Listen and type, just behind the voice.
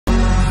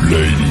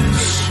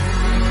Ladies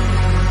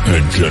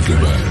and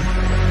gentlemen,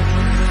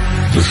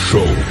 the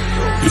show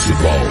is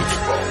about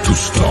to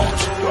start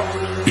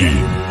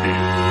in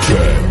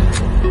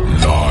 10,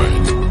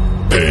 9,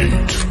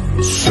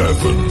 8,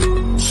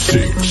 7,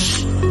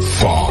 6,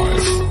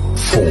 5,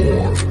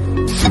 4,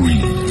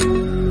 3,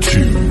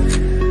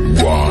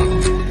 2,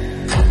 1.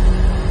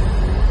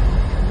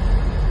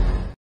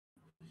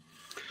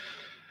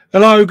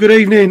 Hello, good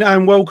evening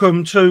and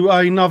welcome to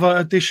another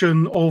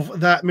edition of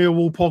That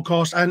Millwall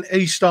podcast, an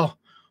Easter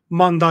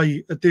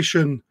Monday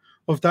edition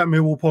of That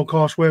Millwall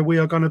podcast, where we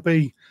are going to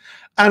be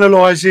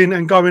analysing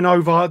and going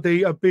over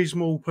the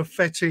abysmal,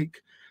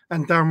 pathetic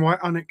and downright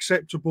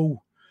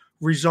unacceptable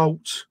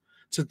result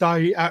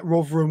today at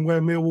Rotherham, where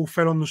Millwall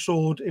fell on the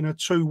sword in a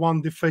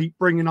 2-1 defeat,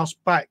 bringing us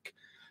back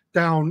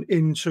down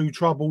into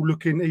trouble,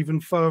 looking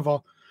even further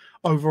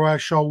over our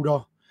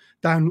shoulder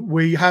than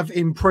we have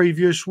in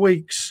previous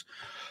weeks.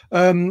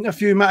 A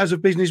few matters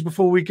of business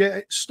before we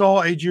get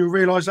started. You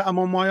realise that I'm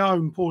on my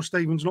own. Poor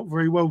Stephen's not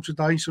very well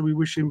today, so we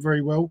wish him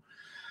very well.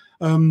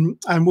 And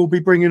we'll be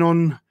bringing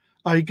on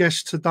a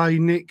guest today,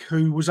 Nick,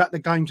 who was at the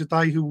game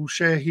today, who will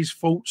share his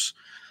thoughts,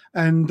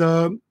 and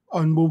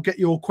we'll get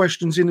your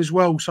questions in as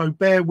well. So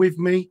bear with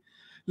me,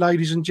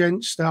 ladies and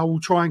gents. I will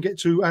try and get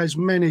to as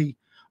many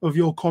of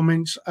your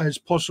comments as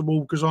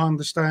possible, because I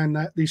understand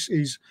that this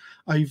is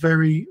a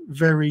very,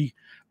 very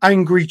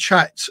angry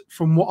chat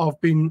from what I've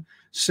been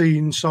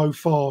seeing so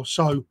far.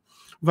 So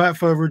without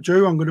further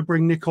ado, I'm going to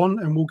bring Nick on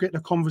and we'll get the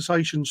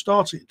conversation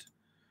started.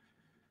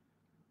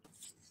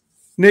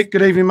 Nick,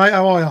 good evening, mate.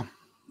 How are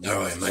you?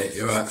 All right, mate.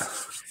 You're right.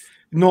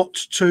 Not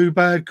too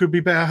bad. Could be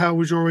better. How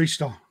was your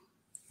Easter?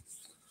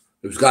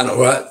 It was going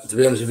all right, to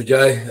be honest with you,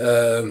 Jay.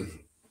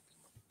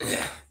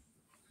 Yeah.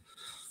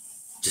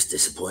 Just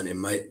disappointing,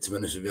 mate, to be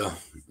honest with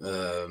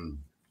you.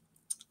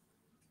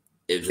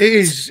 It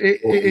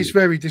is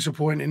very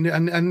disappointing,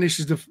 and this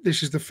is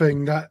the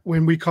thing, that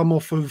when we come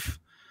off of,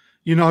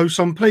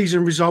 some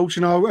pleasing results,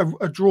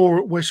 a draw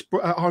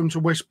at home to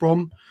West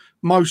Brom,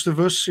 most of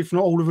us, if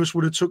not all of us,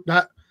 would have took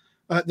that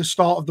at the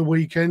start of the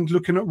weekend,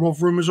 looking at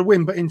Rotherham as a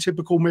win. But in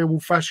typical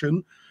Millwall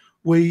fashion,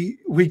 we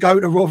go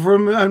to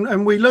Rotherham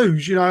and we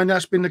lose, and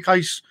that's been the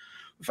case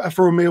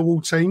for a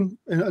Millwall team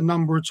a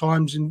number of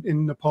times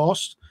in the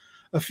past.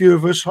 A few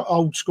of us,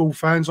 old school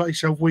fans like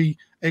yourself, we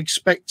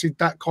expected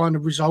that kind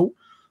of result,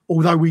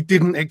 although we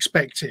didn't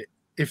expect it,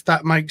 if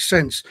that makes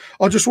sense.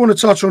 I just want to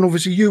touch on,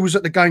 obviously, you was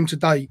at the game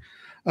today.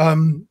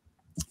 Millwall,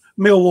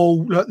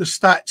 the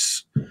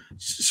stats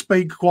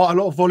speak quite a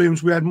lot of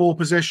volumes. We had more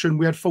possession.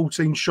 We had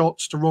 14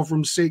 shots to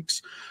Rotherham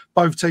 6.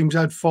 Both teams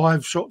had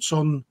 5 shots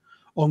on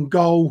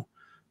goal.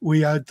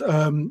 We had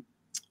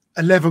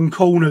 11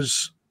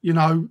 corners,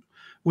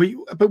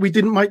 but we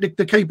didn't make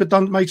the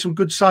keeper made some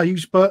good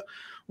saves, but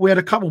we had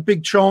a couple of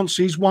big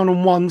chances,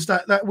 one-on-ones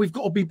that we've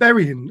got to be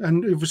burying.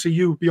 And obviously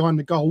you were behind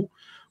the goal.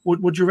 What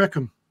do you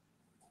reckon?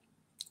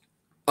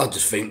 I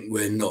just think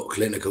we're not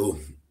clinical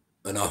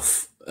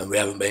enough, and we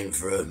haven't been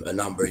for a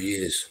number of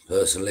years,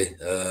 personally.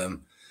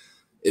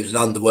 It was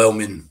an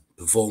underwhelming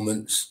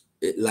performance.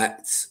 It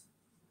lacked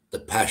the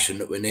passion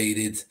that we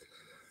needed.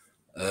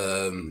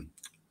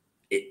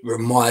 It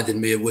reminded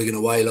me of Wigan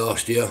away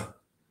last year.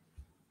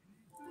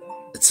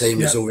 The team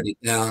was already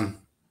down.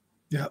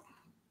 Yeah.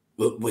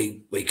 But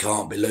we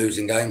can't be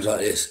losing games like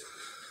this.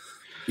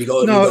 You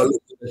got to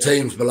look at the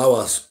teams below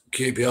us.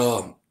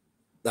 QPR,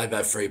 they've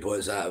had 3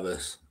 points out of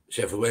us.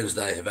 Sheffield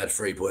Wednesday have had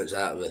 3 points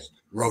out of us.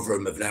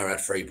 Rotherham have now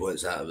had 3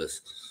 points out of us.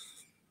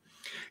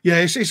 Yeah,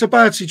 it's a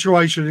bad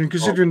situation, and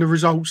considering the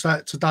results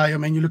that today, I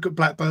mean, you look at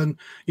Blackburn,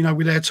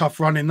 with their tough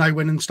running, they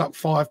went and stuck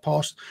 5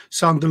 past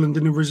Sunderland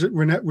in a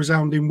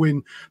resounding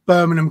win.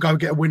 Birmingham go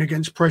get a win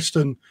against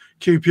Preston.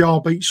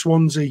 QPR beat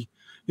Swansea.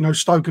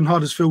 Stoke and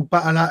Huddersfield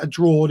battle out a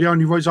draw. The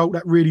only result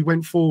that really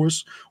went for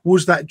us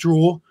was that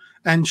draw,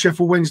 and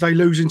Sheffield Wednesday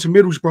losing to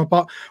Middlesbrough.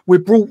 But we're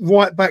brought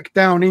right back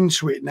down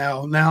into it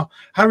now. Now,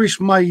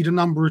 Harris made a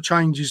number of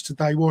changes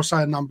today. Well, I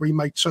say a number, he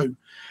made 2.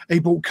 He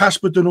brought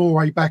Casper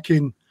Denore back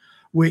in,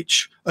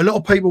 which a lot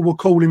of people were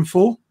calling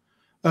for.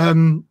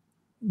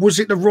 Was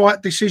it the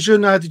right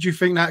decision? How did you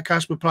think that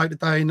Casper played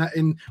today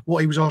in what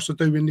he was asked to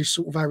do in this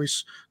sort of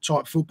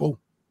Harris-type football?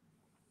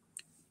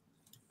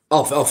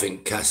 I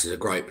think Cass is a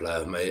great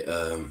player, mate.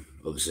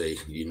 Obviously,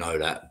 you know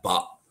that.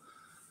 But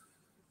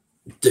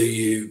do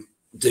you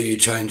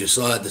change a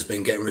side that's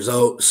been getting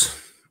results?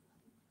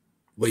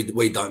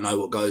 We don't know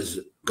what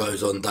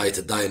goes on day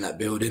to day in that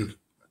building.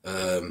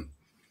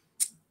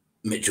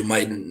 Mitchell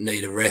may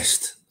need a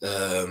rest.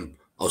 I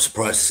was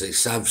surprised to see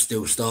Sav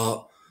still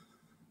start.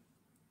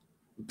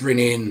 Bring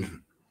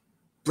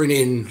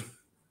in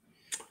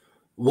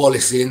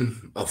Wallace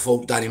in. I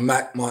thought Danny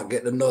Mack might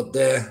get the nod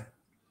there.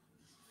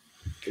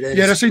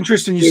 That's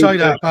interesting you say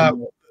that about.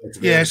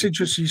 Yeah, it's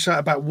interesting you say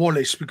about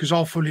Wallace, because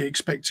I fully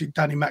expected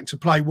Danny Mack to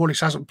play.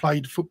 Wallace hasn't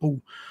played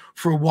football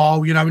for a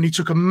while, and he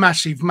took a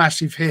massive,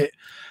 massive hit,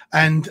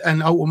 and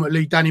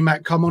ultimately Danny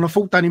Mack come on. I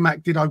thought Danny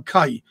Mack did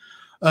okay,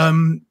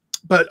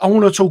 but I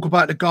want to talk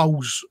about the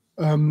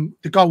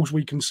goals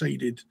we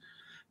conceded.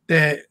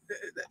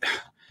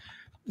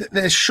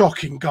 they're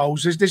shocking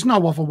goals. There's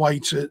no other way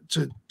to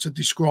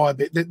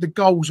describe it. The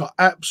goals are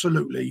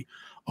absolutely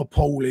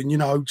appalling. You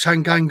know,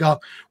 Tanganga,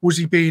 was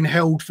he being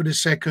held for the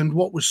second?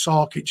 What was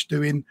Sarkic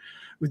doing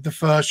with the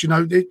first? You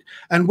know,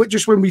 and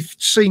just when we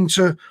seem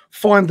to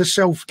find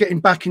ourselves getting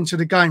back into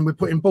the game, we're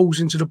putting balls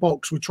into the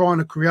box, we're trying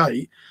to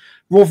create.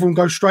 Rotherham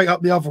go straight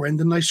up the other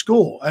end and they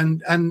score.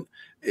 And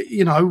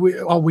you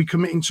know, are we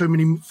committing too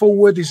many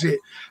forward? Is it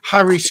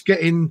Harris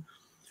getting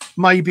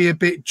maybe a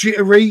bit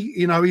jittery?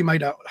 You know, he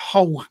made a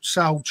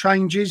wholesale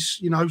changes.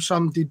 You know,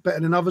 some did better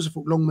than others. I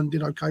thought Longman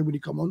did okay when he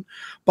come on.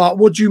 But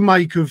what do you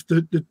make of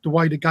the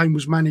way the game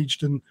was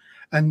managed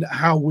and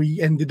how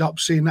we ended up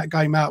seeing that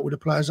game out with the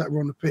players that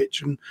were on the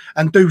pitch?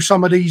 And do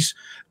some of these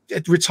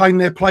retain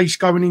their place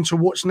going into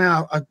what's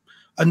now a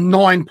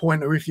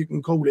 9-pointer, if you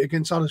can call it,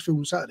 against Huddersfield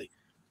on Saturday?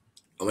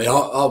 I mean,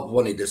 I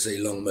wanted to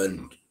see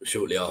Longman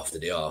shortly after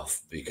the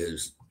half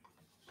because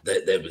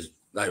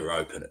they were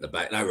open at the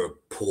back. They were a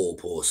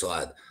poor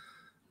side.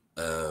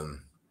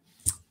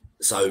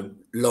 So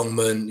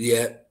Longman,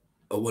 yeah,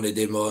 I wanted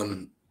him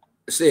on.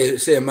 See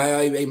him,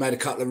 he made a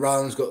couple of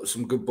runs, got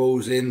some good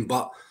balls in,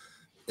 but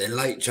then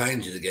late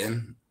changes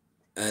again.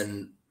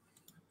 And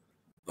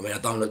I mean, I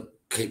don't want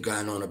to keep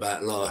going on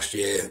about last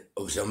year.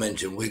 Obviously, I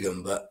mentioned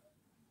Wigan, but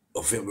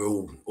I think we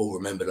all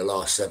remember the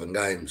last 7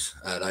 games,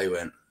 how they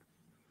went.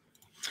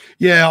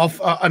 Yeah,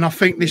 and I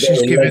think this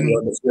is giving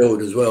the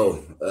field as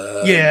well.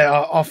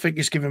 I think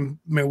it's giving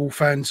Millwall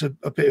fans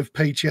a bit of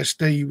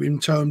PTSD in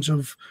terms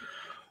of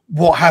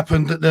what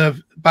happened at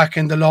the back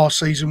end of last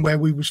season, where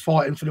we was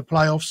fighting for the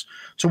playoffs,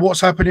 to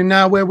what's happening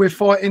now, where we're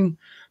fighting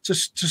to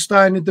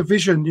stay in the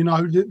division. You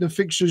know, the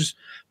fixtures,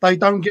 they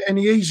don't get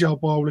any easier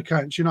by all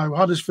accounts. You know,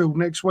 Huddersfield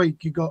next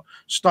week, you got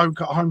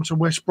Stoke at home to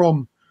West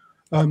Brom.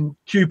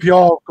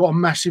 QPR got a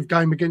massive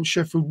game against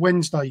Sheffield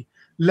Wednesday.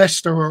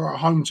 Leicester are at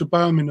home to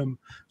Birmingham.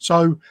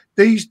 So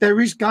there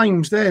is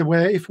games there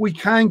where if we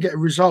can get a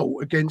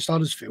result against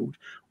Huddersfield,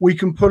 we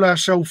can pull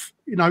ourselves,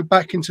 you know,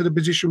 back into the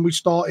position we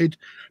started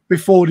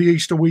before the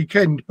Easter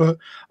weekend. But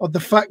the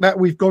fact that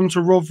we've gone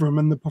to Rotherham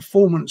and the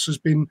performance has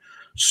been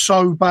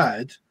so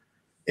bad,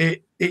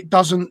 it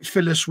doesn't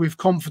fill us with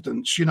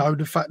confidence. You know,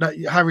 the fact that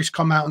Harris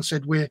come out and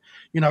said we're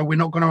not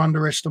going to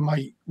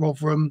underestimate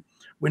Rotherham.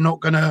 We're not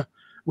going to.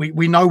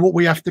 We know what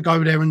we have to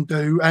go there and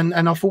do. And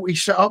I thought he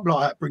set up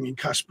like that, bringing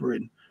Casper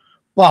in.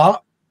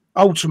 But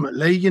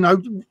ultimately, you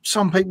know,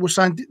 some people were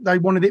saying they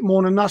wanted it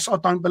more than us. I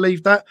don't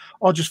believe that.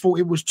 I just thought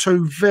it was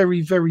 2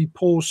 very, very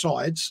poor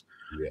sides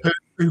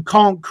who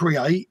can't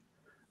create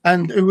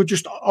and who are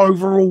just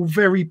overall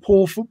very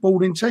poor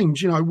footballing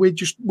teams. You know, we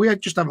just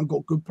haven't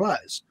got good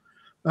players.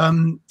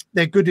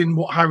 They're good in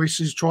what Harris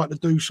has tried to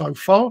do so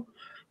far.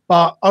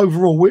 But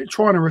overall, we're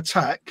trying to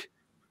attack.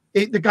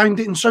 The game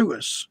didn't suit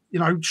us. You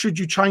know, should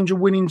you change a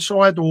winning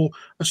side or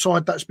a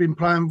side that's been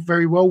playing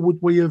very well? Would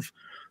we have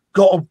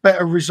got a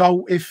better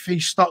result if he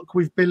stuck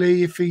with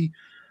Billy, if he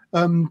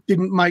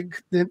didn't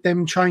make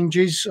them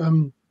changes?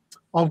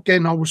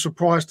 Again, I was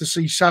surprised to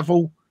see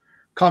Saville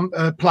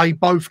play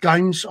both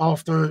games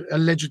after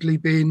allegedly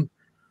being,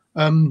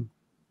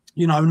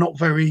 not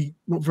very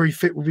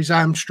fit with his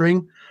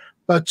hamstring.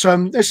 But I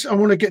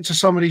want to get to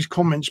some of these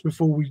comments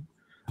before we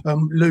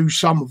lose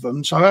some of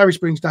them. So Harris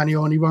brings Danny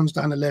on, he runs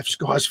down the left,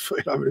 Sky's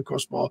foot over the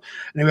crossbar,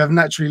 and we have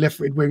naturally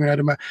left-footed winger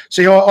Adam.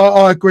 See,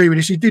 I agree with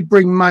this. He did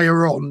bring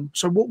Mayer on.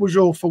 So what was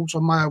your thoughts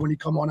on Mayer when he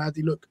come on? How'd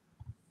he look?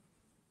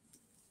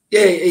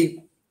 Yeah,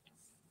 he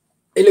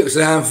looks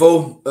an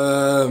handful.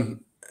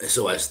 It's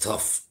always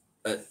tough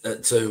at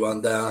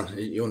 2-1 down.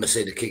 You want to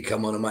see the kid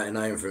come on and make a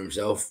name for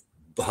himself,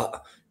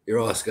 but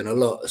you're asking a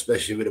lot,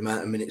 especially with the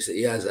amount of minutes that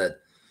he has had.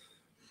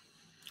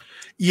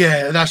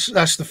 Yeah,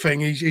 that's the thing.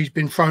 He's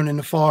been thrown in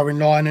the firing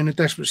line in a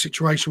desperate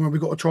situation where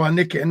we've got to try and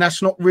nick it, and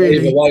that's not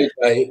really. Either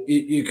way,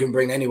 you can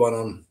bring anyone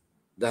on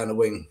down the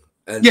wing,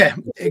 and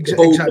exactly.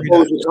 The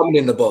balls are coming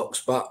in the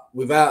box, but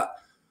without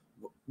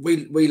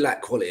we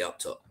lack quality up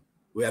top.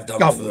 We have done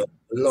for a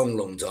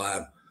long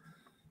time.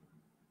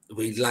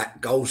 We lack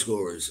goal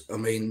scorers. I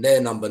mean,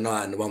 they're number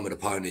 9, the one with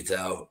the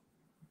ponytail.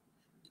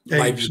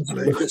 Maybe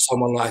look at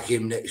someone like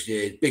him next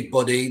year,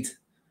 big-bodied,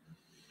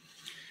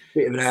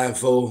 bit of an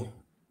handful.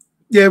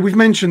 Yeah, we've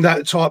mentioned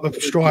that type of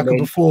striker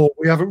before.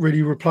 We haven't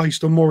really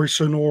replaced a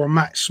Morrison or a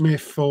Matt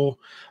Smith or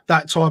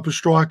that type of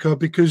striker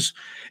because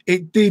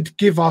it did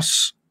give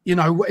us, you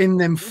know, in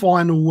them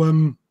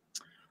final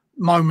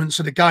moments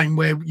of the game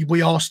where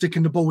we are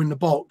sticking the ball in the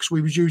box,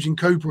 we was using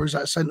Cooper as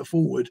that centre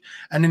forward,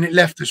 and then it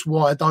left us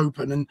wide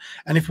open.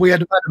 And if we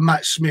had had a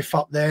Matt Smith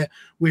up there,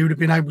 we would have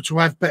been able to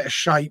have better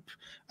shape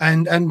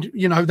and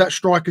you know, that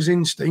striker's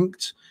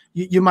instinct.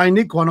 You may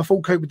nick one. I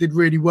thought Cooper did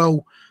really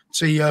well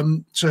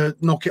to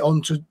knock it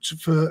on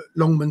for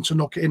Longman to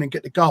knock it in and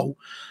get the goal,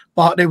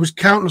 but there was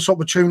countless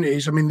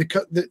opportunities. I mean,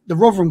 the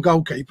Rotherham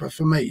goalkeeper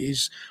for me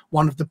is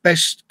one of the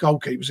best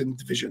goalkeepers in the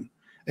division.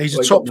 He's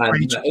a top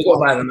 3. He got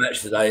man of the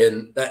match today,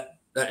 and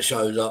that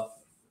shows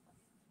up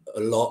a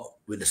lot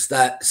with the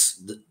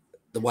stats,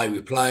 the way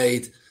we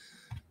played.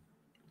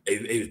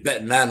 He was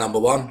better than our number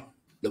 1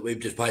 that we've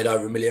just paid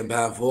over £1 million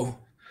for.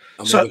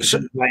 I mean, we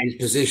can play his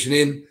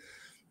positioning.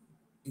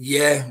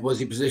 Yeah, was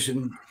he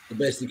positioned the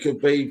best he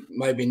could be?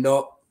 Maybe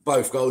not.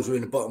 Both goals were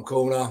in the bottom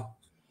corner.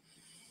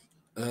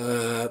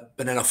 But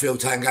then I feel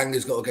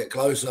Tanganga's got to get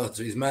closer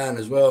to his man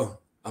as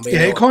well. I mean,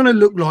 yeah, it kind of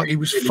looked like he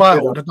was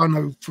fouled. I don't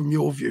know from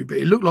your view, but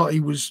it looked like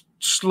he was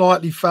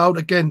slightly fouled.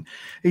 Again,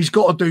 he's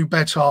got to do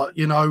better.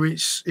 You know,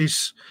 it's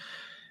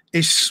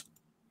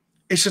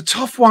a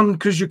tough one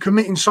because you're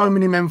committing so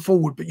many men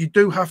forward, but you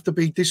do have to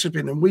be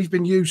disciplined. And we've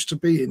been used to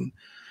being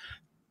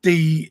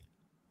the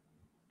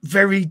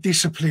very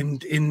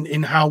disciplined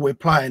in how we're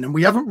playing, and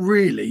we haven't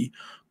really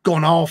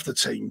gone after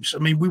teams. I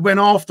mean, we went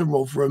after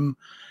Rotherham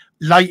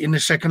late in the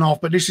second half,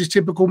 but this is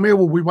typical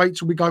Millwall. We wait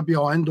till we go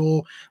behind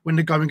or when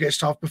the going gets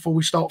tough before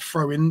we start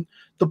throwing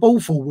the ball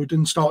forward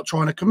and start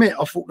trying to commit.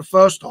 I thought the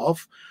first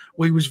half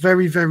we was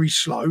very, very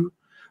slow.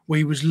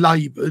 We was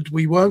laboured.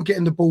 We weren't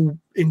getting the ball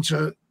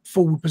into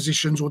forward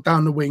positions or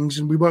down the wings,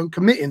 and we weren't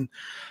committing.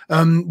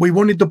 We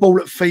wanted the ball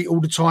at feet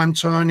all the time,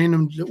 turning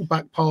and little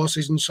back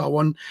passes and so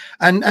on.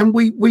 And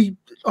we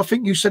I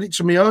think you said it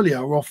to me earlier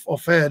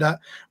off air that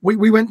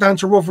we went down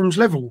to Rotherham's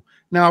level.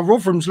 Now,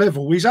 Rotherham's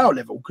level is our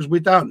level because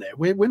we're down there.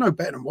 We're no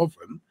better than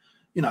Rotherham.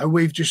 You know,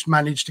 we've just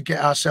managed to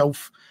get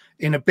ourselves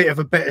in a bit of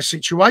a better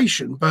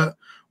situation, but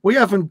we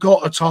haven't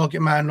got a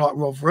target man like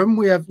Rotherham.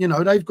 We have, you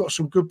know, they've got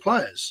some good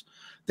players.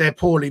 They're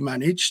poorly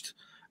managed,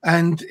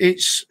 and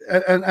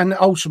and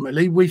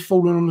ultimately we've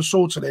fallen on the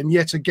sword to them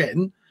yet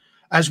again,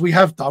 as we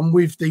have done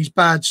with these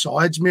bad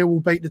sides.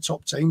 Millwall beat the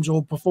top teams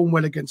or perform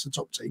well against the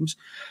top teams,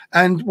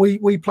 and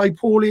we play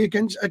poorly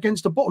against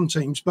the bottom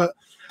teams. But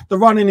the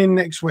running in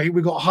next week,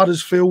 we've got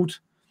Huddersfield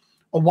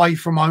away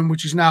from home,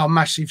 which is now a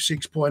massive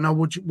 6-pointer.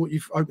 What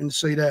you hoping to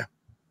see there?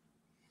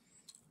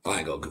 I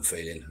ain't got a good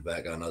feeling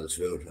about going to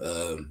Huddersfield.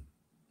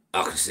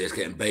 I can see us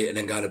getting beat and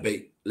then going to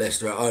beat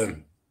Leicester at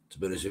home, to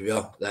be honest with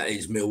you. That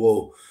is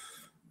Millwall.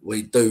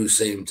 We do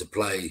seem to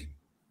play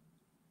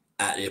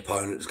at the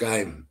opponent's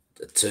game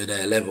to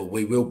their level.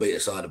 We will beat a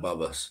side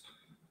above us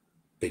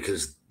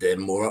because they're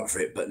more up for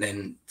it. But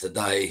then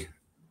today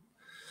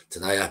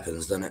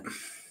happens, doesn't it?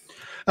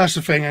 That's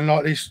the thing, and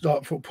like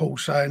what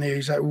Paul's saying here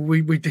is that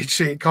we did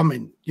see it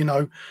coming. You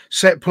know,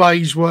 set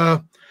plays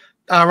were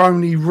our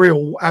only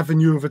real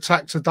avenue of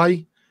attack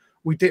today.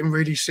 We didn't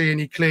really see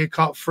any clear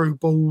cut through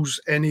balls,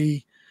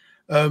 any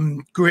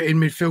grit in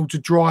midfield to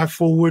drive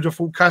forward. I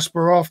thought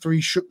Kasper, after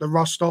he shook the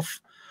rust off,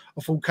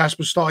 I thought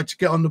Kasper started to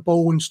get on the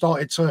ball and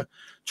started to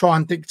try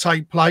and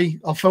dictate play.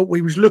 I felt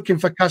we was looking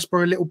for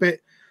Kasper a little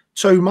bit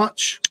too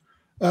much,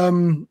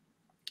 to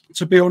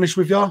be honest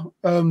with you,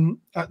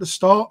 at the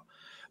start.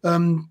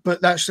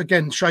 But that's,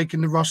 again, shaking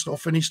the rust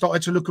off, and he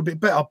started to look a bit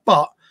better.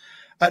 But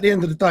at the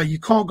end of the day, you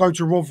can't go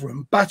to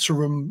Rotherham, batter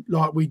them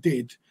like we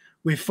did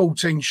with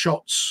 14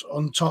 shots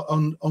on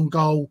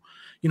goal,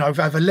 you know,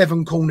 have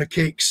 11 corner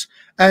kicks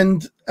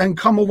and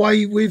come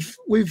away with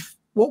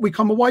what we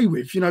come away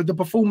with. You know, the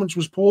performance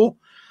was poor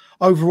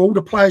overall.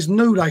 The players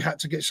knew they had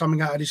to get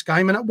something out of this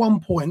game. And at one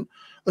point,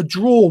 a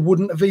draw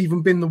wouldn't have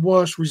even been the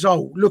worst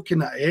result.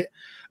 Looking at it,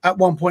 at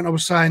one point I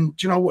was saying,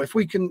 do you know what, if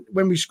we can,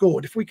 when we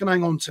scored, if we can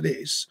hang on to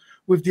this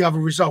with the other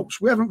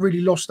results, we haven't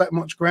really lost that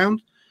much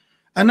ground.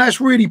 And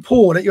that's really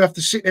poor that you have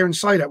to sit there and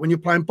say that when you're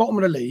playing bottom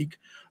of the league,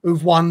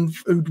 who'd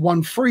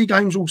won 3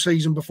 games all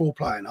season before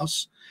playing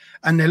us,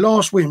 and their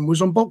last win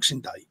was on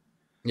Boxing Day.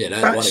 Yeah,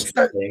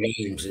 that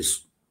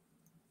games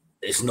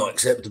it's not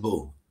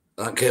acceptable.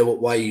 I don't care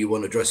what way you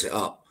want to dress it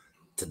up.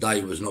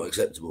 Today was not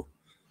acceptable.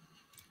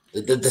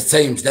 The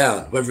team's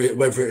down.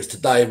 Whether it's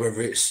today,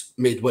 whether it's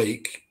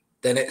midweek,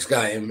 their next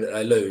game that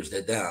they lose,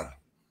 they're down.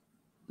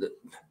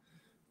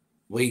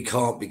 We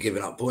can't be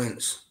giving up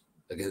points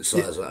against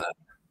sides like that,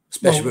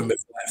 especially when we're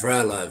fighting for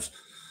our lives.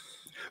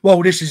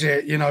 Well, this is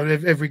it. You know,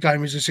 every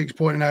game is a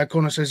 6-point. Now,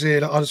 Connor says here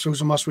that Huddersfield's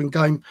a must-win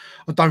game.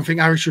 I don't think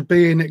Harry should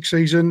be here next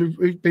season.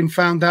 We've been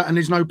found out, and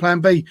there's no plan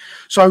B.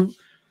 So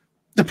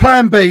the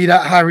plan B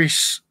that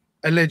Harris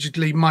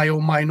allegedly may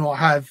or may not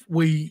have,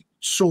 we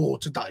saw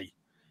today.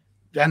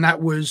 And that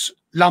was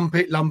lump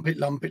it.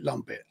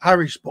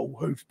 Harris ball,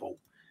 hoof ball,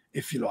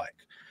 if you like.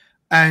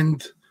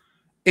 And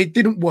it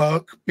didn't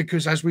work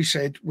because, as we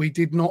said, we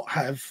did not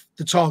have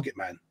the target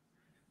man.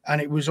 And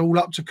it was all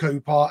up to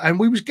Cooper. And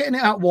we was getting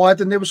it out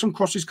wide, and there were some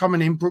crosses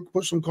coming in. Brooke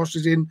put some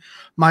crosses in.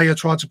 Mayer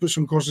tried to put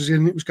some crosses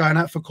in. It was going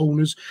out for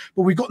corners.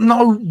 But we got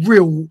no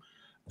real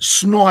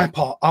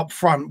sniper up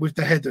front with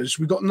the headers.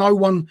 We got no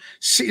one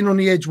sitting on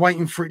the edge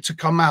waiting for it to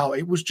come out.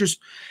 It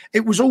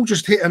was all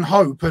just hit and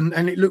hope. And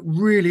it looked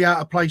really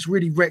out of place,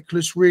 really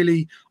reckless,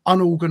 really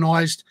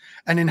unorganised.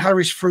 And then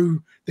Harris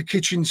threw the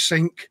kitchen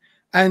sink.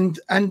 And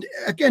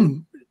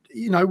again,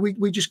 you know,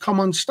 we just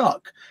come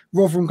unstuck.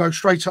 Rotherham go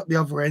straight up the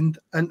other end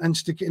and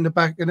stick it in the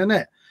back of the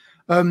net.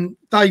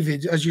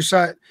 David, as you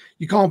said,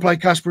 you can't play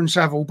Kasper and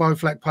Saville,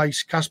 both lack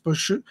pace. Kasper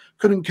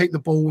couldn't keep the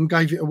ball and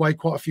gave it away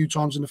quite a few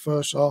times in the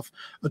first half.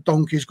 A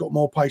Donkey's got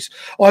more pace.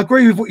 I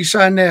agree with what you're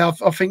saying there.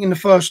 I think in the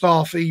first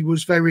half, he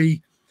was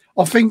very...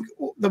 I think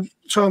the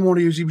term I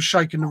use, he was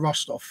shaking the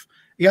rust off.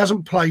 He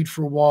hasn't played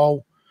for a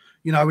while.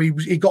 You know,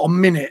 he got a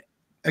minute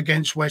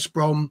against West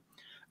Brom.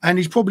 and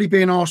he's probably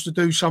being asked to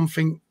do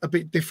something a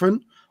bit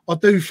different. I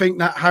do think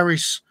that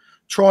Harris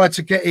tried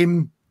to get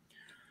him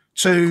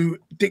to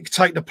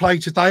dictate the play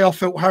today. I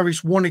felt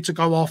Harris wanted to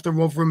go after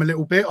Rotherham a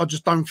little bit. I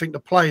just don't think the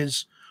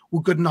players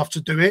were good enough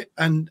to do it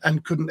and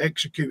couldn't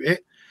execute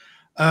it.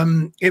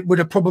 It would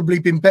have probably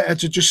been better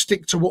to just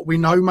stick to what we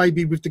know,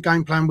 maybe with the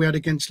game plan we had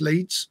against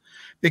Leeds,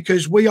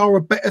 because we are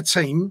a better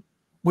team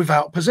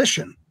without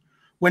possession.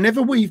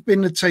 Whenever we've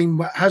been a team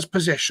that has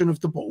possession of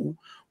the ball,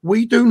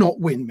 we do not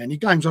win many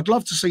games. I'd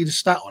love to see the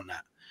stat on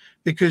that,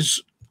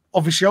 because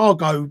obviously I'll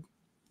go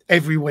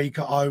every week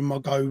at home. I'll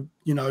go,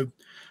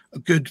 a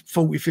good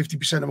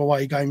 40-50% of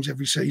away games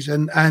every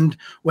season. And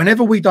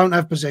whenever we don't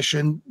have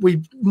possession,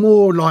 we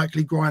more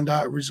likely grind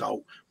out a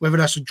result, whether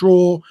that's a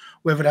draw,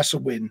 whether that's a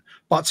win.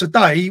 But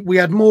today we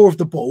had more of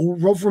the ball.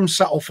 Rotherham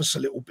sat off us a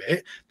little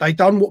bit. They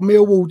done what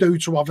Millwall do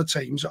to other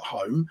teams at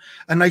home,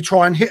 and they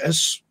try and hit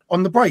us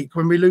on the break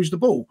when we lose the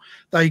ball.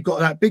 They got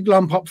that big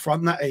lump up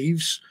front, that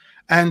Eves,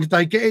 and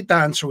they get it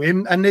down to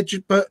him. And they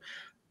just,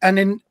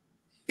 in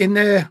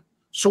their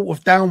sort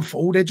of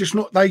downfall, they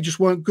just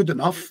weren't good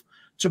enough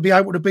to be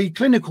able to be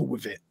clinical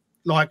with it,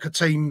 like a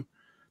team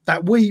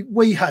that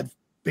we had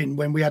been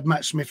when we had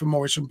Matt Smith and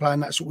Morrison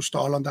playing that sort of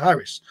style under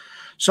Harris.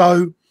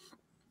 So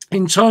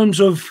in terms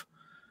of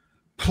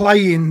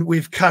playing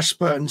with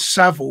Casper and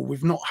Saville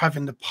with not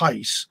having the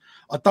pace,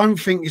 I don't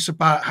think it's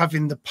about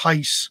having the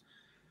pace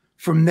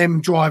from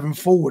them driving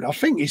forward. I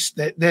think it's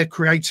that their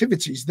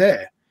creativity is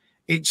there.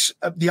 It's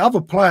the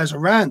other players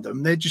around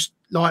them. They're just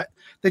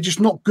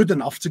not good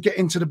enough to get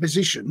into the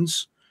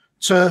positions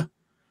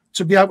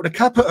to be able to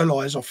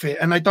capitalise off it,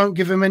 and they don't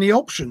give him any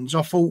options.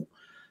 I thought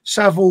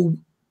Saville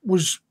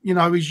was,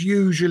 his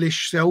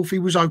usual-ish self. He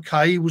was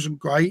okay. He wasn't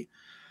great.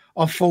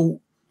 I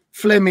thought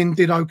Fleming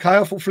did okay.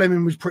 I thought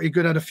Fleming was pretty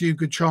good, had a few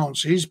good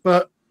chances.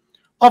 But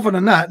other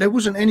than that, there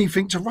wasn't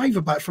anything to rave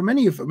about from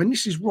any of them. And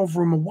this is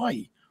Rotherham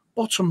away,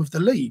 bottom of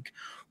the league.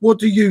 What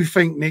do you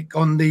think, Nick,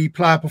 on the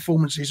player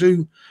performances?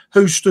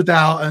 Who stood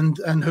out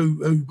and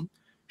who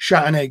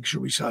shat an egg, shall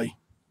we say?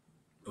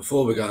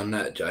 Before we go on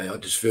that, Jay, I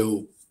just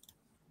feel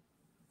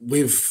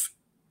we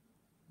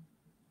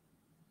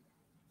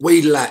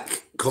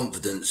lack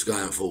confidence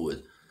going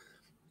forward,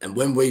 and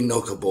when we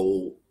knock a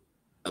ball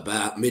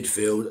about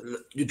midfield,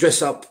 you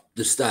dress up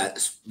the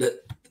stats that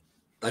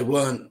they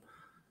weren't.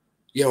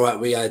 Yeah, right.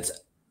 We had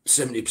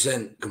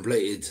 70%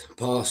 completed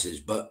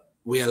passes, but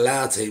we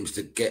allow teams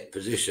to get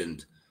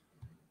positioned.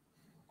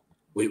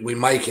 We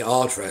make it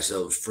hard for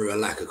ourselves through a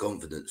lack of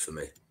confidence. For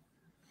me.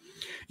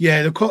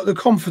 Yeah, the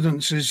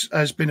confidence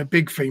has been a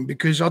big thing,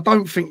 because I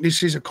don't think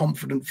this is a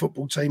confident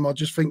football team. I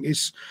just think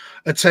it's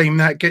a team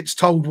that gets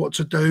told what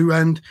to do,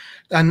 and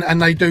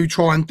they do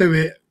try and do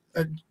it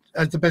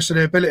at the best of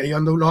their ability.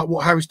 And like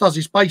what Harris does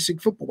is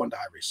basic football under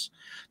Harris.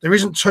 There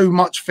isn't too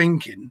much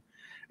thinking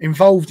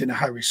involved in a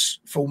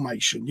Harris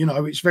formation.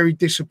 It's very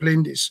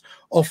disciplined. It's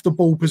off the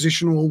ball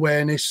positional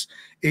awareness.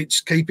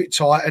 It's keep it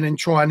tight and then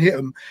try and hit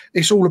them.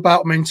 It's all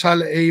about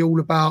mentality,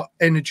 all about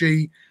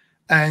energy,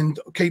 and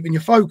keeping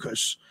your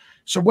focus.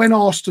 So when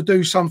asked to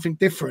do something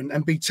different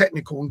and be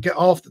technical and get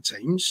after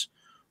teams,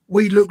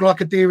 we look like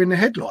a deer in the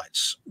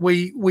headlights.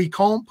 We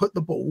can't put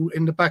the ball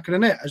in the back of the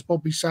net, as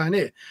Bobby's saying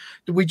here.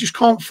 We just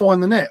can't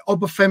find the net.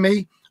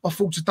 Obafemi, I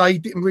thought today,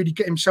 didn't really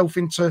get himself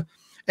into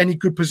any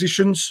good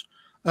positions.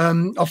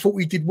 I thought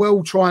he did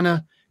well trying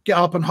to get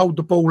up and hold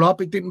the ball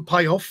up. It didn't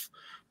pay off,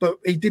 but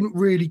he didn't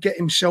really get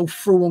himself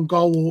through on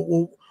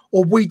goal,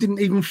 or we didn't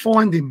even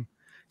find him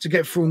to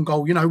get through on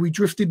goal. We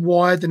drifted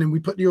wide and then we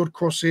put the odd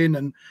cross in,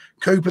 and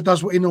Cooper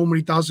does what he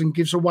normally does and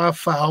gives away a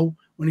foul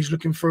when he's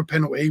looking for a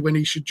penalty, when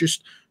he should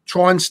just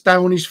try and stay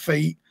on his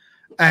feet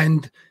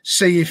and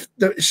see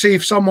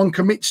if someone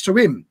commits to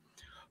him.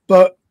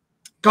 But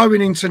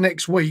going into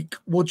next week,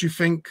 what do you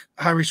think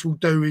Harris will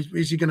do?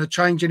 Is he going to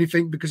change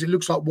anything? Because it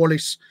looks like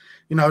Wallace,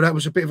 that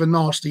was a bit of a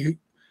nasty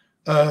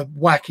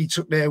whack he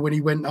took there when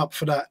he went up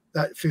for that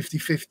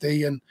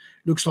 50-50, and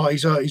looks like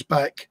he's hurt his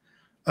back.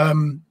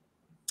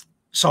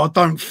 So I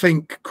don't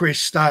think,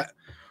 Chris, that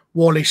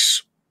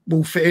Wallace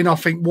will fit in. I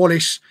think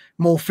Wallace,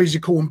 more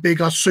physical and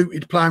bigger,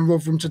 suited playing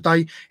Rotherham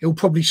today. He'll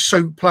probably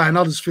suit playing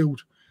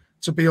Huddersfield,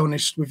 to be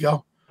honest with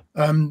you.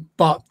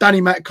 But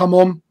Danny Mack come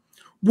on,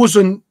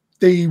 wasn't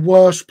the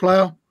worst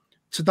player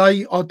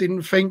today, I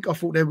didn't think. I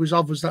thought there was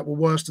others that were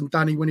worse than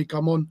Danny when he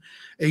come on.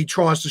 He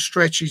tries to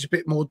stretch, he's a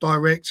bit more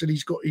direct, and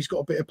he's got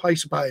a bit of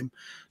pace about him.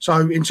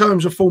 So in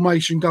terms of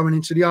formation going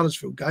into the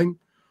Huddersfield game,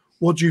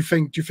 what do you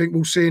think? Do you think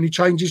we'll see any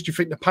changes? Do you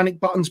think the panic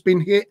button's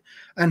been hit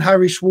and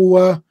Harris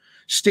will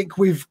stick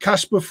with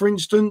Casper, for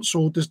instance,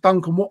 or does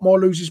Duncan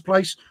Watmore lose his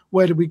place?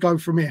 Where do we go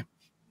from here?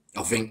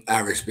 I think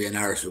Harris, being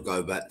Harris, will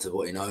go back to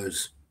what he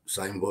knows,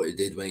 same what he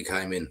did when he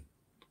came in.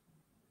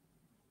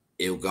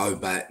 He'll go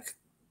back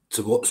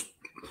to what's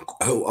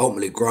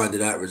ultimately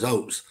grinded out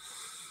results.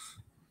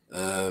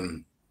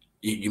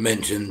 You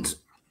mentioned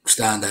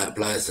standout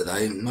players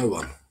today. No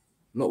one,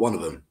 not one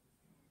of them.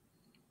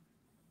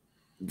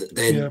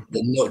 They're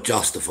not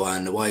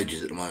justifying the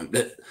wages at the moment.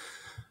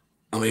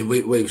 I mean,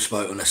 we've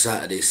spoken on a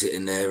Saturday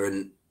sitting there,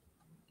 and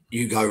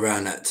you go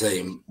around that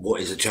team,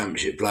 what is a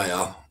championship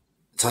player?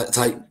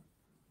 Take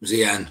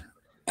Zian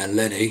and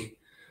Lenny.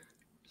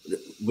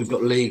 We've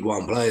got League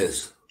One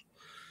players.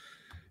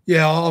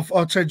 Yeah,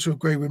 I tend to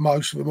agree with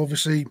most of them.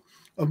 Obviously,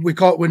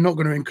 we're not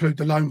going to include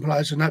the loan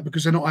players in that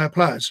because they're not our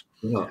players.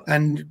 No.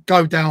 And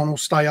go down or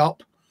stay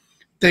up,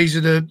 these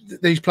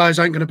players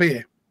ain't going to be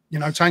here. You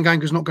know,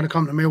 Tanganga's not going to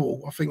come to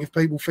Millwall. I think if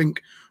people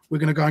think we're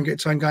going to go and get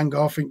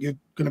Tanganga, I think you're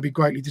going to be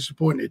greatly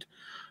disappointed.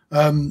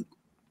 But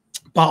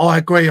I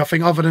agree. I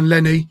think other than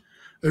Lenny,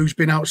 who's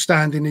been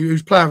outstanding,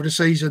 who's player of the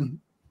season,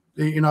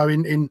 you know,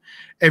 in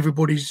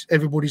everybody's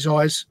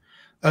eyes,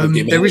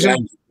 there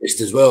isn't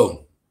as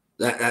well.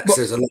 That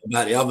says a lot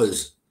about the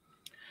others.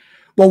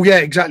 Well, yeah,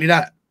 exactly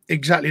that,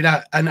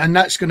 and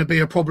that's going to be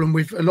a problem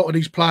with a lot of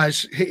these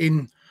players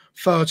hitting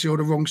 30 or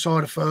the wrong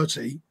side of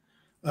 30.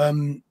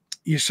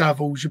 Your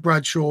Savills, your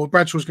Bradshaw.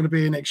 Bradshaw's going to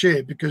be here next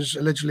year because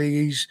allegedly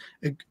he's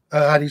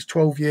had his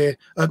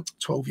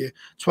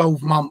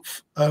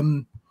 12-month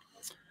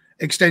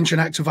extension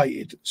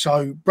activated.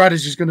 So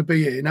Bradders is going to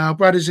be here. Now,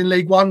 Bradders in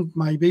League One,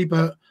 maybe,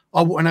 but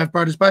I wouldn't have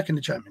Bradders back in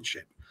the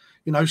Championship.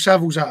 You know,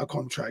 Saville's out of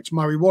contract.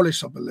 Murray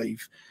Wallace, I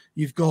believe.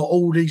 You've got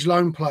all these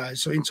loan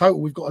players. So in total,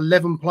 we've got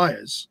 11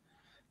 players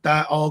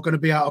that are going to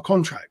be out of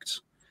contract.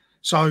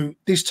 So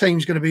this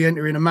team's going to be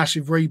entering a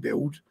massive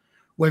rebuild,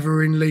 whether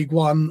we're in League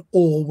One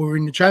or we're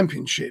in the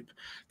Championship.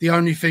 The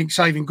only thing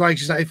saving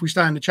grace is that if we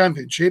stay in the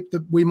Championship,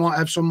 that we might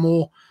have some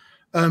more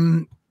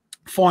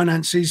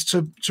finances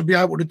to be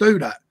able to do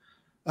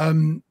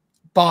that.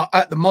 But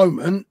at the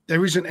moment,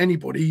 there isn't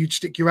anybody you'd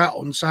stick your out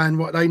on saying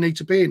what they need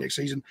to be in next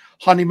season.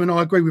 Honeyman,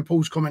 I agree with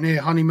Paul's comment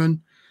here.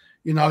 Honeyman,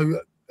 you know,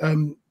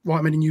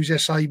 right men in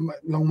News SA,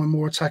 Longman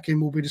more attacking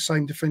will be the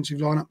same defensive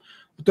lineup.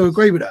 I do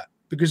agree with that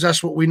because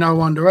that's what we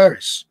know under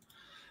Harris.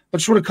 I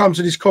just want to come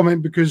to this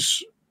comment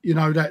because, you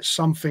know, that's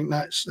something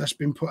that's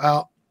been put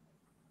out.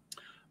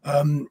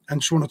 And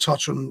just want to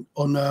touch on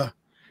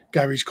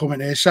Gary's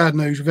comment here. Sad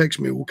news of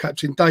ex-Millwall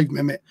captain Dave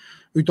Mehmet,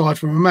 who died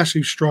from a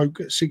massive stroke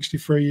at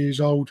 63 years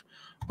old.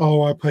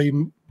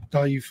 R.I.P.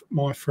 Dave,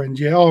 my friend.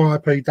 Yeah,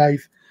 R.I.P.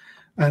 Dave.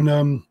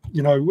 And,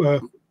 you know,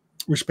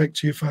 respect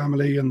to your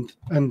family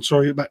and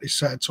sorry about this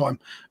sad time.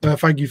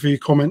 Thank you for your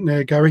comment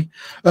there, Gary.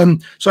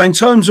 So in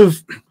terms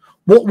of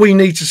what we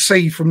need to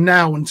see from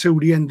now until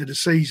the end of the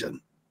season,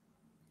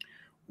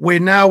 we're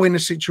now in a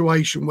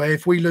situation where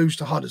if we lose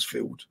to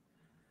Huddersfield,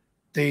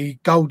 the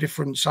goal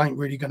difference ain't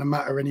really going to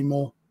matter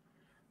anymore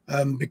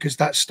because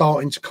that's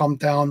starting to come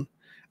down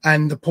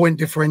and the point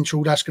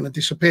differential, that's going to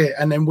disappear.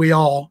 And then we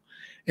are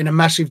in a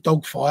massive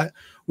dogfight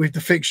with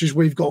the fixtures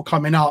we've got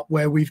coming up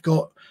where we've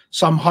got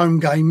some home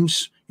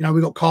games. You know,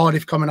 we've got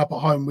Cardiff coming up at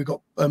home. We've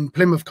got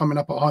Plymouth coming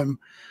up at home.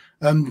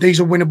 These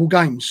are winnable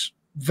games,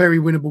 very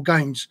winnable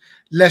games.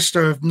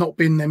 Leicester have not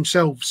been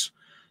themselves.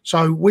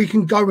 So we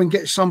can go and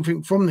get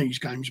something from these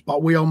games,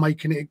 but we are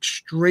making it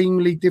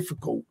extremely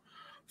difficult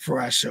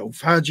for ourselves.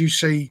 How do you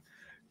see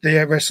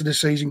the rest of the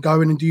season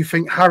going? And do you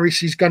think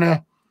Harris is going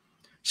to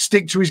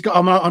stick to his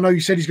guns? I know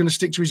you said he's going to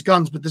stick to his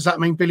guns, but does that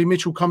mean Billy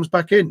Mitchell comes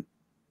back in?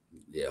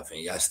 Yeah, I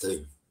think he has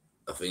to.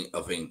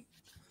 I think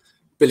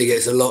Billy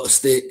gets a lot of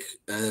stick,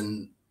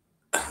 and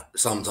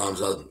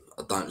sometimes I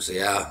don't see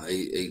how.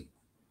 He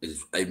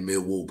is a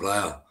Millwall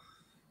player.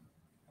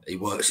 He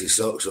works his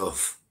socks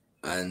off,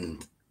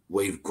 and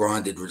we've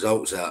grinded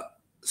results out.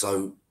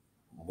 So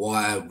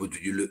why would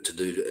you look to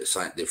do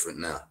something different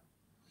now?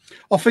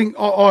 I think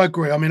I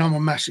agree. I mean, I'm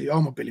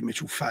a Billy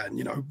Mitchell fan.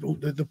 You know,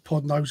 the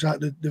pod knows that,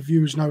 the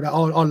viewers know that.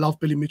 I love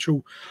Billy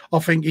Mitchell. I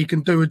think he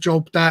can do a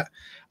job that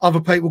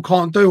other people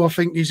can't do. I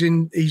think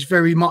he's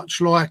very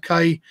much like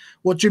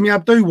what Jimmy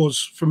Abdou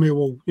was for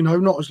Millwall. You know,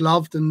 not as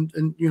loved and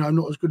you know,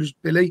 not as good as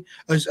Billy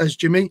as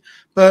Jimmy,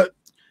 but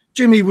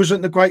Jimmy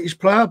wasn't the greatest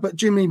player, but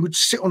Jimmy would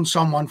sit on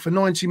someone for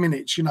 90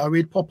 minutes. You know,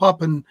 he'd pop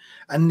up and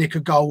nick a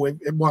goal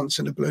once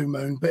in a blue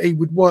moon, but he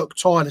would work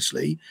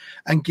tirelessly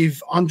and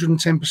give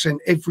 110%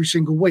 every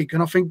single week.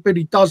 And I think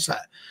Billy does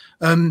that.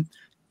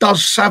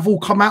 Does Saville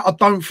come out? I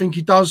don't think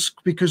he does,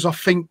 because I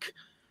think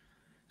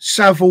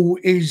Saville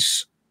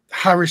is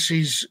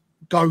Harris's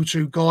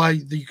go-to guy.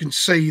 You can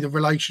see the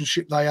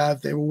relationship they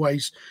have. They're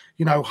always,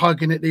 you know,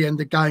 hugging at the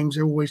end of games.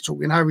 They're always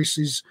talking. Harris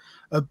is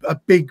a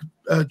big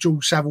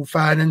George Saville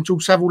fan, and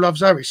George Saville loves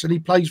Harris, and he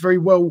plays very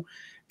well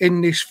in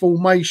this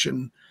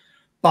formation.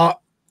 But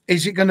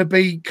is it going to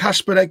be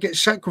Casper that gets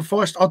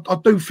sacrificed? I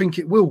do think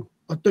it will.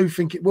 I do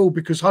think it will,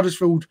 because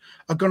Huddersfield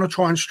are going to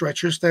try and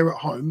stretch us. They're at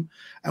home,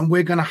 and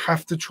we're going to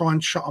have to try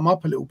and shut them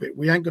up a little bit.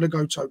 We ain't going to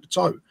go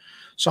toe-to-toe.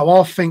 So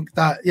I think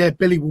that, yeah,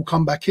 Billy will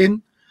come back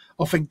in.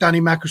 I think Danny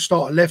Mack will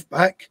start at left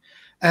back.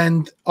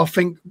 And I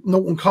think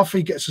Norton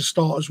Cuffey gets a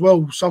start as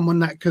well. Someone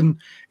that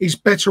is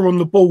better on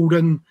the ball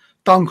than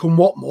Duncan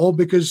Watmore,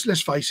 because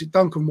let's face it,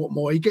 Duncan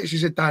Watmore, he gets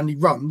his head down, he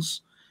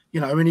runs, you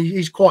know, and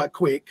he's quite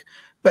quick,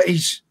 but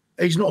he's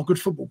not a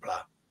good football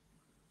player.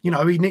 You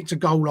know, he nicked a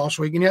goal last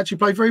week and he actually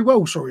played very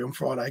well, on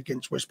Friday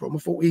against West Brom. I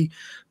thought he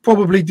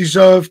probably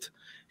deserved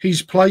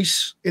his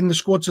place in the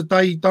squad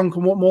today.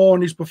 Duncan Watmore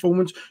and his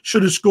performance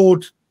should have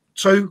scored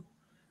 2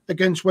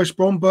 against West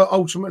Brom, but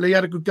ultimately he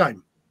had a good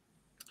game.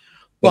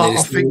 But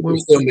I think we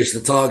still missed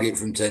the target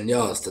from 10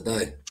 yards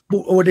today.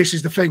 Well, this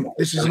is the thing.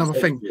 This is another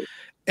thing.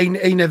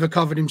 He never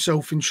covered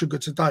himself in sugar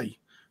today.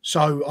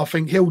 So I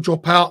think he'll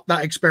drop out.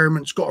 That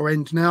experiment's got to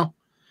end now.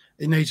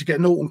 He needs to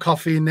get Norton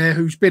Cuffy in there,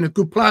 who's been a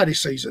good player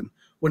this season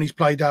when he's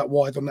played out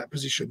wide on that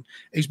position.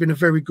 He's been a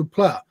very good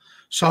player.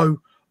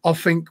 So I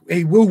think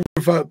he will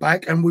revert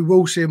back and we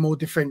will see a more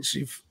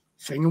defensive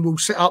thing, and we'll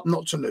set up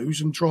not to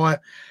lose and try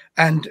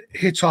and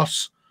hit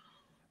us,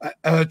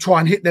 try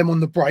and hit them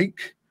on the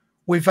break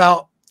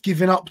without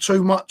giving up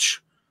too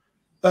much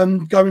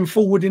going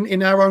forward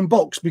in our own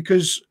box,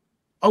 because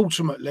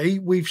ultimately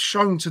we've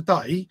shown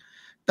today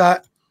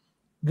that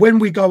when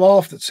we go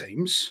after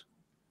teams,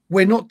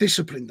 we're not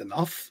disciplined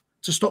enough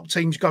to stop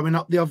teams going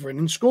up the other end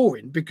and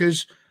scoring,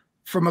 because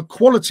from a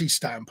quality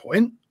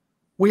standpoint,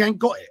 we ain't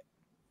got it.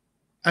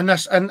 And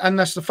that's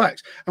the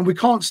fact. And we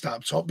can't stay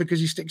up top because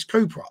he sticks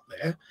Cooper up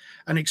there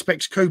and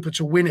expects Cooper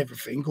to win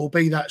everything or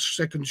be that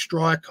second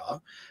striker.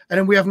 And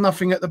then we have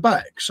nothing at the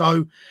back.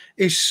 So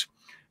it's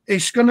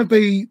going to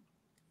be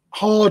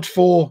hard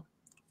for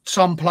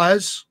some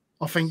players.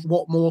 I think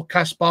Watmore,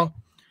 Casper,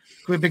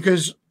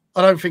 because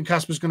I don't think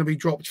Casper's going to be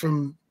dropped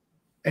from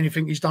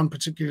anything he's done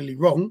particularly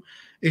wrong.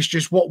 It's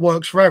just what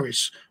works for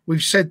Harris.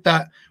 We've said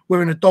that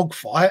we're in a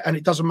dogfight and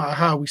it doesn't matter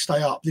how we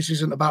stay up. This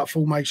isn't about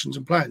formations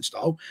and playing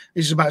style.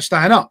 This is about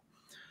staying up.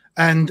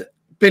 And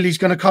Billy's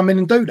going to come in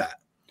and do that.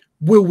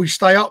 Will we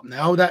stay up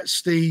now?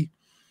 That's the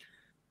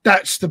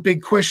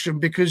big question,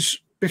 because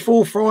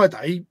before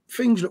Friday,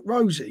 things look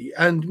rosy.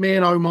 And me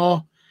and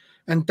Omar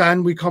and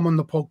Dan, we come on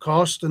the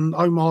podcast, and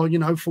Omar,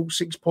 thought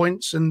 6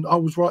 points, and I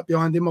was right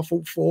behind him. I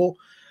thought 4.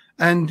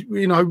 And,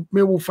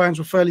 Millwall fans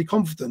were fairly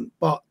confident,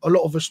 but a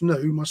lot of us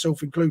knew,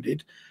 myself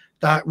included,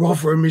 that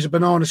Rotherham is a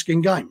banana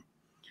skin game.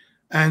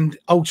 And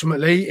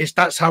ultimately,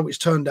 that's how it's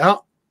turned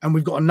out. And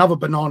we've got another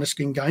banana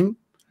skin game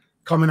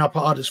coming up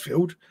at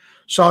Huddersfield.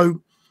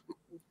 So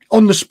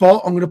on the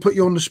spot, I'm going to put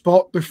you on the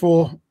spot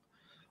before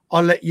I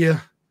let you,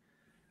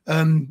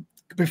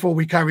 before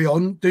we carry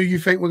on. Do you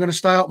think we're going to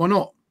stay up or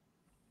not?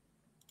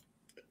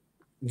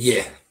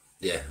 Yeah,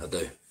 I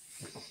do.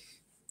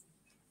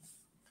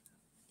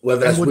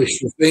 Whether that's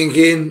wishful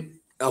thinking,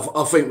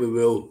 I think we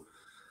will.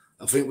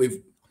 I think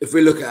if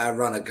we look at our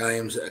run of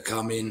games that are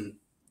coming,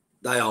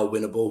 they are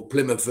winnable.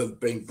 Plymouth have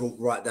been brought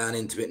right down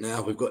into it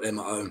now. We've got them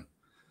at home.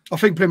 I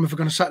think Plymouth are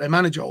going to sack their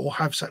manager, or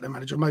have sacked their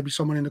manager. Maybe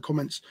someone in the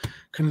comments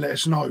can let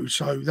us know.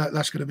 So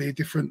that's going to be a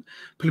different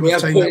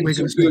Plymouth team that we're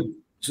going to see.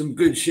 Some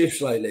good shifts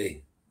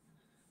lately.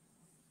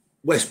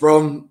 West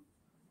Brom,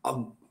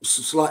 I'm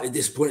slightly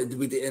disappointed that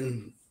we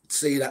didn't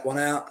see that one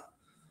out.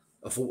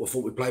 I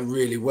thought we played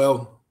really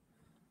well.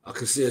 I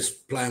can see us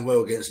playing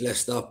well against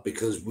Leicester,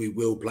 because we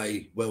will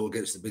play well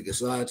against the bigger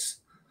sides.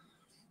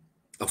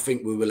 I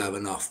think we will have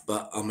enough.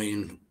 But, I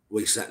mean,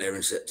 we sat there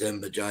in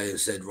September, Jay, and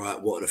said, right,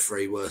 what are the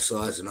 3 worst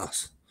sides than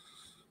us?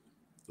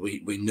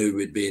 We knew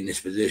we'd be in this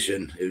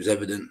position. It was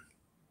evident.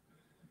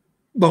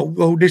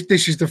 Well,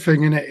 this is the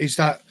thing, isn't it, is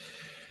that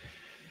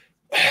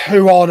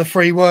who are the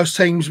 3 worst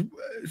teams,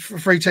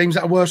 3 teams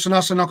that are worse than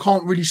us? And I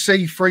can't really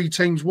see 3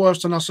 teams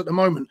worse than us at the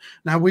moment.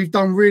 Now, we've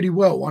done really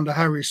well under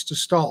Harris to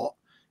start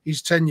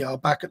his tenure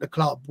back at the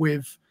club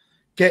with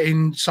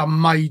getting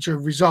some major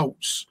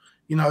results.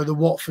 The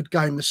Watford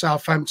game, the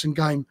Southampton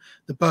game,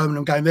 the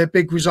Birmingham game, they're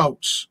big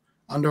results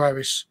under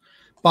Harris.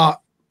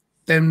 But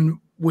then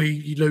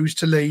we lose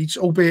to Leeds,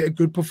 albeit a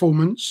good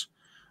performance.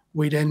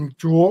 We then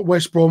draw at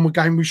West Brom, a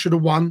game we should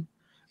have won.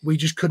 We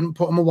just couldn't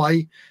put them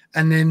away.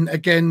 And then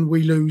again,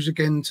 we lose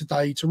again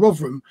today to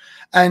Rotherham.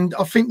 And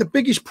I think the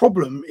biggest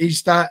problem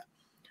is that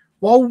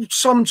while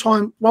some of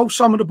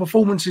the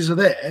performances are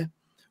there,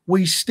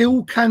 we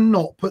still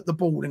cannot put the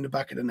ball in the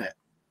back of the net.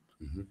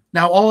 Mm-hmm.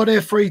 Now, are there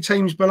 3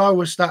 teams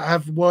below us that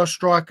have worse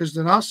strikers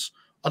than us?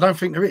 I don't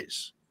think there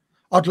is.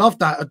 I'd love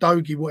that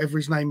Adogi, whatever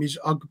his name is,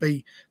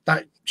 Ugby,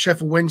 that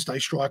Sheffield Wednesday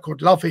striker.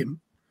 I'd love him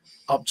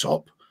up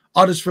top.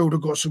 Huddersfield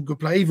have got some good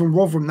play. Even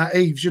Rotherham, that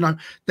Eves,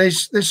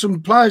 there's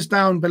some players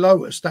down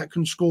below us that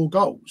can score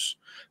goals.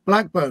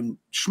 Blackburn,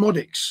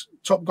 Schmodix,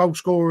 top goal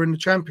scorer in the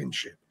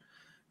Championship.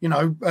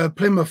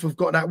 Plymouth have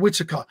got that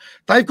Whittaker.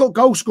 They've got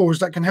goal scorers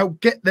that can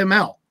help get them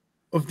out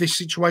of this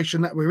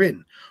situation that we're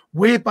in.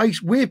 We're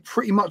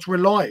pretty much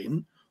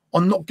relying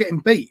on not getting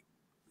beat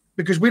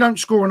because we don't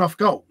score enough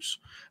goals.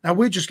 Now,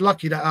 we're just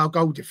lucky that our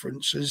goal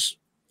difference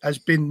has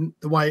been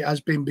the way it has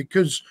been,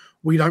 because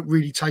we don't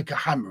really take a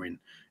hammering.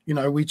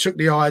 We took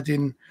the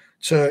iron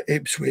to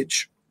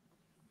Ipswich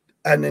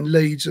and then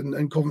Leeds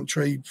and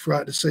Coventry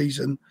throughout the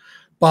season,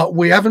 but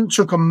we haven't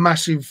took a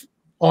massive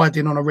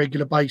iron on a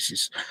regular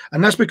basis.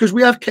 And that's because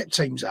we have kept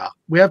teams out.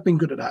 We have been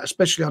good at that,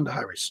 especially under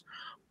Harris.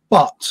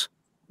 But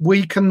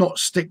we cannot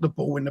stick the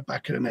ball in the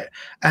back of the net.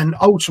 And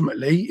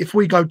ultimately, if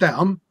we go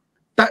down,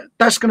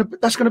 that's going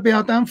to be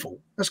our downfall.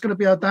 That's going to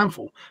be our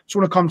downfall. So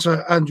I want to come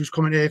to Andrew's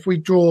comment here. If we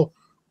draw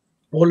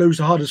or lose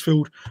to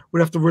Huddersfield,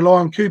 we'd have to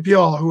rely on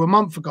QPR, who a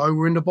month ago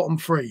were in the bottom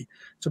 3,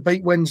 to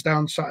beat Wednesday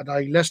on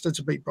Saturday, Leicester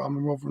to beat Brum,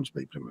 and Rotherham to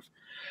beat Plymouth.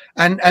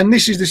 And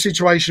this is the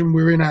situation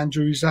we're in,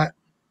 Andrew, is that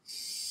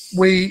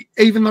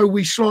even though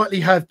we slightly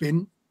have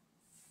been,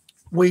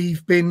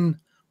 we've been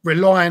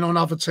relying on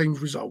other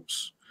teams'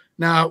 results.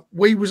 Now,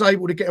 we was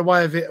able to get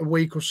away with it a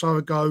week or so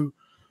ago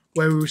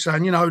where we were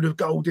saying, you know, the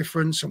goal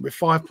difference, and we're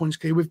 5 points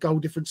clear, with goal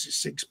difference it's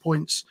 6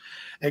 points,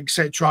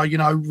 etc. You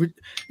know,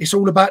 it's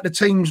all about the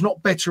teams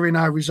not bettering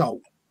our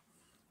result.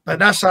 But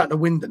that's out the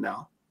window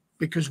now,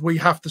 because we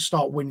have to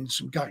start winning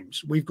some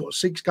games. We've got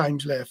 6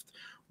 games left.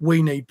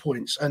 We need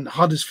points. And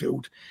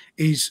Huddersfield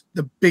is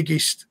the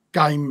biggest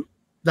game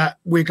that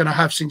we're going to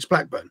have since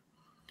Blackburn.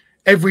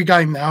 Every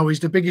game now is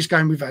the biggest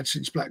game we've had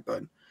since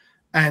Blackburn.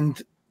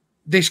 And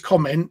this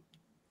comment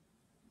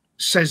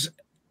says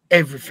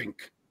everything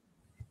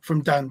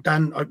from Dan.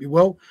 Dan, hope you're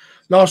well.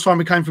 Last time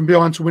we came from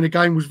behind to win a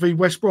game was v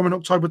West Brom in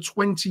October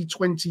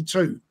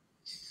 2022.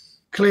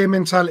 Clear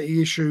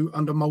mentality issue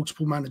under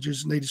multiple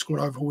managers. Needed squad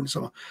overhaul in the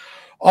summer.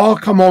 I'll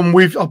come on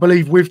with, I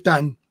believe, with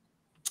Dan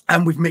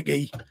and with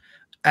Mickey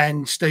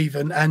and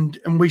Stephen, and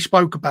we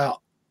spoke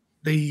about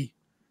the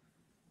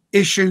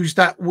issues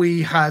that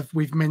we have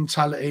with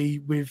mentality,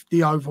 with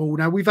the overhaul.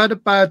 Now, we've had a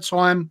bad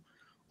time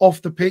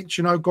off the pitch,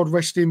 you know, God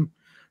rest him,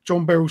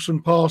 John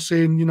Berylson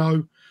passing, you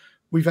know,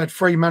 we've had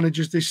 3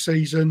 managers this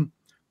season,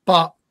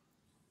 but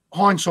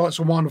hindsight's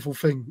a wonderful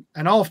thing.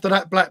 And after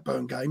that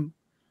Blackburn game,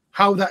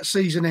 how that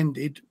season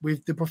ended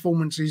with the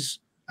performances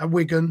at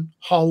Wigan,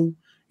 Hull,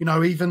 you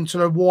know, even to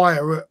the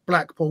wire at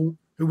Blackpool,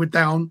 who were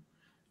down,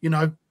 you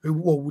know, who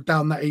were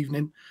down that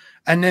evening,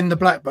 and then the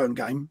Blackburn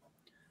game,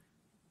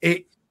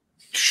 it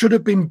should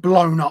have been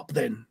blown up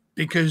then,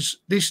 because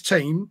this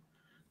team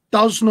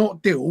does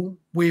not deal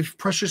with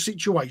pressure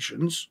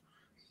situations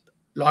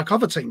like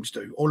other teams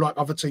do, or like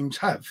other teams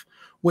have.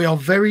 We are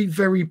very,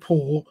 very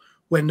poor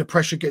when the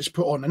pressure gets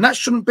put on. And that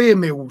shouldn't be a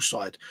Millwall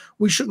side.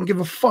 We shouldn't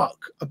give a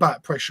fuck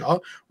about pressure.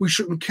 We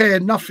shouldn't care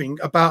nothing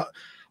about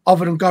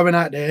other than going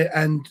out there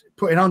and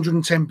putting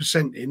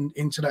 110%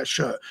 into that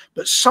shirt.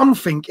 But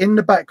something in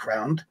the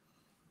background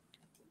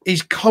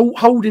is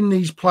holding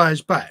these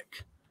players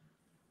back.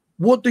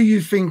 What do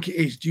you think it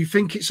is? Do you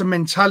think it's a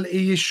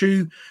mentality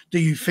issue? Do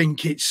you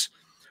think it's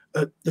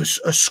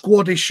a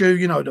squad issue?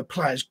 You know, the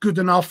players good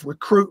enough,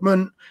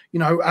 recruitment? You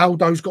know,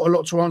 Aldo's got a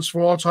lot to answer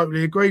for. I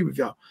totally agree with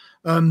you.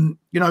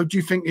 You know, do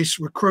you think it's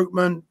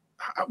recruitment?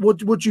 What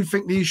do you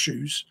think the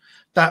issues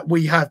that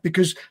we have?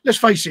 Because let's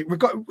face it,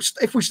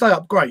 if we stay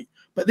up, great,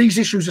 but these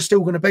issues are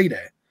still going to be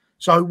there.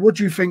 So what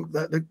do you think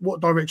that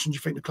what direction do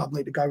you think the club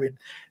need to go in,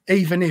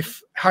 even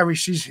if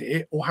Harris is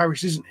here or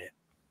Harris isn't here?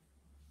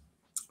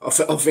 I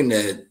think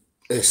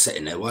they're set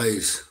in their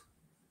ways.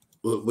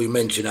 We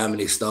mentioned how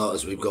many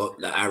starters we've got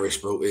that Harris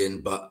brought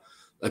in, but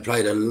they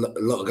played a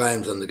lot of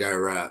games under Gary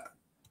Rowett.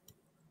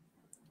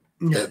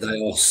 Yeah.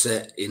 They are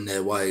set in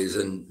their ways,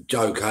 and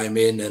Joe came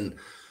in, and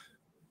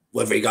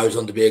whether he goes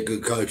on to be a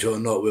good coach or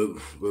not,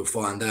 we'll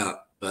find out.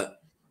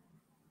 But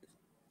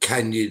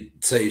can you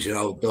teach an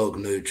old dog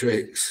new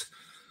tricks?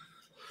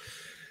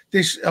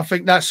 I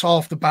think that's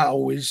half the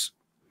battle. Is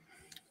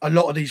a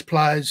lot of these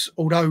players,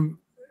 although,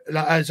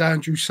 like, as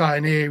Andrew's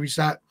saying here, is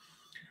that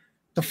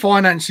the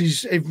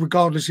finances,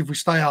 regardless if we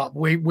stay up,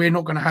 we're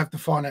not going to have the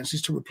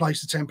finances to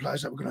replace the 10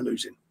 players that we're going to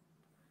lose in.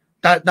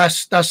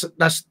 That's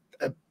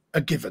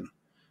a given,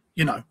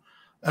 you know.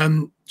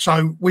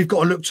 So we've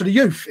got to look to the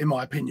youth, in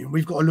my opinion.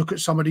 We've got to look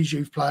at some of these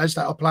youth players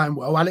that are playing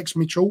well. Alex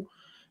Mitchell,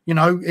 you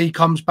know, he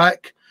comes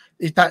back.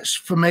 That's,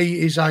 for me,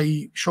 is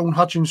a Sean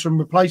Hutchinson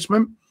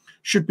replacement.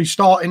 Should be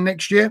starting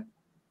next year.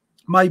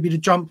 Maybe the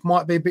jump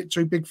might be a bit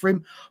too big for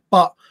him,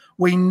 but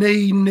we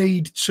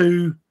need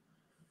to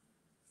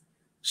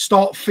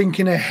start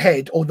thinking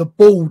ahead, or the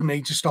board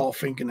need to start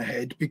thinking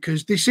ahead,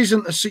 because this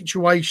isn't a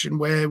situation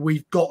where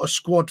we've got a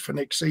squad for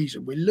next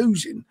season. We're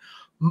losing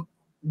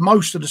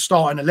most of the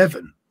starting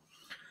 11.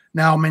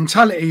 Now,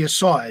 mentality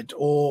aside,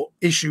 or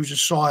issues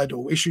aside,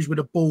 or issues with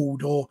the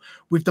board or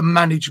with the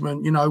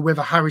management, you know,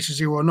 whether Harris is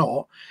here or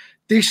not,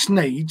 this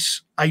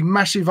needs a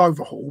massive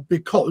overhaul,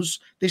 because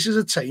this is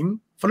a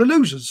team full of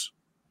losers.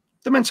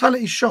 The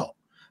mentality's shot.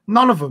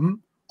 None of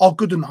them are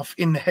good enough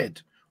in the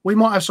head. We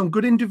might have some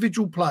good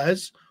individual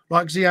players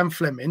like Zian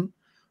Fleming,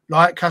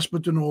 like Casper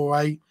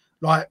Denore,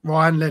 like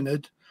Ryan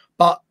Leonard,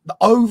 but the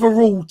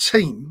overall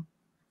team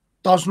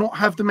does not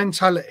have the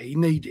mentality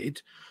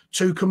needed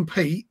to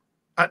compete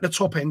at the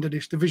top end of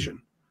this division.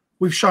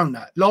 We've shown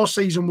that. Last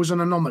season was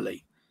an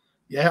anomaly.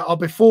 Yeah,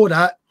 before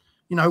that,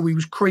 you know, we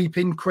was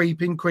creeping,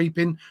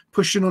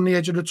 pushing on the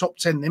edge of the top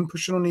 10, then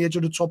pushing on the edge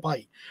of the top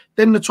 8,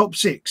 then the top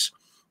 6.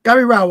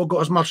 Gary Rowett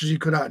got as much as he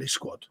could out of this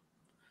squad.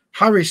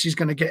 Harris is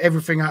going to get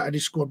everything out of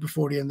this squad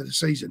before the end of the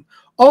season.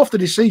 After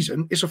this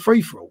season, it's a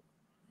free-for-all,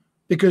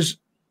 because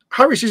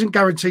Harris isn't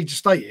guaranteed to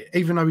stay here,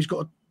 even though he's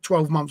got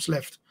 12 months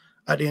left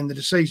at the end of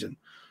the season.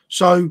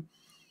 So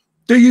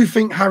do you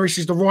think Harris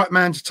is the right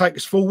man to take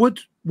us forward?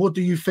 What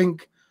do you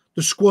think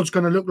the squad's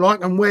going to look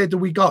like, and where do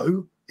we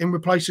go in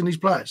replacing these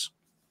players?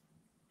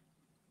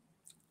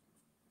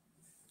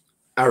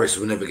 Harris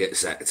will never get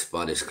sacked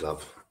by this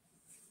club.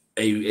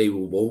 He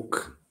will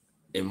walk,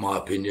 in my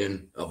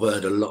opinion. I've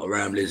heard a lot of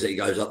ramblings that he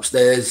goes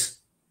upstairs,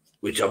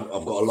 which I've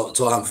got a lot of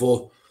time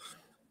for.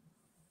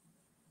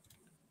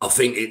 I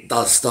think it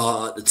does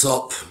start at the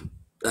top.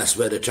 That's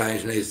where the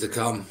change needs to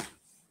come.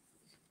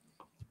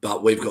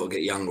 But we've got to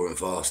get younger and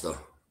faster.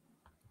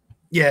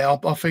 Yeah,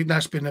 I think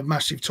that's been a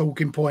massive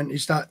talking point,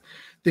 is that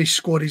this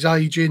squad is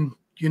aging.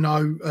 You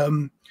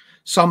know,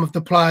 some of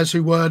the players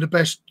who were the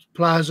best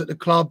players at the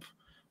club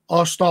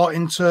are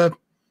starting to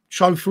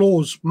show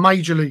flaws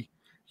majorly,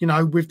 you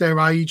know, with their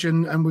age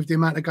and with the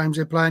amount of games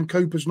they're playing.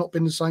 Cooper's not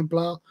been the same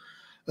player.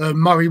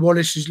 Murray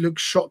Wallace has looked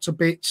shot to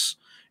bits.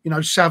 You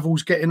know,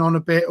 Saville's getting on a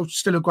bit.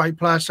 Still a great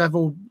player,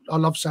 Saville. I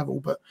love Saville,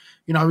 but,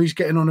 you know, he's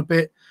getting on a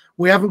bit.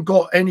 We haven't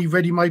got any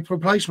ready-made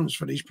replacements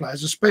for these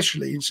players,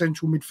 especially in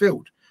central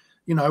midfield.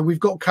 You know,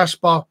 we've got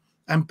Casper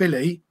and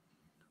Billy,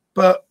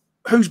 but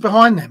who's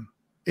behind them?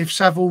 If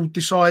Saville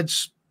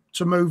decides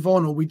to move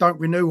on or we don't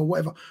renew or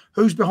whatever,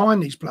 who's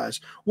behind these players?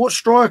 What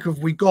striker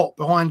have we got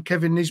behind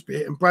Kevin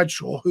Nisbet and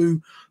Bradshaw,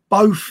 who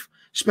both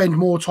spend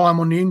more time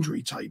on the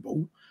injury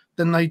table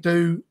than they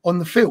do on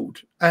the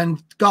field?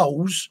 And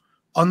goals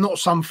are not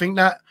something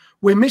that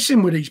we're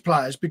missing with these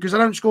players because they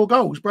don't score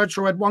goals.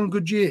 Bradshaw had one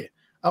good year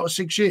out of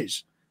 6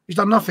 years. He's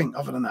done nothing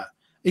other than that.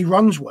 He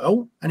runs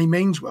well and he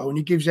means well and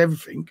he gives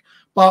everything,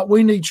 but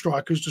we need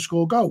strikers to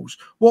score goals.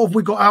 What have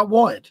we got out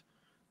wide?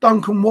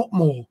 Duncan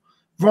Watmore,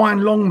 Ryan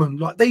Longman.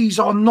 Like, these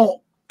are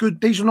not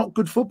good. These are not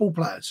good football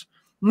players.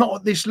 Not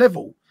at this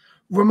level.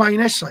 Romain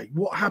Esse.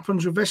 What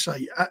happens with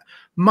Esse?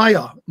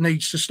 Mayer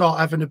needs to start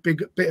having a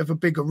bit of a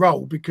bigger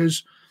role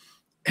because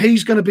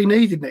he's going to be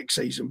needed next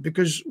season,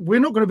 because we're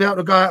not going to be able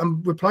to go out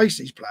and replace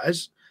these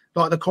players,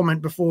 like the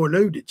comment before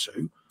alluded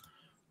to.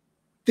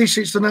 This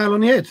hits the nail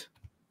on the head.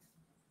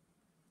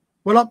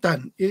 Well up,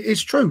 Dan.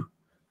 It's true.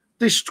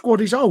 This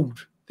squad is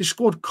old. This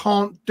squad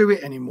can't do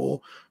it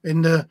anymore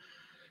in the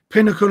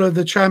pinnacle of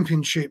the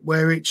championship,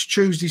 where it's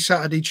Tuesday,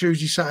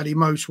 Saturday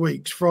most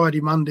weeks, Friday,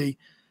 Monday.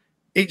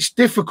 It's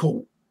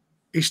difficult.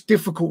 It's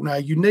difficult now.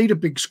 You need a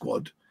big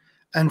squad.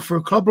 And for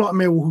a club like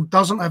Millwall, who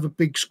doesn't have a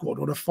big squad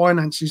or the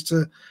finances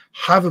to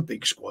have a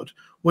big squad,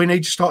 we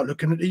need to start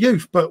looking at the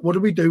youth. But what do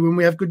we do when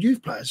we have good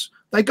youth players?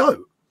 They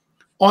go.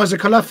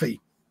 Isaac Alafi,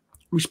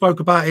 we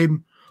spoke about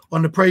him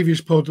on the previous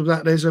pod,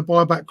 that there's a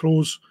buyback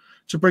clause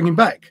to bring him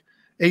back.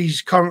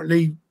 He's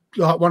currently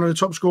like one of the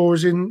top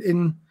scorers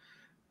in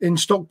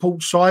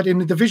Stockport's side in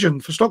the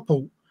division for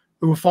Stockport,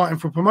 who are fighting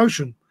for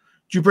promotion.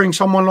 Do you bring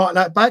someone like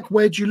that back?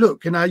 Where do you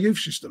look in our youth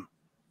system?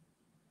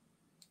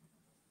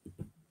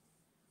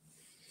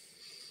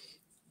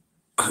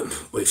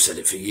 We've said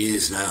it for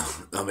years now.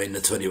 I mean, the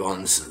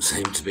 21s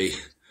seem to be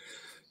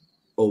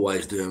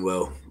always doing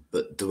well,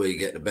 but do we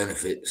get the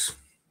benefits?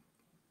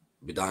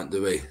 We don't,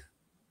 do we?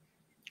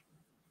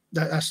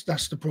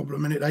 That's the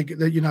problem, and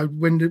they you know,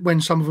 when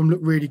some of them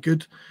look really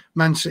good,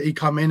 Man City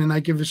come in and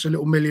they give us a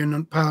little £1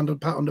 million pat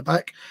on the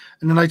back,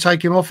 and then they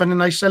take him off and then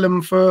they sell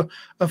him for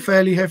a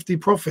fairly hefty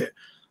profit.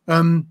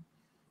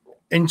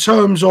 In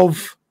terms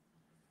of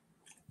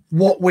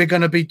what we're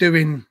going to be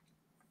doing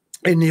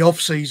in the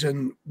off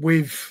season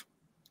with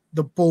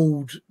the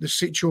board, the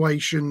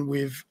situation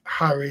with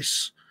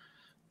Harris,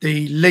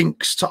 the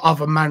links to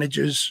other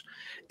managers,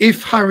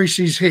 if Harris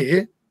is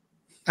here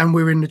and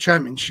we're in the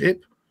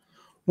Championship,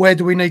 where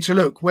do we need to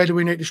look? Where do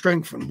we need to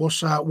strengthen?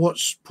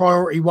 What's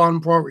priority 1,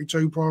 priority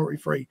 2,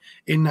 priority 3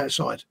 in that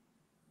side?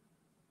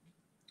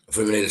 I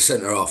think we need a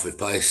centre half with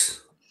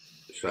pace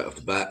straight off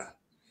the bat.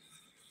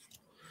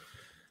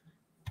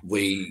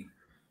 We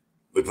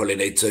probably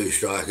need 2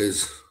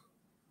 strikers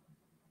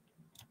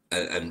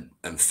and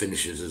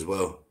finishers as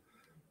well.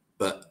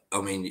 But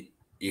I mean,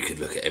 you could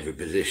look at every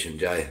position,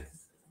 Jay.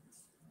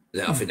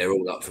 I think they're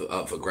all up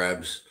for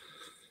grabs.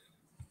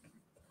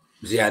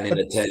 Zian in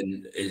the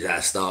 10 is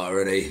our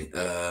starter, isn't he?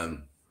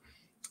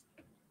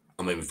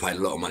 I mean, we've paid a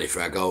lot of money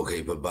for our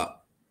goalkeeper,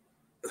 but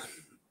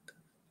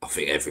I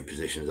think every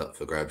position is up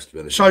for grabs, to be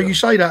honest. So you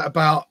say that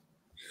about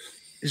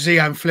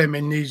Zian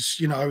Fleming he's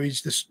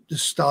the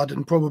stud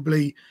and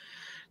probably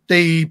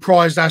the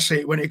prized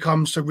asset when it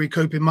comes to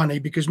recouping money,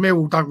 because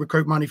Millwall don't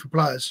recoup money for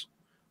players.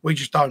 We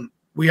just don't.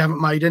 We haven't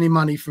made any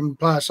money from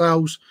player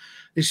sales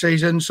this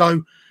season.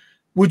 So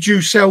would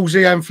you sell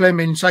Zian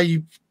Fleming, say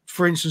you,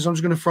 for instance, I'm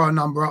just going to throw a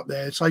number up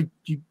there. Say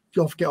you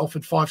get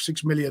offered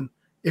 5-6 million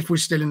if we're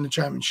still in the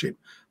Championship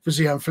for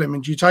Zian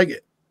Fleming. Do you take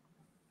it?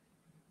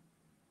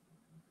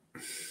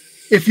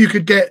 If you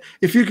could get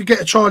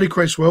a Charlie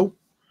Cresswell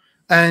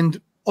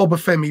and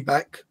Obafemi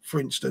back,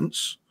 for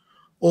instance,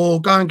 or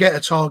go and get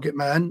a target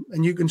man,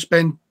 and you can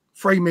spend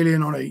 3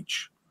 million on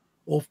each,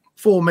 or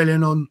 4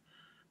 million on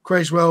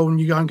Cresswell,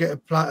 and you go and get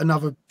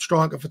another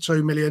striker for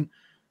 2 million.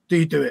 Do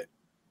you do it?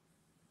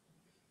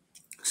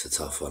 It's a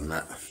tough one,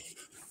 that.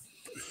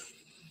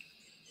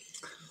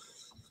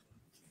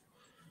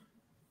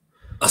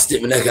 I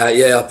stick my neck out.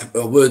 Yeah,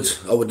 I would.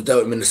 I would have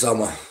dealt him in the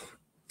summer,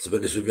 to be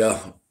honest with you,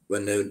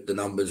 when the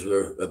numbers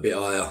were a bit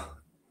higher.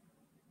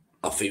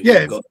 I think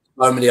we've got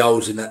so many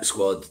holes in that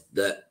squad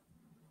that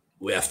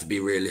we have to be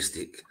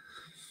realistic.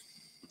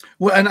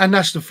 Well, and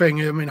that's the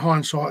thing. I mean,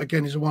 hindsight,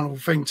 again, is a wonderful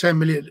thing. 10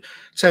 million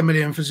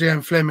for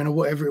Zian Fleming or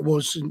whatever it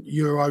was, in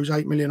euros,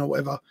 8 million or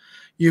whatever.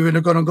 You would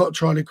have gone and got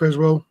Charlie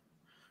Cresswell.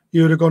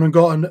 You would have gone and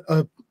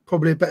got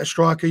probably a better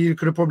striker. You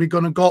could have probably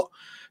gone and got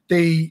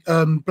the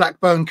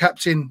Blackburn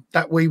captain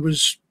that we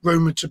was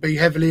rumoured to be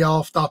heavily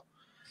after.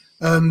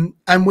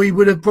 And we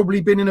would have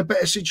probably been in a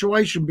better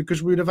situation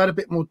because we would have had a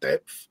bit more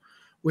depth.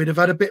 We'd have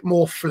had a bit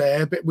more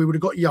flair, but we would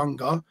have got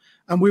younger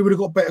and we would have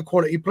got better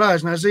quality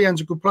players. Now,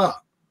 Zian's a good player.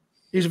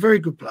 He's a very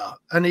good player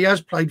and he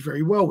has played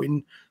very well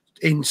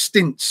in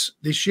stints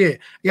this year.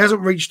 He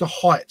hasn't reached the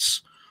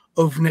heights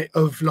of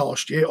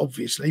last year,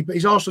 obviously, but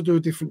he's asked to do a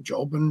different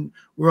job and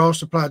we're asked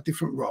to play a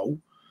different role.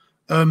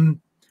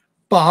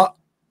 But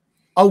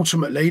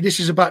ultimately, this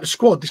is about the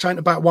squad. This ain't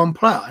about one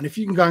player. And if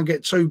you can go and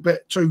get two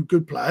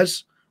good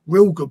players,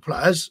 real good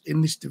players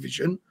in this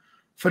division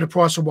for the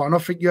price of one, I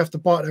think you have to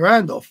bite their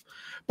hand off.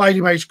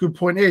 Bailey makes a good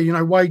point here. You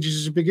know, wages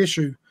is a big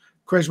issue.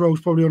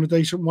 Creswell's probably on a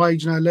decent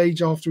wage now,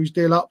 Leeds, after his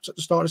deal up at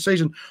the start of the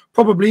season.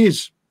 Probably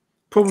is.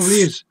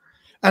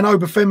 And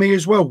Obafemi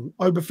as well.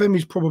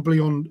 Obafemi's probably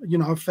on, you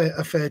know,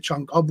 a fair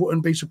chunk. I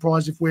wouldn't be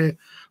surprised if we're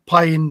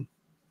paying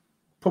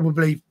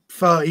probably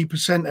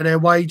 30% of their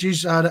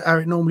wages, how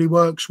it normally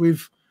works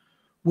with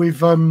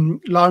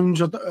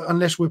loans,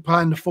 unless we're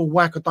paying the full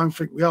whack. I don't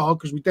think we are,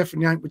 because we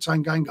definitely ain't with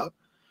Tanganga.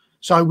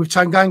 So with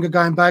Tanganga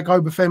going back,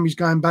 Obafemi's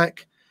going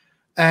back,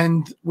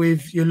 and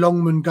with your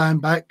Longman going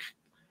back,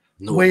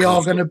 we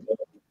are going to...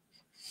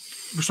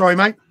 Sorry,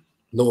 mate?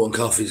 Norton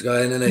Coffey's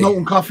going, isn't he?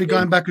 Norton Coffey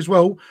going back as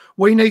well.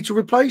 We need to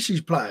replace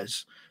these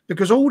players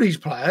because all these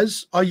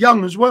players are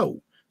young as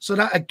well. So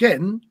that,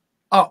 again,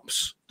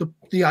 ups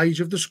the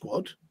age of the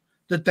squad,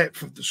 the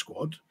depth of the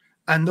squad,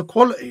 and the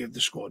quality of the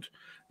squad.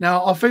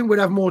 Now, I think we'd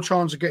have more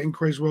chance of getting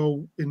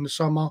Creswell in the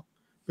summer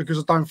because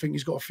I don't think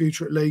he's got a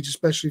future at Leeds,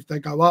 especially if they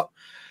go up.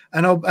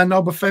 And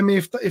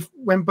Obafemi, if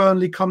when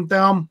Burnley come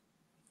down,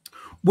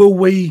 will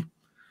we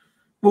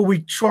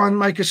try and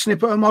make a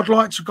snippet of him? I'd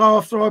like to go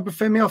after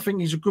Obafemi. I think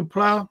he's a good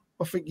player.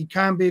 I think he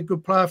can be a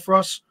good player for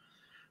us.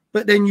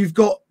 But then you've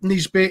got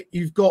Nisbet,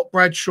 you've got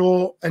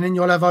Bradshaw, and then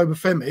you'll have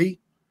Obafemi.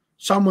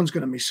 Someone's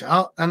going to miss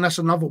out, and that's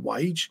another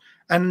wage.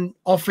 And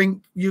I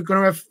think you're going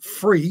to have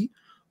 3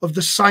 of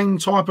the same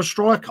type of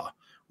striker,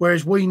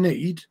 whereas we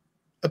need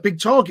a big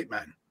target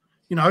man.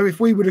 You know, if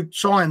we would have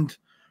signed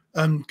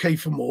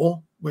Kiefer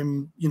Moore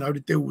when, you know, the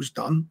deal was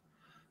done,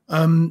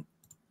 and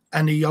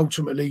he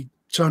ultimately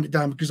turned it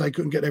down because they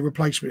couldn't get their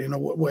replacement in,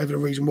 or whatever the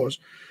reason was,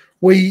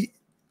 we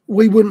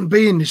wouldn't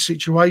be in this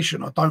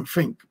situation, I don't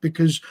think,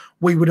 because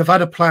we would have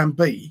had a plan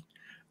B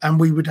and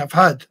we would have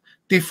had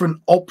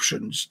different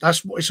options.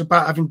 That's what it's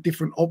about, having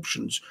different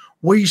options.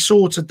 We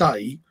saw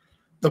today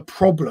the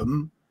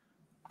problem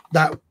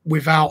that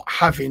without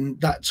having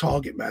that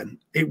target man,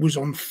 it was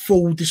on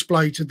full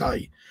display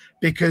today,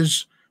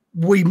 because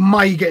we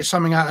may get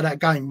something out of that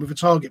game with a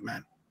target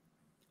man.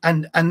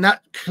 And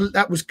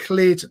that was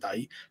clear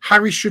today.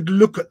 Harry should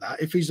look at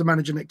that if he's the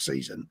manager next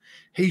season.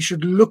 He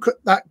should look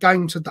at that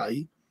game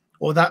today,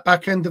 or that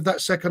back end of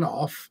that second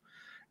half,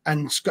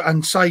 and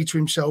say to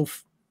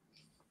himself,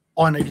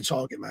 I need a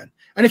target man.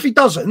 And if he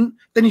doesn't,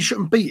 then he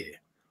shouldn't be here.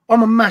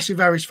 I'm a massive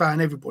Harris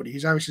fan, everybody.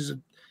 Harris is a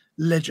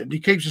legend. He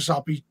keeps us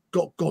up. He's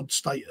got God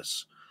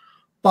status.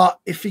 But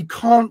if he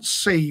can't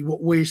see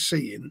what we're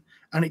seeing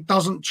and it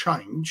doesn't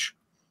change,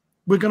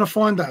 we're going to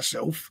find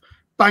ourselves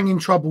bang in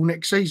trouble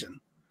next season,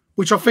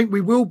 which I think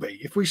we will be.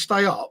 If we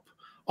stay up,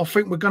 I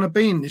think we're going to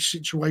be in this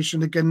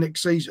situation again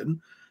next season,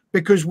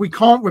 because we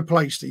can't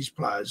replace these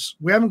players.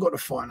 We haven't got the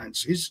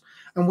finances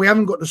and we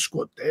haven't got the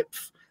squad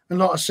depth. And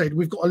like I said,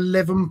 we've got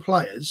 11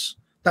 players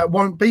that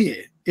won't be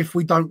here if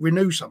we don't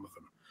renew some of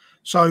them.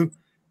 So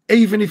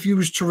even if you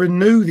was to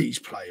renew these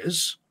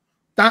players,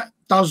 that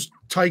does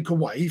take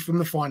away from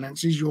the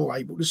finances you're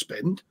able to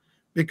spend,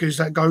 because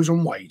that goes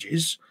on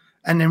wages.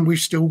 And then we've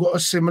still got a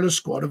similar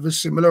squad of a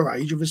similar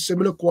age, of a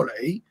similar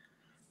quality,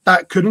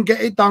 that couldn't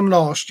get it done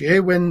last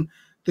year when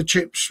the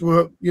chips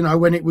were, you know,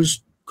 when it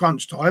was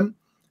crunch time,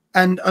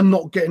 and are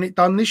not getting it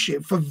done this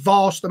year for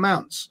vast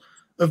amounts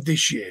of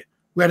this year.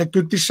 We had a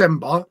good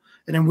December,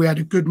 and then we had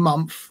a good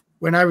month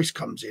when Harris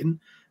comes in,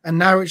 and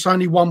now it's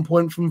only 1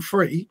 point from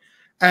 3,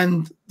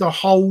 and the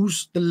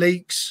holes, the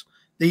leaks,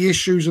 the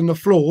issues and the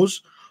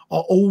flaws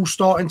are all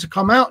starting to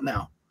come out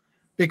now,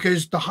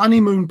 because the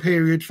honeymoon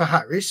period for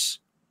Harris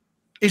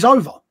is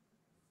over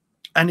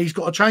and he's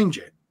got to change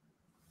it.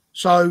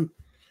 So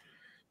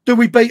do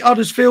we beat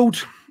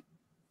Huddersfield?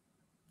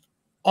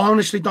 I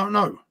honestly don't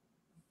know.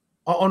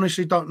 I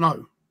honestly don't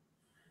know.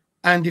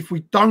 And if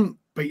we don't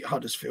beat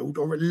Huddersfield,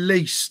 or at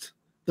least,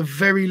 the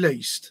very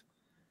least,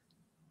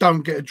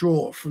 don't get a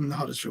draw from the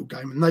Huddersfield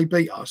game and they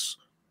beat us,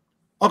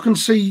 I can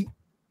see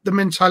the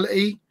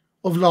mentality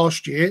of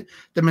last year,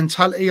 the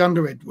mentality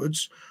under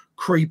Edwards,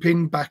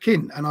 creeping back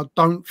in. And I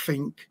don't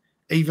think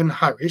even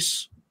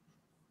Harris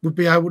would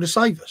be able to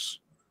save us.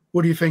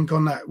 What do you think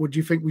on that? Would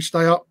you think we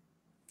stay up?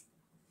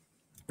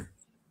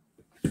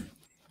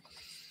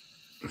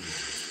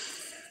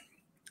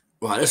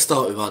 Right, let's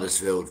start with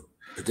Huddersfield.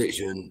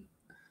 Prediction,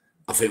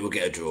 I think we'll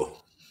get a draw.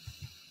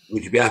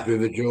 Would you be happy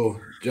with a draw,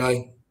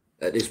 Jay,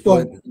 at this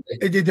point? Well,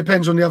 it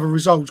depends on the other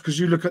results, because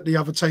you look at the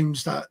other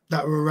teams that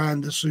are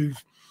around us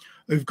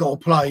who've got to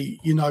play.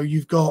 You know,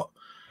 you've got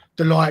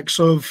the likes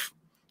of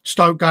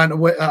Stoke going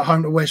at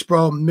home to West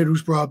Brom,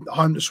 Middlesbrough at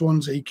home to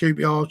Swansea,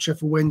 QPR,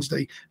 Sheffield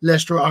Wednesday,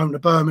 Leicester at home to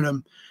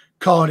Birmingham,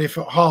 Cardiff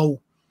at Hull.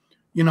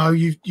 You know,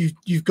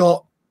 you've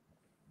got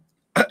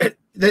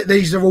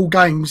these are all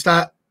games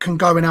that can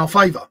go in our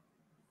favour.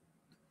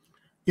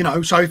 You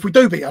know, so if we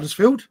do beat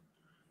Huddersfield,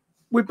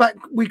 we're back.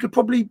 We could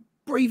probably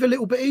breathe a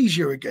little bit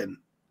easier again,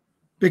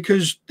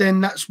 because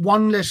then that's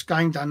one less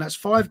game done. That's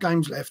 5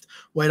 games left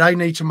where they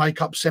need to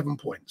make up 7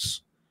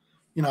 points.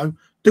 You know,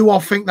 do I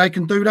think they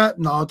can do that?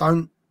 No, I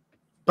don't.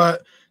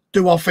 But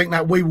do I think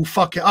that we will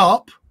fuck it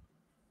up?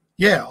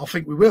 Yeah, I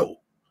think we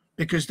will,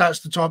 because that's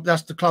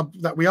the club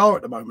that we are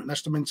at the moment.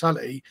 That's the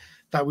mentality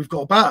that we've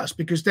got about us,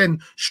 because then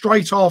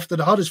straight after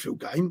the Huddersfield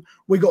game,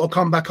 we got to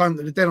come back home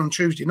to the Den on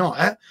Tuesday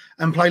night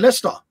and play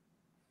Leicester.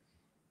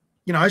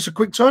 You know, it's a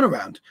quick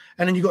turnaround.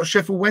 And then you've got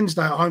Sheffield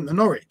Wednesday at home to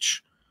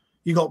Norwich.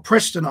 You got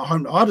Preston at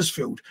home to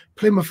Huddersfield.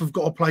 Plymouth have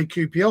got to play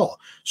QPR.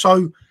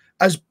 So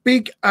as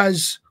big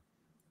as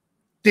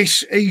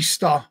this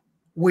Easter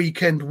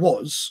weekend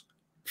was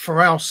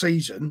for our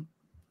season,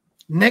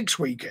 next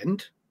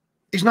weekend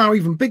is now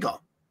even bigger,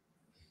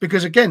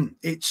 because again,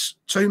 it's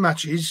 2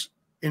 matches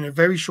in a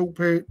very short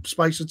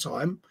space of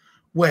time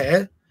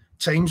where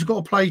teams have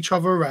got to play each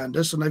other around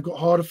us and they've got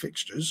harder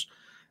fixtures,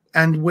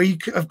 and we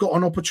have got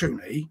an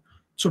opportunity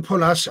to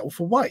pull ourselves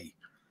away.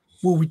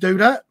 Will we do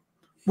that?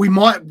 We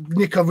might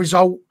nick a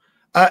result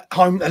at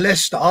home to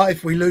Leicester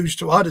if we lose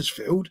to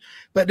Huddersfield,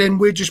 but then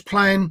we're just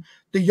playing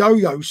the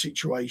yo-yo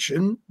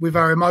situation with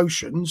our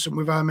emotions and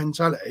with our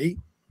mentality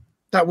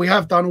that we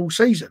have done all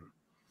season.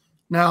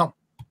 Now,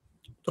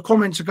 the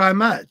comments are going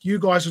mad. You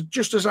guys are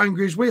just as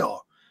angry as we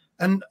are,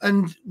 and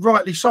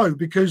rightly so,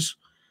 because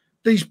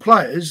these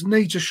players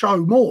need to show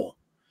more.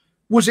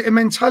 Was it a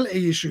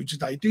mentality issue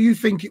today? Do you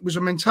think it was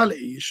a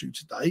mentality issue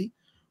today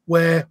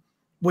where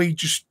we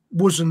just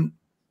wasn't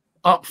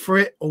up for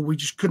it, or we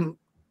just couldn't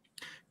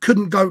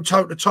go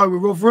toe to toe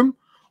with Rotherham?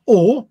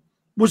 Or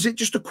was it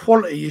just a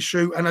quality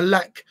issue and a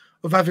lack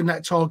of having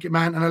that target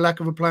man and a lack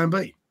of a plan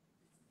B?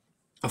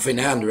 I think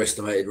they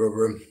underestimated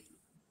Rotherham,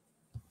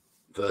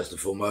 first and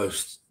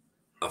foremost.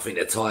 I think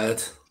they're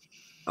tired.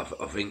 I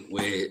think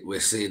we're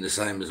seeing the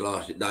same as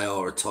last year. They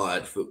are a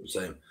tired football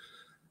team.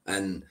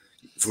 And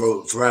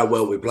for how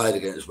well we played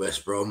against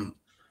West Brom,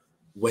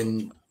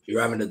 when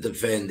you're having to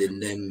defend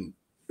in them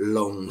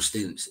long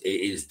stints, it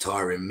is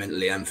tiring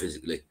mentally and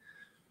physically.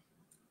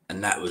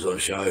 And that was on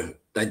show.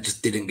 They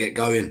just didn't get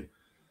going.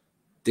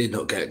 Did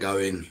not get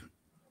going.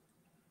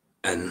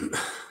 And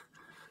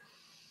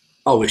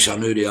I wish I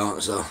knew the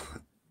answer,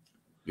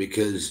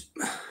 because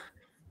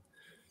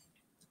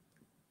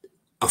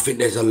I think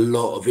there's a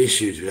lot of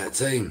issues with that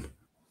team.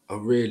 I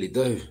really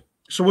do.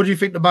 So what do you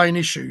think the main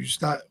issues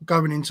that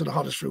going into the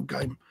Huddersfield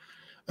game,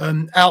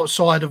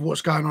 outside of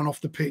what's going on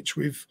off the pitch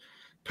with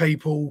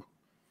people,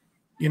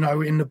 you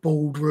know, in the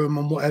boardroom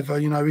and whatever,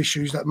 you know,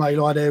 issues that may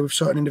lie there with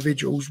certain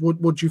individuals,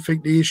 what do you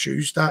think the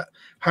issues that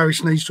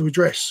Harris needs to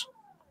address?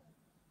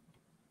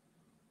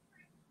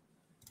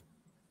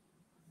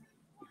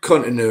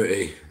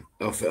 Continuity.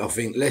 I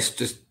think let's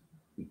just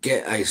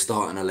get a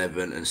starting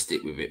 11 and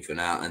stick with it for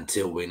now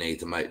until we need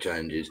to make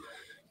changes,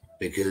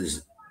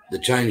 because the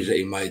changes that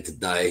he made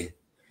today,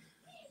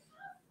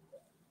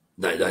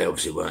 they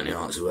obviously weren't the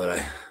answer, were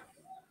they?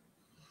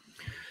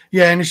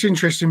 Yeah, and it's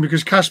interesting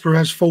because Kasper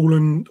has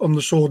fallen on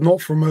the sword,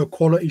 not from a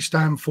quality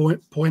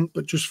standpoint,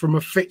 but just from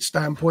a fit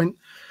standpoint,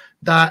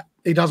 that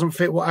he doesn't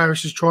fit what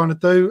Harris is trying to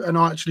do. And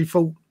I actually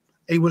thought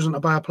he wasn't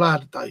a bad player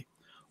today.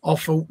 I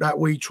thought that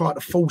we tried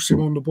to force him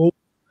on the ball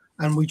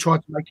and we tried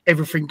to make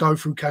everything go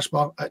through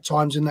Kasper at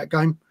times in that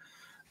game.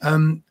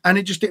 And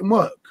it just didn't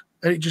work.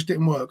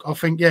 I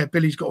think, yeah,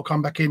 Billy's got to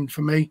come back in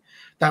for me.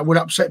 That would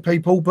upset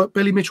people, but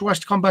Billy Mitchell has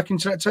to come back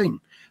into that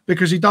team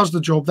because he does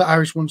the job that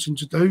Harris wants him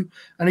to do,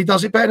 and he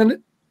does it better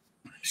than,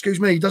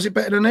 he does it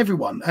better than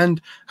everyone. And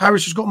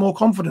Harris has got more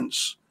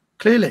confidence,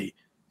 clearly,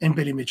 in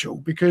Billy Mitchell,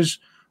 because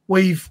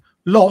we've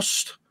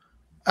lost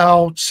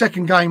our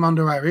second game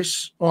under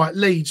Harris. All right,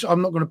 Leeds,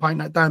 I'm not going to paint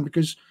that down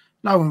because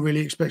no one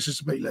really expects us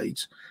to beat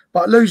Leeds.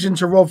 But losing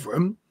to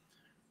Rotherham,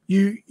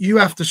 you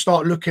have to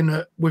start looking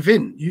at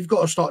within. You've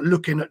got to start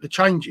looking at the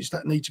changes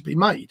that need to be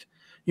made.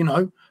 You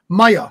know,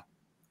 Mayer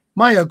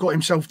got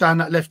himself down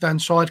that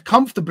left-hand side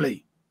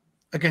comfortably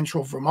against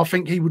Rotherham. I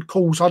think he would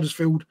cause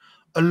Huddersfield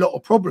a lot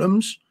of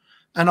problems,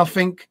 and I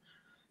think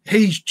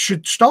he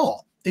should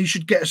start. He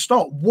should get a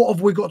start. What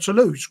have we got to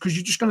lose? Because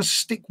you're just going to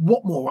stick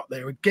Watmore up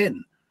there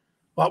again.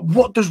 Like,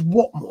 what does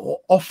Watmore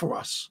offer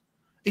us?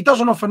 He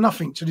doesn't offer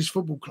nothing to this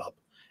football club.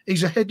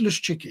 He's a headless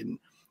chicken.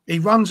 He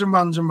runs and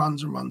runs and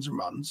runs and runs and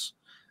runs.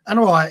 And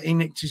all right, he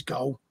nicked his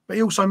goal, but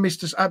he also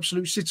missed this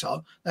absolute sitter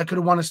that could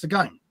have won us the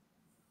game.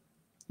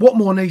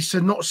 Watmore needs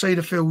to not see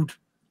the field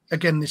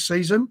again this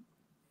season.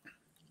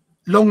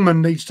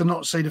 Longman needs to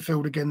not see the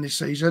field again this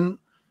season.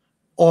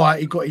 All right,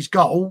 he got his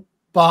goal,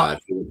 but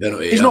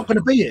he's not going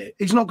to be here.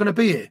 He's not going to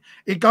be here.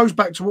 It goes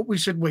back to what we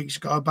said weeks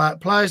ago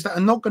about players that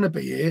are not going to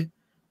be here.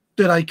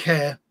 Do they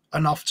care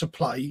enough to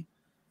play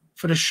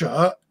for the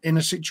shirt in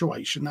a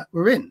situation that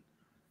we're in?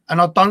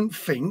 And I don't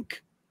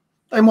think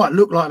they might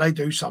look like they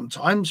do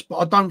sometimes, but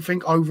I don't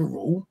think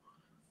overall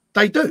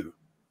they do.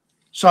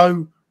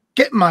 So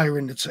get Mayer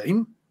in the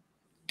team,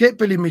 get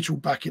Billy Mitchell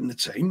back in the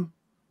team.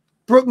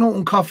 Brooke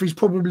Norton-Cuffey's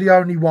probably the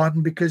only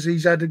one because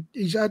he's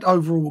had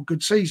overall a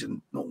good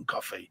season,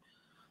 Norton-Cuffey.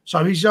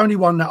 So he's the only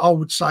one that I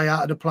would say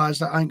out of the players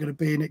that ain't going to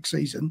be in next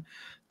season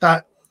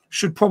that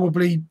should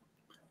probably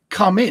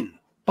come in.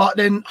 But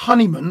then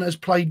Honeyman has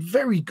played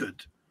very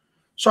good.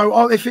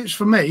 So if it's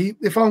for me,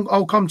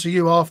 I'll come to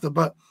you after,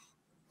 but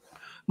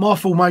my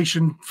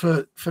formation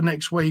for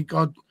next week,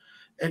 I'd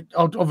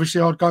go with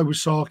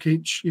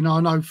Sarkic. You know,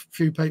 I know a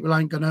few people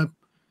ain't going to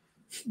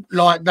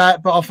like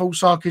that, but I thought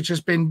Sarkic has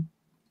been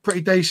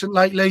pretty decent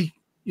lately.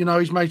 You know,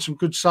 he's made some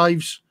good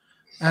saves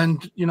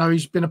and, you know,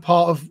 he's been a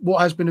part of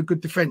what has been a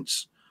good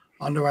defence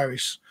under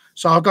Harris.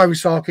 So I'll go with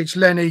Sarkic,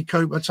 Lenny,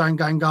 Cooper,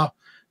 Tanganga,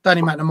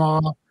 Danny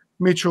McNamara,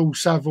 Mitchell,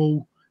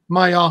 Saville,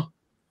 Mayer,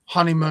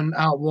 Honeyman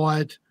out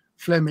wide,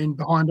 Fleming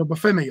behind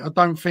Obafemi. I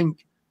don't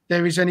think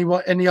there is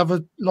any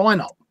other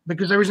lineup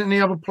because there isn't any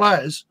other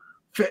players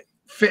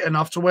fit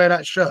enough to wear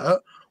that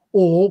shirt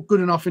or good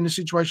enough in the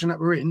situation that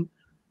we're in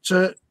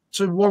to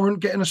warrant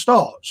getting a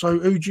start. So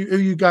who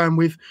you going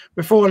with?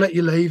 Before I let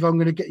you leave, I'm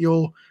going to get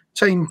your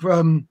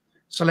team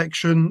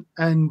selection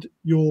and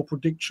your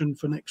prediction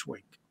for next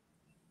week.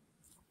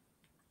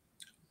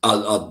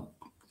 I'd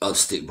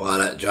stick by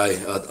that,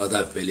 Jay. I'd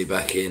have Billy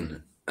back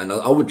in, and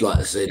I would like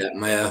to see that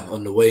Mayer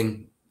on the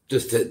wing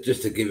just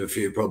to give a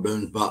few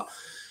problems. But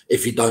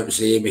if you don't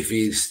see him, if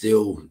he's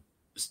still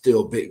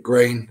a bit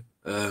green,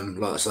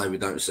 like I say, we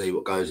don't see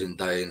what goes in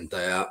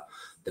day out,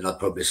 then I'd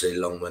probably see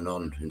Longman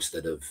on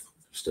instead of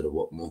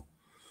Watmore.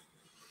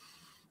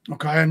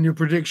 Okay, and your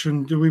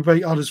prediction, do we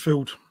beat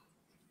Huddersfield?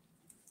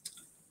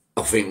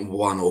 I think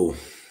 1-1.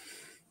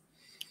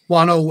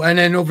 1-1, and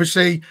then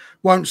obviously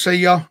won't see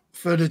you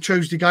for the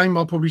Tuesday game.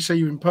 I'll probably see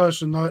you in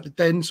person though at the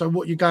Den. So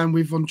what are you going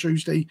with on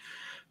Tuesday,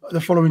 the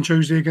following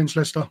Tuesday against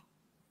Leicester?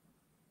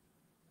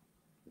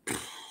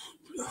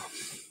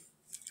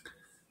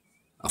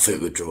 I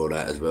think we'll draw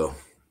that as well.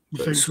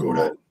 You think draw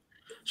that?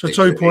 So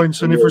 2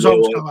 points, and if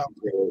results go out,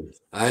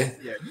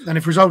 and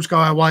if results go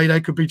our way, they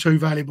could be 2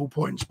 valuable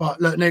points.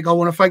 But look, Nick, I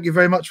want to thank you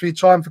very much for your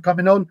time for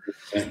coming on.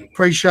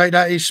 Appreciate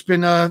that. It's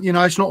been,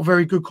 it's not a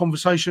very good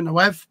conversation to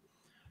have,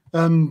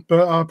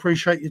 but I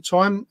appreciate your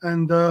time,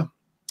 and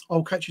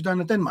I'll catch you down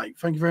the Den, mate.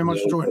 Thank you very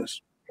much for joining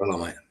us. Hello,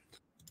 mate.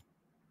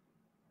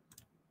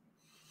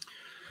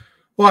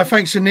 Right,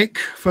 thanks to Nick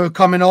for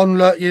coming on.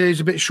 Look, it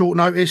is a bit short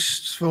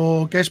notice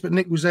for guests, but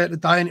Nick was there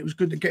today, and it was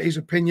good to get his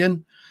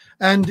opinion.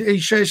 And he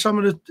shares some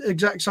of the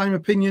exact same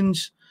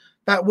opinions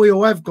that we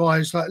all have,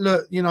 guys. Like,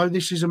 look,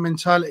 this is a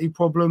mentality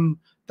problem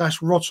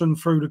that's rotten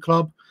through the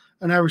club,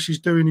 and Harris is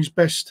doing his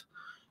best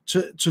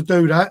to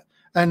do that.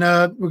 And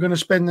we're going to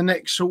spend the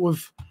next sort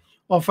of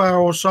half hour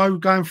or so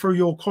going through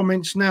your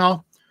comments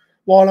now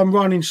while I'm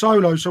running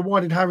solo. So why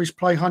did Harris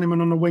play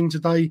Honeyman on the wing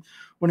today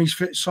when he's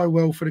fit so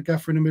well for the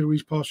gaffer in the middle of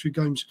these past few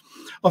games?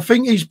 I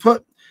think he's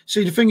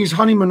the thing is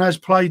Honeyman has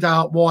played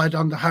out wide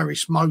under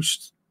Harris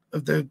most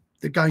of the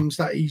games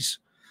that he's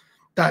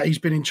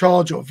been in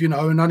charge of,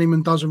 and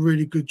Honeyman does a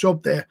really good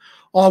job there.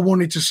 I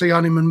wanted to see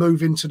Honeyman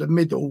move into the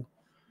middle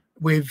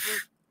with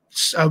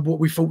what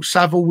we thought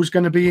Saville was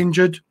going to be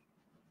injured.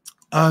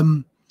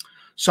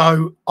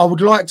 So I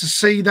would like to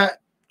see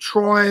that,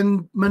 try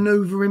and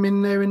manoeuvre him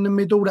in there in the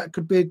middle. That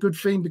could be a good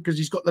thing because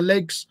he's got the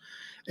legs,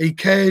 he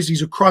cares,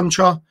 he's a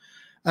cruncher,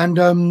 and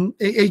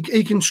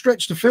he can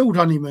stretch the field,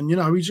 Honeyman.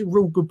 He's a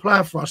real good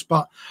player for us,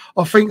 but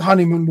I think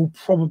Honeyman will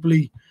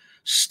probably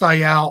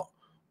stay out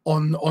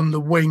on the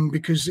wing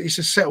because it's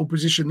a settled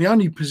position. The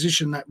only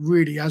position that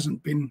really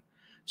hasn't been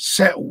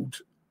settled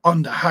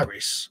under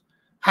Harris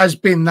has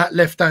been that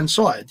left-hand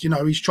side.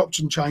 He's chopped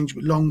and changed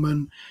with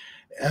Longman,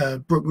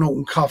 Brooke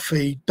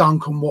Norton-Cuffey,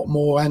 Duncan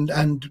Watmore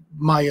and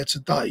Mayer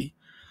today.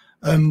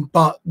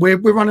 But we're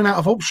running out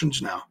of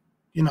options now.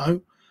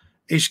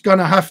 It's going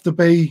to have to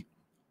be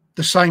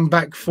the same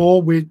back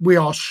four. We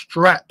are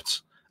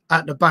strapped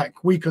at the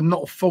back. We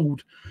cannot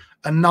afford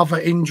another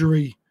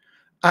injury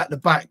at the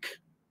back.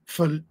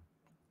 For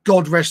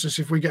God rest us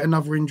if we get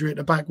another injury at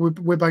the back,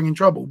 we're banging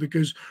trouble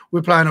because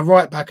we're playing a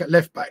right back at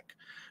left back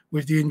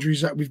with the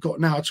injuries that we've got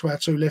now to our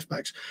 2 left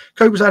backs.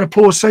 Cooper's had a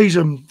poor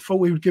season.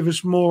 Thought he would give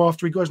us more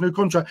after he got his new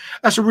contract.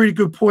 That's a really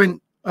good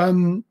point.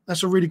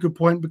 That's a really good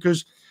point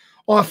because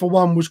I, for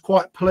one, was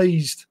quite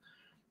pleased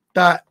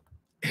that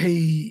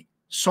he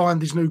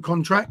signed his new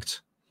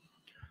contract.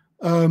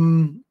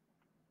 He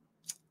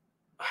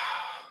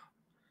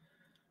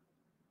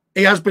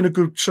has been a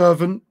good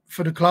servant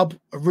for the club,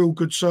 a real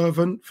good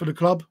servant for the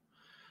club.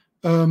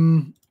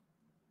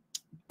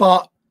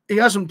 But he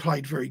hasn't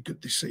played very good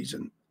this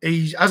season.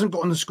 He hasn't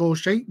got on the score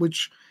sheet,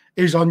 which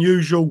is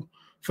unusual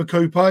for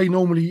Cooper.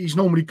 He's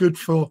normally good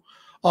for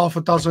half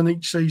a dozen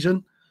each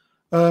season.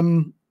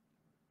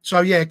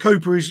 So, yeah,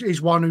 Cooper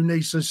is one who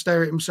needs to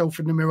stare at himself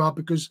in the mirror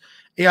because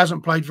he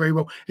hasn't played very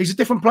well. He's a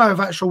different player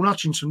without Sean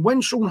Hutchinson.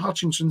 When Sean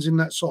Hutchinson's in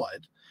that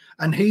side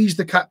and he's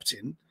the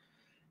captain,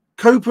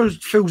 Cooper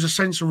feels a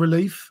sense of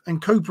relief,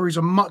 and Cooper is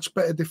a much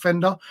better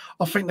defender.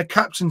 I think the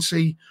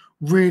captaincy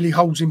really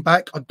holds him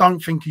back. I don't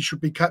think he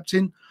should be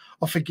captain.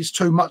 I think it's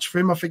too much for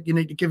him. I think you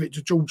need to give it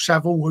to George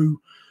Saville,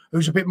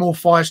 who's a bit more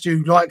feisty,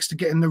 who likes to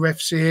get in the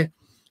ref's ear,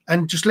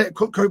 and just let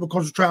Cooper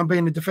concentrate on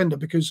being a defender,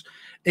 because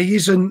he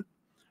isn't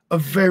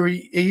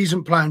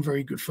playing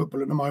very good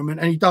football at the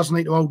moment, and he does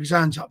need to hold his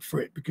hands up for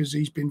it because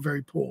he's been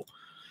very poor.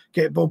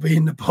 Get Bobby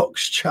in the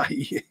box,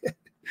 Jay.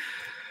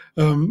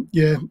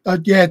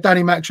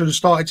 Danny Mack should have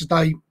started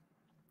today.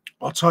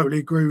 I totally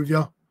agree with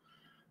you.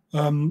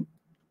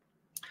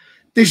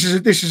 This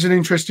is an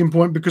interesting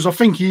point, because I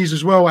think he is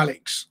as well,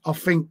 Alex. I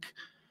think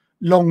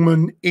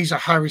Longman is a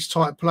Harris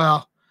type player.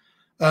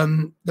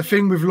 The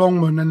thing with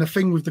Longman and the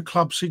thing with the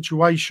club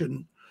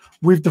situation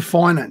with the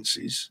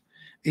finances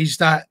is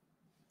that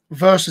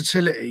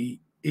versatility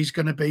is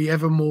going to be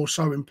ever more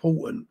so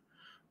important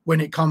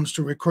when it comes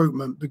to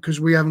recruitment, because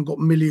we haven't got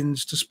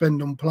millions to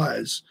spend on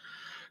players.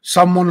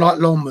 Someone like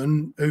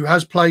Longman, who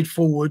has played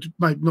forward,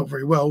 maybe not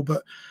very well,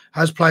 but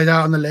has played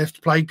out on the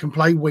left, can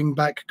play wing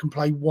back, can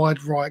play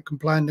wide right, can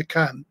play in the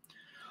cam.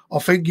 I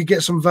think you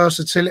get some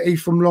versatility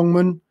from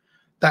Longman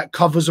that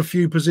covers a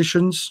few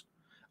positions,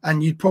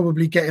 and you'd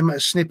probably get him at a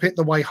snippet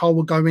the way Hull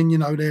were going. You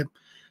know, they've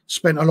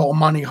spent a lot of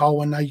money,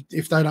 Hull, and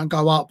if they don't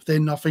go up,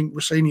 then I think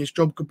Rossini's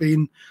job could be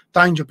in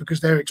danger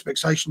because their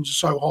expectations are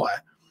so high.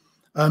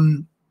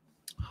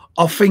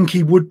 I think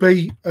he would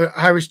be a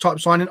Harris type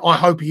signing. I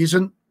hope he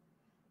isn't,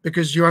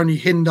 because you only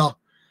hinder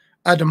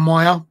Adam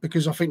Meyer,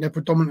 because I think he's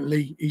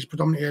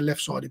predominantly a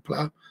left-sided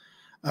player.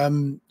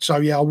 So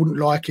yeah, I wouldn't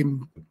like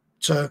him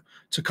to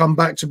come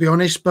back, to be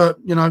honest. But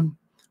you know,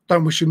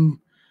 don't wish him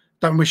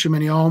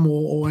any harm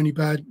or any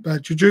bad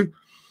juju.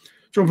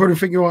 John Pruden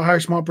thinking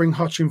Harris might bring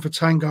Hutch in for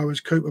Tango,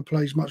 as Cooper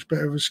plays much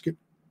better of a skip.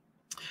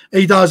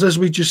 He does, as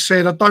we just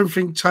said. I don't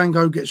think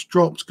Tango gets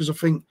dropped, because I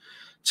think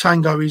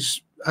Tango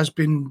he's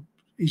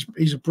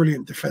a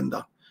brilliant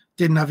defender.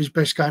 Didn't have his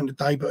best game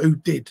today, but who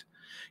did?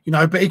 You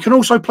know, but he can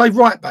also play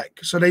right back.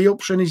 So the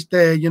option is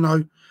there, you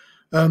know.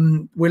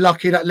 We're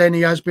lucky that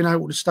Lenny has been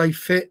able to stay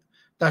fit.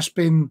 That's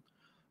been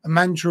a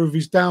mantra of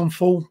his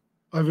downfall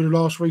over the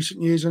last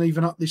recent years, and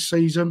even up this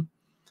season.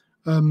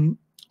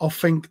 I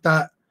think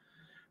that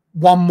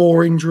one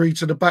more injury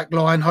to the back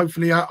line,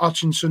 hopefully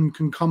Hutchinson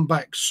can come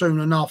back soon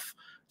enough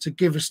to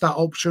give us that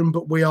option,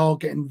 but we are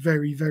getting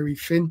very, very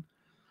thin.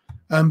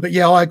 But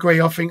yeah, I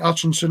agree. I think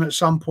Hutchinson at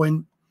some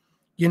point,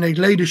 you need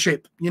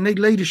leadership. You need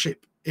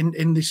leadership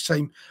in this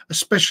team,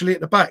 especially at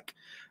the back.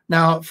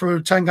 Now, for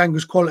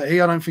Tanganga's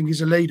quality, I don't think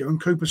he's a leader,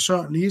 and Cooper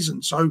certainly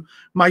isn't. So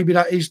maybe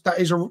that is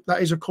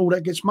a call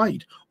that gets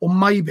made, or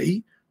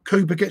maybe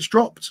Cooper gets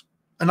dropped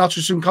and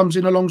Hutchinson comes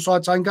in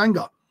alongside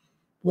Tanganga.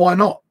 Why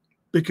not?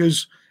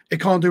 Because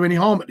it can't do any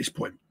harm at this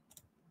point.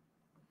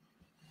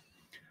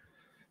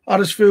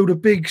 Huddersfield, a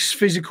big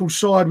physical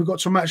side. We've got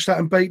to match that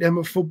and beat them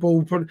at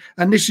football.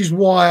 And this is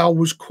why I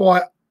was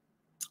quite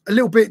a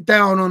little bit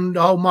down on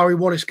the whole Murray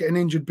Wallace getting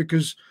injured,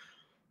 because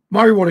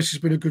Murray Wallace has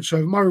been a good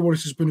servant. Murray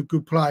Wallace has been a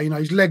good player. You know,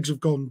 his legs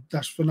have gone,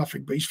 that's for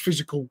nothing, but he's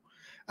physical.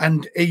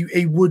 And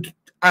he would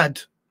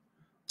add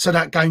to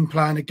that game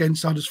plan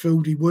against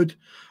Huddersfield. He would.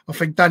 I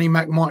think Danny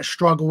Mack might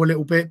struggle a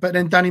little bit, but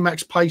then Danny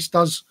Mack's pace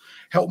does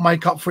help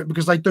make up for it,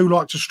 because they do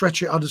like to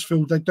stretch it,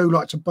 Huddersfield. They do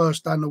like to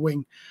burst down the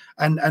wing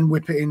and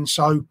whip it in.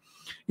 So,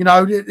 you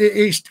know,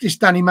 it's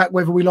Danny Mack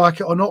whether we like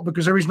it or not,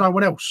 because there is no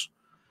one else.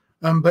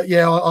 But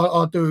yeah,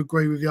 I do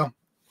agree with you.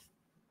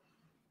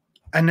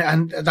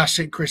 And that's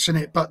it, Chris,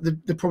 isn't it? But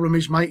the problem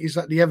is, mate, is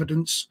that the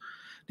evidence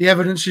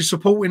is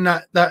supporting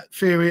that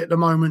theory at the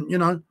moment, you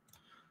know.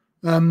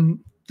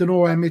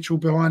 Denora and Mitchell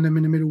behind them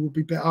in the middle would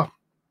be better.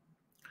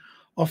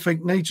 I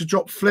think need to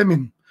drop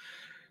Fleming.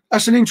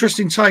 That's an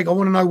interesting take. I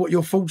want to know what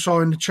your thoughts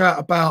are in the chat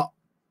about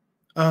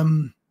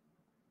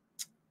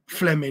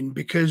Fleming,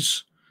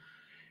 because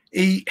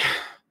he's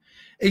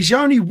the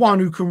only one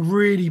who can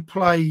really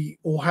play,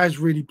 or has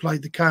really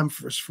played the cam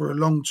for us for a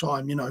long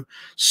time. You know,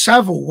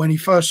 Saville, when he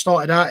first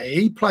started out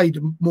here, he played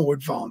more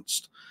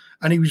advanced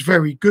and he was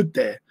very good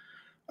there.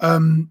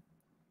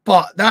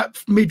 But that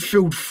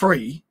midfield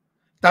three,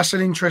 that's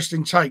an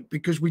interesting take,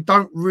 because we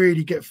don't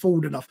really get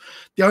forward enough.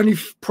 The only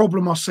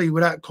problem I see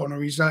with that,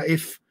 Connor, is that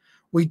if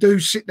we do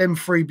sit them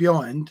three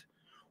behind,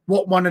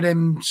 what one of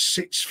them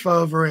sits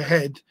further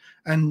ahead,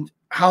 and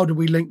how do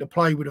we link the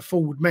play with the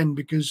forward men?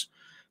 Because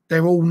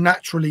they're all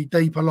naturally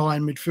deeper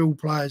line midfield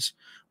players.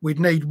 We'd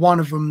need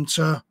one of them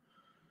to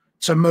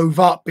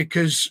move up,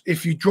 because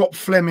if you drop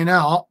Fleming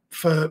out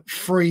for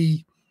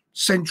three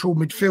central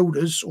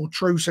midfielders, or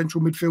true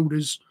central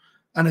midfielders,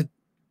 and a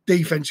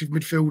defensive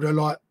midfielder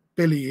like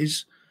Billy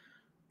is,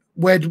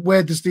 where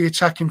does the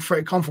attacking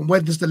threat come from?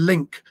 Where does the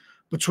link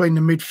between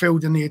the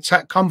midfield and the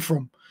attack come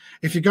from?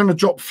 If you're going to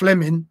drop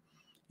Fleming,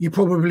 you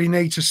probably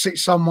need to sit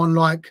someone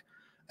like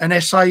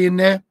an SA in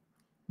there.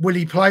 Will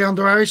he play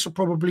under Harris? Or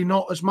probably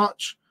not as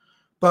much,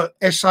 but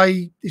SA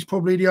is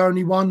probably the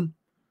only one.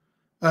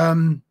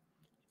 And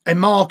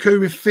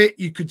Marku, if fit,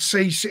 you could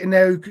see sitting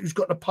there, who's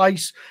got the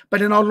pace. But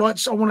then I want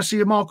to see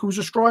Marku as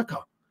a striker.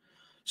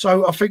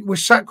 So I think we're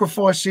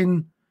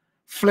sacrificing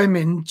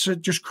Fleming to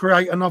just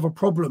create another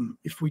problem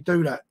if we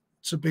do that,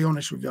 to be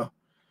honest with you.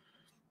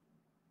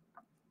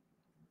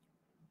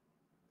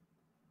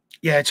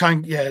 Yeah,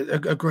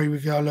 agree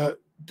with you. Look,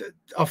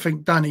 I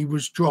think Danny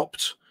was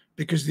dropped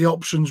because the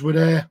options were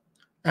there.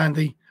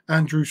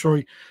 Andrew,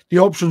 sorry. The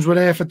options were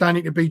there for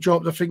Danny to be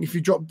dropped. I think if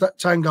you drop that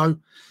Tango,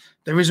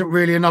 there isn't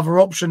really another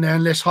option there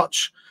unless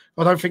Hutch.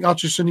 I don't think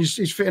Hutchison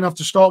is fit enough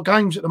to start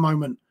games at the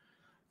moment.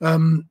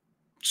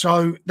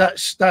 So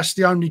that's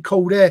the only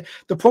call there.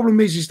 The problem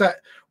is that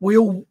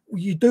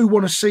you do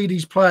want to see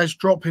these players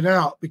dropping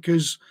out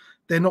because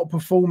they're not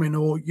performing,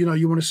 or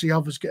you want to see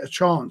others get a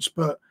chance.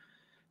 But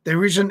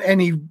there isn't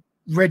any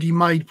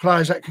ready-made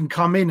players that can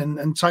come in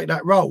and take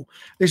that role.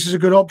 This is a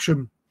good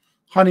option.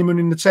 Honeyman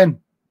in the 10.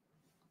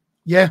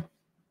 Yeah,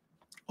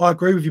 I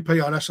agree with you,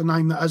 Peter. That's a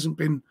name that hasn't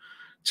been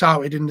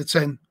touted in the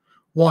 10.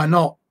 Why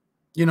not?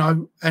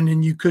 And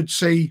then you could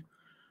see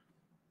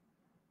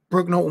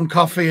Brooke Norton,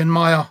 Cuffy and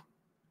Meyer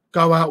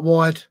go out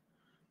wide.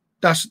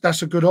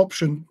 That's a good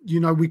option.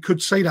 We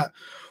could see that.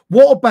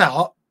 What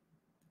about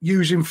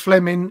using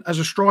Fleming as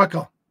a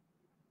striker?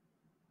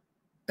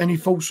 Any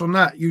thoughts on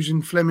that,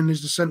 using Fleming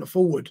as the centre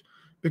forward?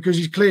 Because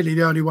he's clearly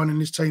the only one in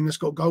this team that's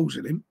got goals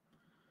in him.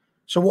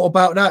 So what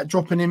about that,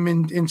 dropping him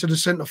into the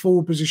centre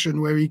forward position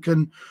where he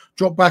can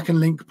drop back and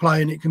link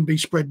play and it can be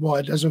spread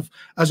wide as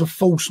a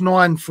false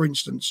 9, for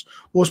instance?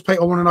 I want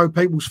to know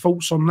people's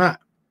thoughts on that.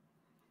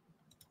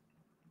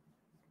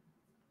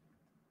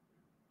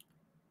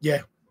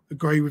 Yeah,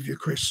 agree with you,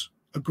 Chris.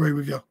 Agree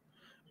with you.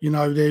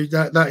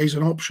 That is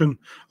an option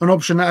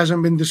that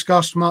hasn't been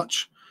discussed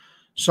much.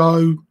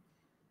 So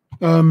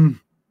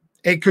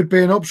it could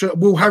be an option.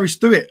 Will Harris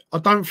do it? I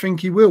don't think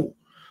he will.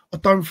 I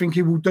don't think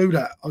he will do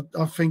that.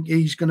 I think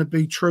he's going to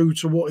be true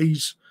to what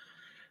he's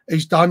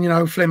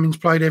done. Fleming's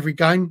played every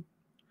game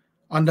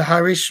under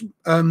Harris,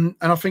 and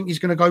I think he's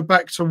going to go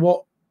back to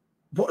what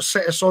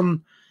set us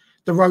on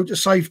the road to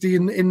safety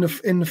in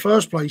the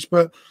first place.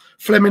 But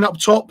Fleming up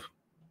top,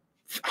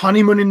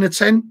 Honeyman in the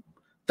 10,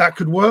 that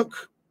could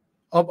work.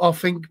 I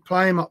think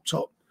play him up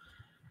top.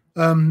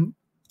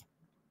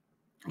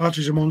 Hutch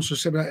is a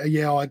monster.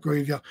 Yeah, I agree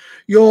with you.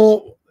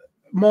 You're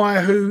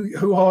my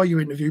who are you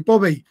interview,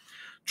 Bobby.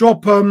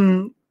 Drop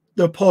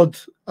the pod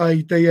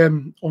a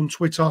DM on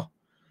Twitter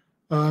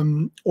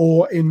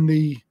or in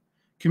the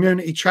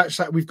community chats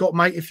that we've got,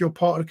 mate, if you're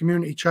part of the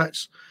community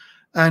chats.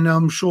 And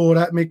I'm sure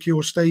that Mickey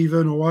or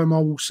Stephen or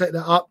Omar will set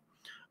that up.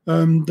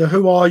 The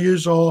who are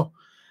yous are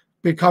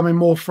becoming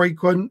more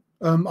frequent.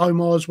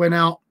 Omar's went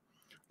out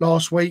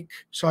last week,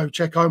 so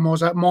check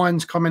Omar's out.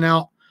 Mine's coming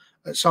out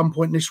at some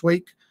point this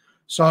week.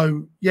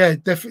 So, yeah,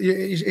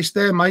 definitely it's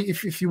there, mate.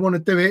 If you want to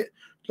do it,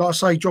 like I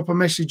say, drop a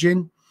message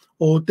in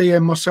or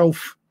DM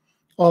myself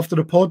after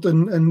the pod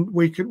and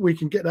we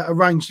can get that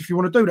arranged if you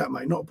want to do that,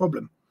 mate. Not a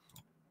problem.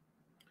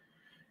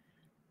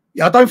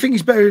 Yeah, I don't think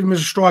he's better than him as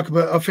a striker,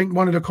 but I think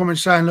one of the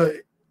comments saying, look,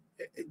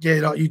 yeah,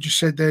 like you just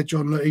said there,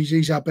 John, look,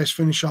 he's our best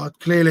finisher.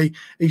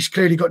 He's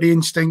clearly got the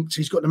instinct.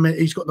 He's got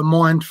the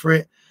mind for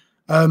it.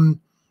 And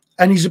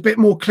he's a bit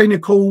more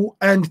clinical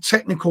and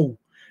technical.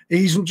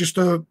 He isn't just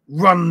a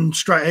run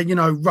straight,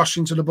 rush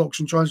into the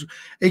box and try.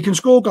 He can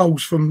score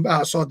goals from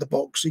outside the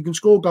box. He can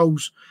score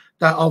goals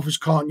that others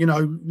can't,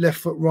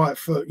 left foot, right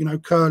foot,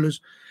 curlers.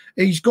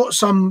 He's got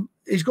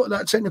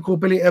that technical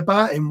ability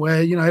about him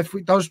where, if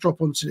it does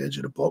drop onto the edge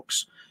of the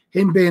box,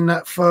 him being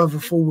that further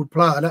forward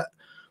player, that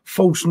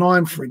false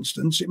 9, for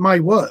instance, it may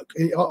work.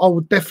 I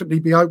would definitely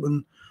be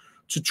open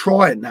to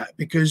trying that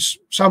because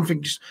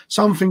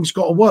something's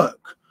got to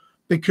work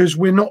because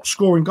we're not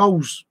scoring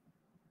goals.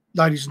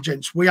 Ladies and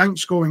gents, we ain't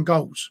scoring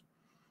goals.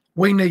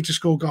 We need to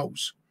score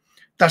goals.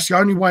 That's the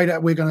only way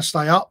that we're going to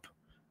stay up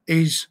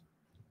is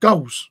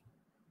goals.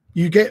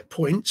 You get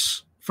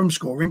points from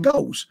scoring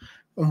goals.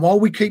 And while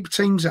we keep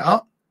teams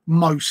out,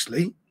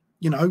 mostly,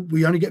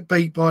 we only get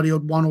beat by the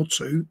odd 1 or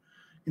 2,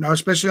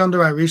 especially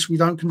under Harris, we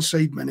don't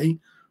concede many,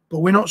 but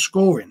we're not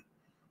scoring.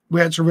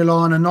 We had to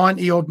rely on a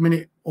 90-odd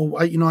minute or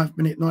 89th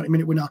minute,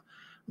 90-minute winner,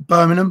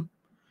 Birmingham.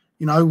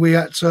 We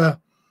had to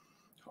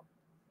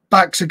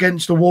backs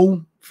against the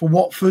wall for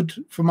Watford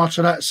for much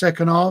of that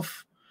second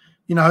half.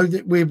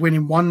 That we're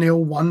winning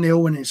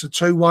 1-0, and it's a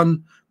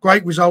 2-1.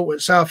 Great result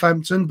at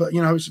Southampton, but,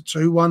 it's a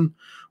 2-1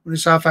 when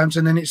it's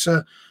Southampton.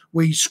 And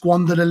we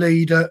squander the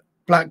lead at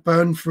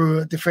Blackburn through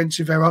a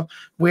defensive error.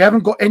 We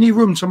haven't got any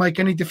room to make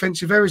any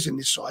defensive errors in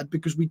this side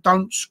because we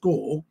don't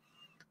score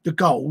the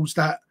goals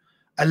that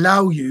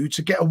allow you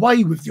to get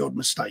away with the odd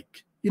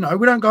mistake. We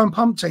don't go and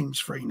pump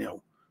teams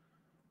 3-0.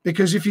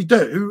 Because if you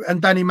do,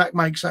 and Danny Mack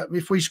makes that,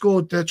 if we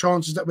scored the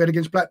chances that we had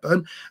against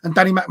Blackburn, and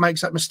Danny Mack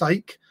makes that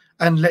mistake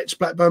and lets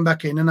Blackburn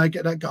back in and they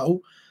get that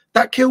goal,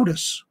 that killed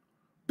us.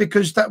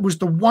 Because that was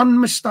the one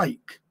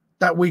mistake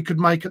that we could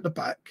make at the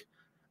back,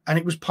 and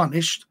it was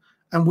punished,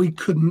 and we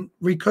couldn't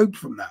recoup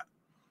from that.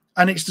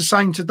 And it's the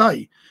same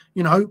today.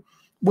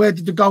 Where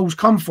did the goals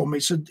come from?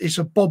 It's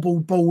a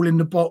bobbled ball in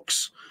the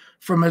box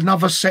from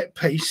another set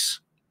piece.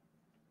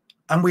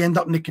 and we end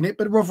up nicking it,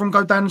 but Rotherham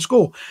go down and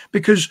score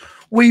because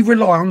we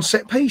rely on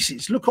set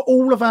pieces. Look at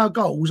all of our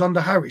goals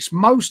under Harris,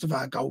 most of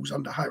our goals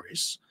under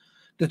Harris,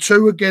 the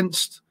 2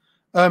 against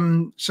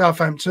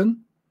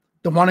Southampton,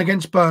 the 1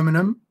 against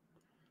Birmingham,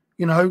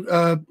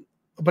 I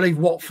believe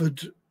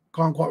Watford,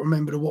 can't quite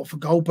remember the Watford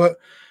goal, but,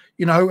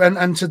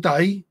 and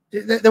today,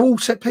 they're all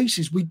set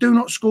pieces. We do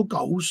not score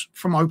goals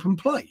from open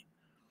play.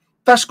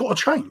 That's got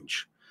to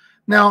change.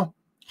 Now,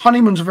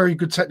 Honeyman's a very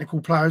good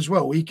technical player as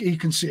well. He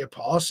can see a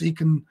pass. He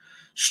can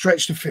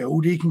stretch the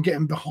field. He can get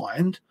him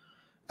behind.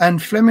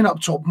 And Fleming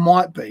up top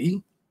might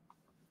be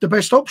the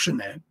best option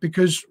there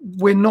because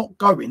we're not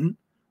going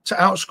to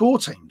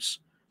outscore teams.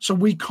 So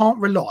we can't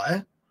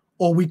rely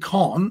or we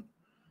can't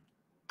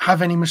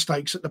have any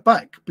mistakes at the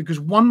back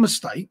because one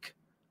mistake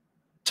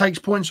takes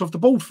points off the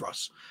board for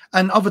us.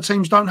 And other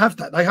teams don't have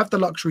that. They have the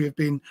luxury of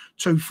being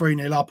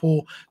 2-3-0 up,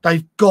 or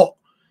they've got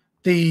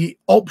the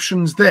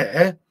options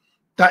there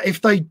that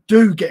if they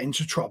do get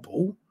into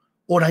trouble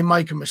or they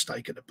make a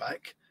mistake at the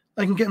back,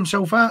 they can get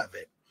themselves out of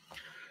it.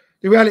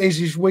 The reality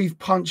is we've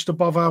punched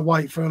above our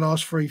weight for the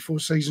last 3-4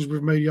 seasons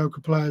with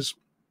mediocre players.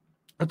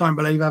 I don't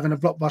believe having a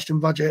blockbusting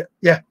budget.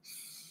 Yeah.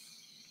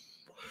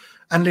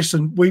 And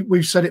listen,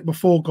 we've said it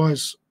before,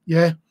 guys.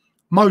 Yeah.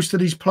 Most of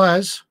these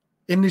players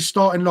in this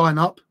starting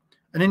lineup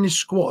and in this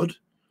squad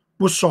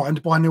was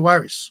signed by Neil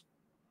Harris.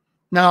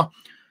 Now,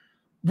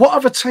 what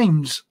other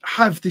teams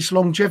have this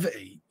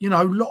longevity?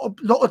 A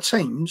lot of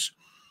teams,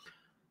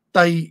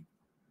 they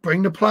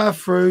bring the player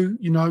through,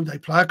 they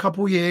play a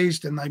couple of years,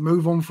 then they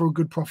move on for a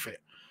good profit.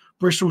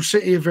 Bristol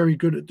City are very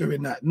good at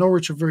doing that.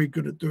 Norwich are very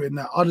good at doing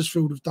that.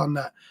 Huddersfield have done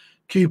that.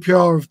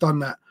 QPR have done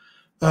that.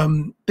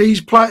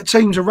 These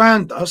teams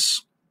around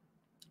us,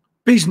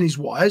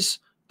 business-wise,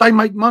 they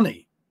make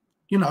money,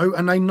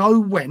 and they know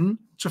when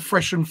to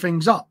freshen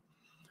things up.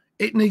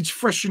 It needs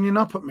freshening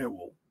up at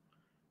Millwall,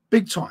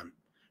 big time,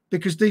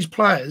 because these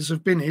players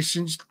have been here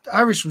since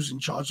Harris was in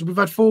charge. We've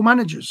had 4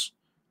 managers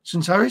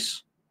since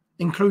Harris,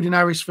 including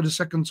Harris for the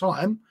second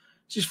time.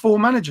 It's just 4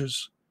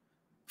 managers.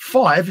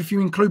 5 if you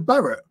include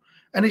Barrett.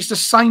 And it's the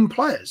same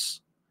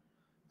players.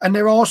 And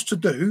they're asked to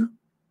do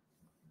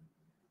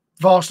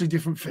vastly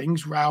different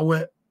things.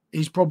 Rowett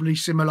is probably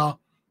similar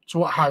to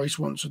what Harris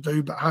wants to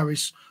do, but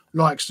Harris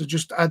likes to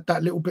just add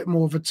that little bit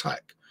more of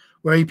attack,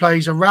 where he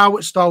plays a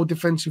Rowett-style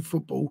defensive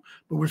football,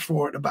 but with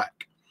 4 at the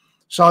back.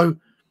 So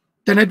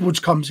then Edwards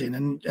comes in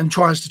and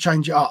tries to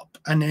change it up,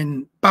 and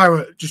then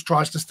Barrett just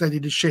tries to steady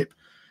the ship.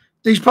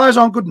 These players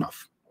aren't good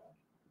enough.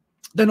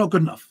 They're not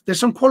good enough. There's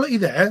some quality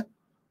there,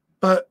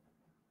 but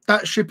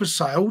that ship has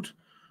sailed.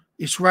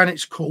 It's ran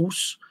its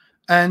course,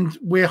 and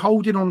we're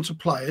holding on to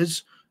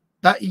players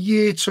that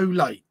year too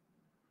late.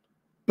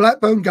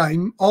 Blackburn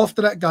game,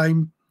 after that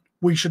game,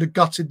 we should have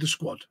gutted the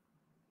squad.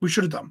 We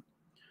should have done,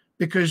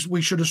 because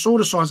we should have saw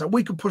the signs that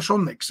we could push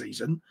on next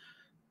season.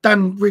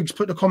 Dan Riggs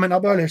put the comment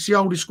up earlier. It's the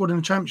oldest squad in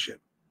the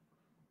Championship.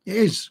 It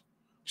is.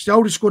 It's the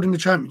oldest squad in the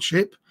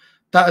Championship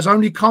that has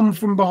only come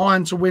from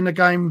behind to win a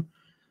game.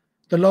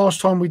 The last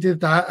time we did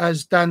that,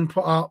 as Dan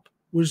put up,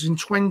 was in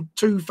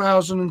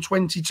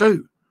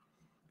 2022.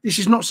 This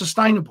is not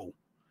sustainable.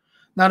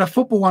 Now, the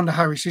football under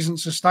Harris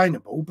isn't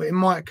sustainable, but it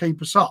might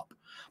keep us up.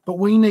 But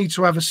we need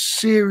to have a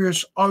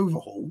serious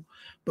overhaul.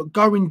 But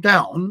going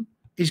down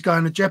is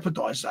going to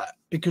jeopardise that,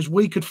 because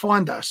we could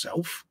find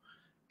ourselves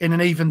in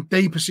an even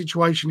deeper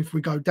situation if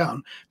we go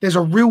down. There's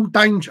a real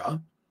danger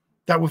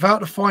that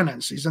without the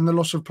finances and the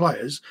loss of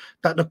players,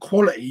 that the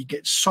quality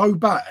gets so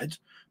bad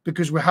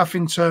because we're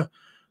having to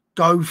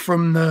go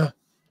from the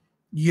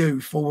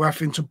youth, or we're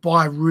having to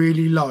buy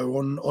really low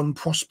on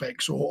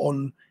prospects or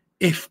on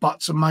if,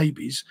 buts and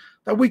maybes,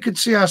 that we could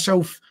see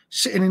ourselves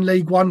sitting in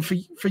League One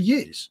for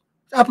years.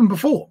 It happened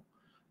before.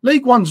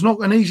 League One's not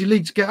an easy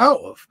league to get out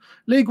of.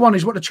 League One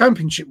is what the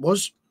Championship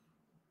was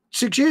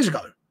 6 years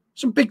ago.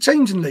 Some big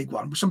teams in League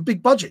One with some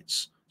big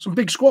budgets, some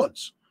big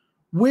squads.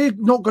 We're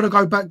not going to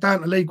go back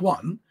down to League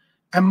One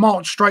and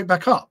march straight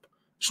back up.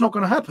 It's not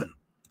going to happen.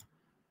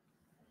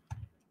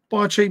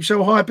 Buy cheap,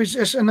 sell high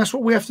business, and that's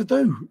what we have to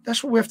do.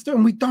 That's what we have to do,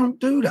 and we don't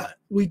do that.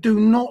 We do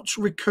not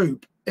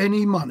recoup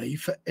any money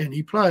for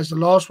any players. The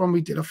last one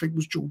we did, I think,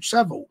 was George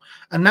Saville,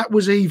 and that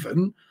was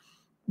even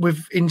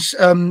with in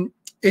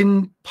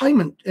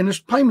payment, in a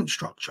payment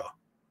structure.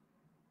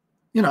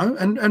 And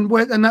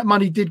that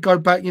money did go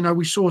back.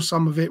 We saw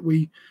some of it.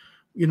 We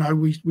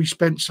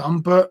spent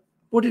some, but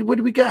what did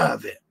we get out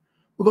of it?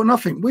 We got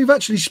nothing. We've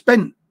actually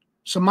spent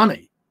some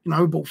money.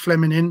 We bought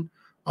Fleming in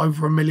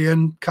over $1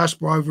 million,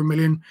 Casper over $1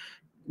 million,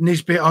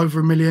 Nisbet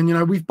over $1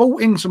 million. We've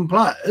bought in some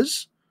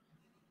players,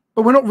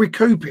 but we're not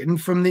recouping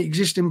from the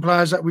existing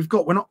players that we've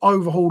got. We're not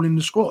overhauling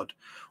the squad.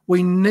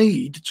 We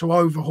need to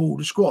overhaul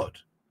the squad.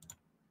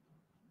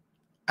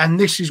 And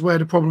this is where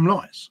the problem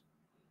lies,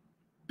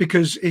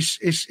 because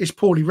it's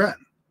poorly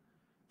ran.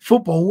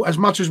 Football, as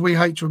much as we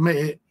hate to admit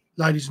it,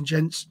 ladies and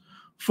gents,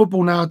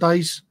 football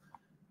nowadays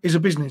is a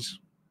business.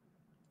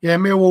 Yeah,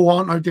 Millwall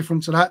aren't no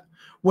different to that.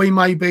 We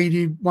may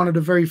be one of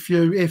the very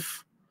few,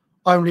 if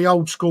only,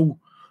 old school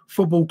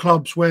football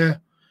clubs where,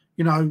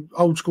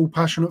 old school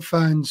passionate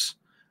fans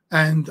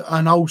and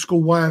an old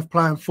school way of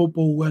playing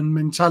football and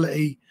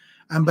mentality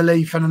and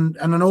belief and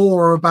an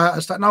aura about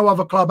us that no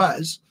other club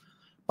has.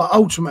 But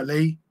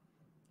ultimately,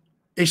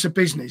 it's a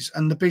business,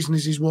 and the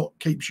business is what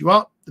keeps you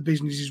up. The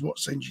business is what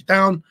sends you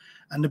down,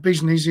 and the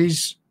business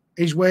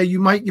is where you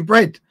make your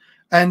bread.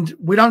 And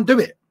we don't do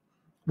it.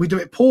 We do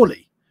it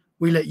poorly.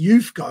 We let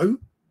youth go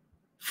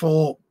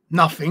for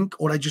nothing,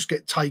 or they just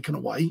get taken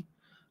away,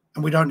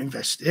 and we don't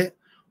invest it.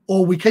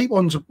 Or we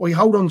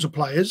hold on to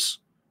players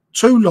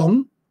too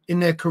long in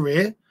their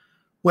career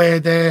where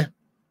they're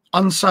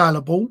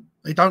unsaleable.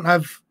 They don't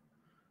have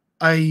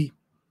a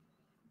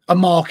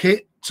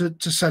market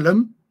to sell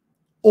them,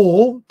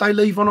 or they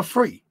leave on a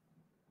free.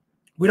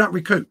 We don't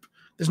recoup.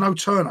 There's no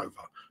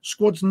turnover.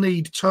 Squads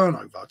need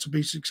turnover to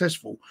be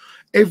successful.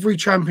 Every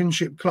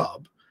championship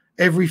club,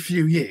 every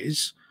few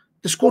years,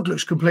 the squad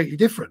looks completely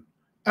different.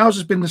 Ours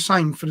has been the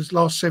same for the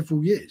last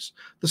several years.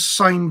 The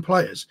same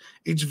players.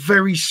 It's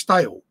very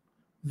stale,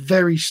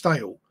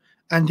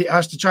 and it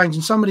has to change.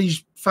 And some of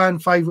these fan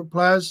favourite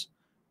players,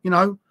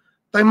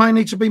 they may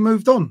need to be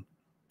moved on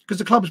because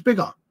the club's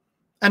bigger.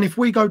 And if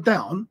we go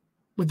down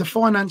with the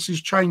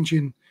finances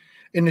changing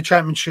in the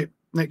championship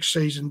next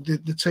season, the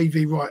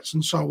TV rights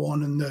and so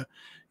on, and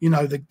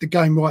the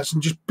game rights,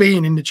 and just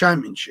being in the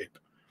championship,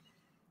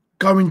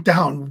 going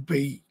down will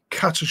be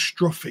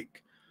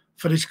catastrophic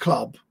for this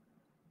club.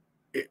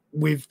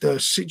 With the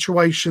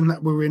situation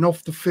that we're in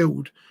off the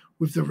field,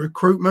 with the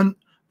recruitment,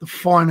 the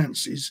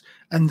finances,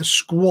 and the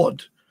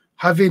squad,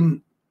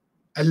 having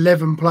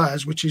 11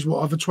 players, which is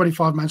what, of a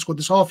 25-man squad,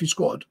 that's half your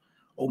squad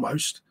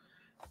almost,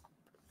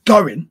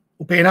 going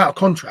or being out of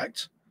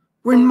contract,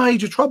 we're in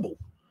major trouble.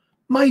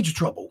 Major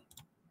trouble.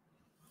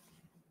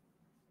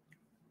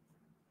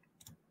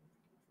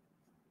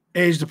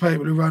 Here's the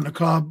people who run the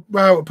club.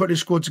 Well, put this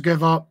squad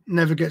together,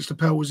 never gets the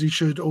pelt as he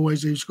should,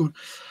 always leaves good.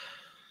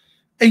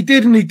 He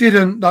did and he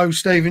didn't, though,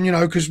 Stephen,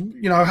 because,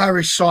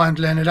 Harris signed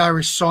Leonard,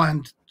 Harris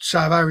signed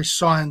Sav, Harris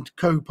signed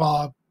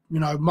Cooper,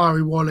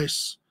 Murray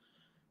Wallace,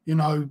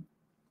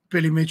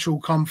 Billy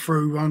Mitchell come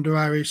through under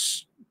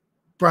Harris,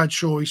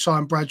 Bradshaw, he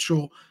signed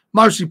Bradshaw.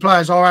 Mostly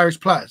players are Harris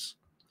players.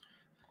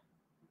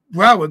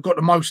 Railwood got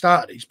the most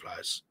out of these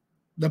players.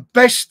 The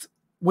best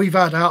we've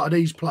had out of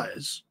these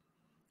players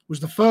was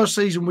the first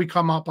season we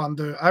come up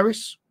under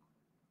Harris,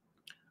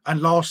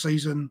 and last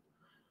season,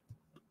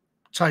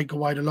 take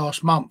away the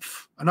last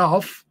month and a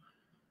half,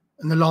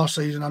 and the last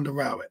season under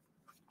Rowett.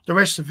 The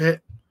rest of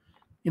it,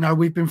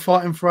 we've been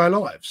fighting for our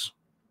lives.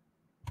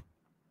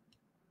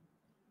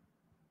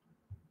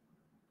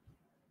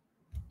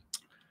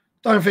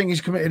 Don't think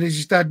he's committed as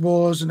his dad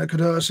was, and it could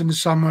hurt us in the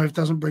summer if it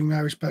doesn't bring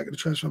Harris back to the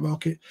transfer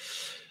market.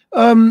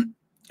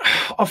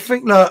 I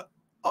think that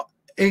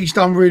he's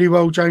done really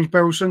well, James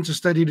Berylson, to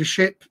steady the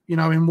ship,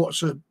 in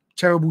what's a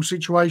terrible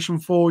situation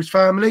for his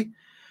family.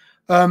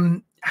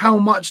 How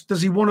much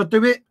does he want to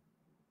do it?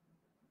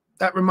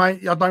 That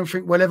remains. I don't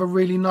think we'll ever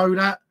really know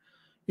that.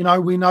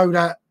 We know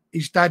that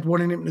his dad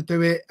wanted him to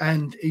do it,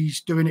 and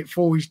he's doing it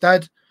for his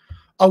dad.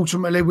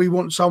 Ultimately, we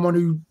want someone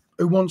who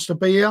wants to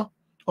be here.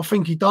 I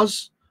think he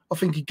does. I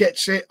think he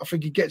gets it. I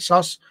think he gets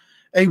us.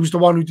 He was the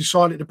one who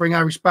decided to bring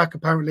Harris back,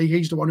 apparently.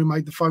 He's the one who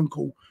made the phone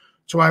call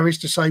to Harris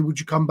to say, would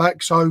you come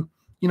back? So,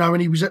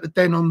 and he was at the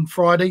Den on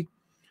Friday.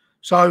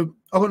 So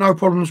I've got no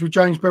problems with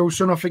James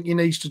Berylson. I think he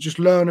needs to just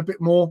learn a bit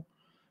more.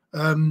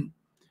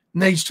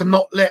 Needs to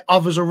not let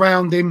others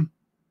around him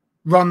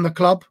run the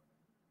club.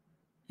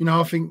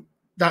 I think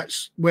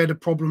that's where the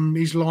problem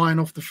is lying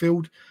off the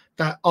field,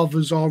 that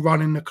others are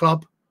running the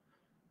club.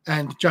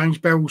 And James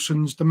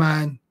Berylson's the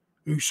man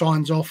who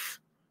signs off,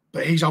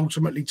 but he's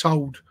ultimately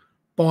told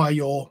by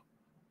your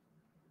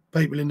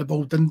people in the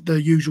board,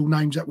 the usual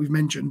names that we've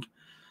mentioned.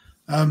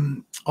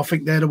 I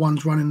think they're the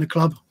ones running the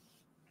club.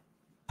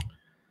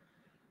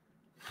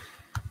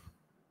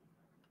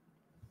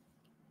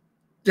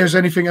 Does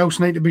anything else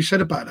need to be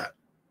said about that?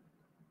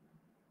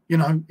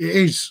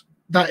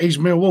 That is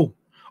Millwall.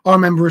 I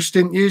remember a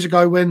stint years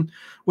ago when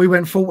we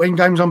went 14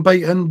 games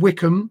unbeaten.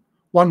 Wickham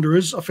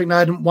Wanderers, I think they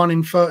hadn't won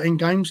in 13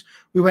 games.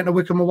 We went to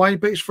Wickham away,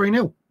 but it's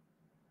 3-0.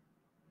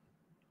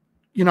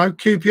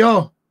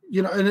 QPR,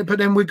 but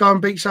then we go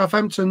and beat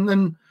Southampton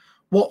and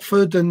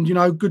Watford, and,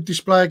 good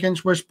display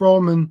against West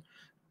Brom and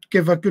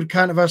give a good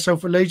account of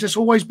ourselves at Leeds. It's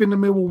always been the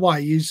Millwall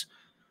way, is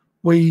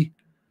we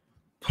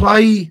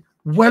play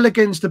well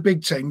against the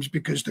big teams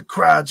because the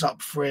crowd's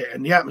up for it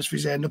and the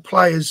atmosphere's there and the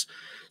players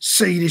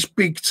see this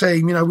big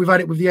team. We've had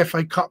it with the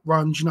FA Cup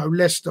runs,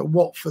 Leicester,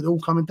 Watford,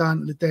 all coming down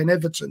to the Den,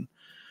 Everton.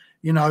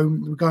 We're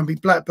going to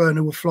beat Blackburn,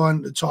 who were flying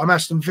at the time,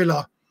 Aston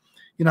Villa.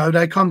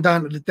 They come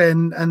down to the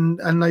Den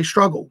and they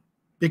struggle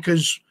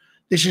because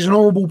this is an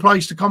horrible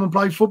place to come and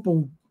play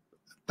football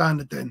down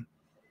the Den.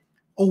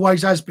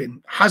 Always has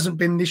been. Hasn't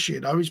been this year,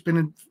 though. It's been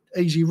an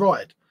easy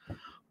ride.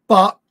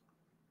 But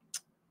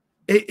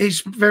it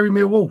is very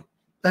Millwall.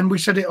 And we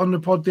said it on the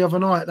pod the other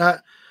night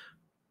that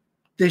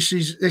this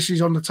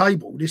is on the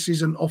table. This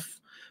isn't off.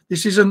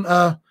 This isn't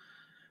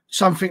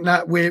something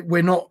that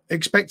we're not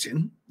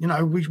expecting.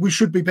 We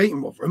should be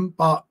beating Rotherham,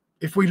 but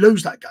if we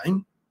lose that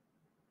game,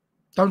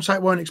 Don't say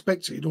it weren't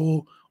expected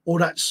or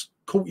that's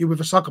caught you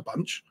with a sucker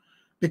punch,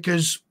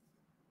 because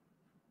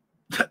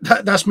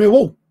that's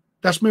Millwall.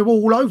 That's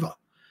Millwall all over.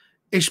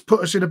 It's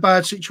put us in a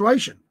bad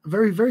situation, a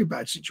very, very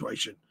bad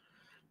situation,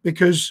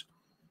 because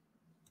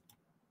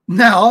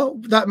now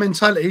that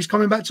mentality is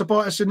coming back to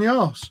bite us in the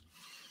arse.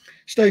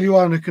 Stevie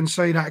Wonder can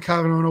see that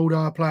Cavan and Aldo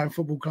are playing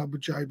football club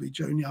with JB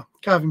Jr.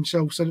 Cav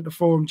himself said at the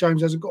forum,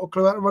 James hasn't got a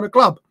clue how to run a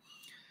club.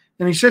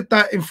 And he said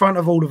that in front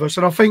of all of us.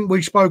 And I think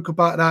we spoke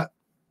about that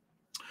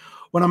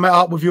when I met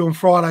up with you on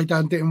Friday,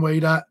 Dan, didn't we?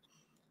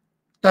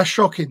 That's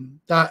shocking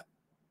that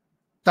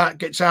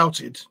gets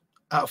outed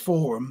at a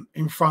forum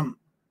in front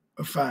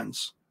of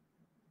fans.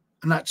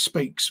 And that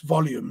speaks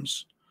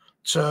volumes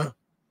to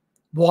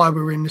why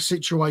we're in the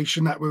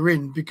situation that we're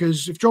in.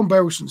 Because if John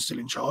Berylson's still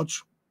in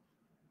charge,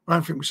 I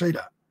don't think we see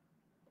that.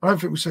 I don't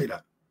think we see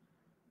that.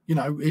 You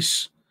know,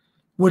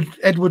 would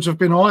Edwards have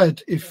been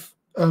hired if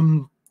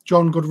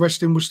John, God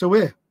rest him, was still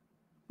here?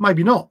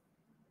 Maybe not.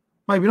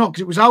 Maybe not,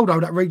 because it was Aldo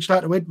that reached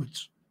out to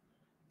Edwards.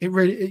 It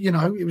really, you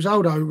know, it was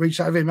Aldo who reached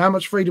out to him. How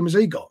much freedom has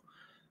he got?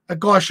 That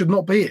guy should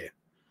not be here.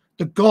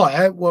 The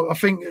guy, well, I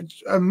think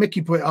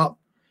Mickey put it up,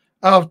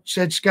 our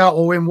said scout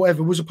or him,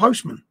 whatever, was a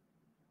postman.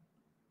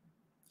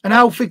 And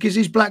how thick is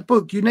his black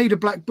book? You need a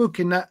black book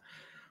in that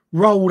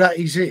role that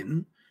he's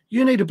in.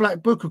 You need a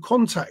black book of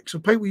contacts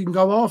of people you can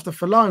go after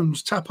for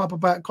loans, tap up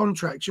about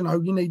contracts. You know,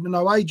 you need to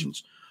know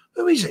agents.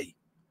 Who is he?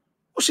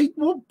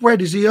 What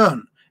bread has he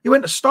earned? He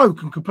went to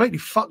Stoke and completely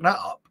fucked that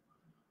up.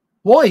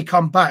 Why he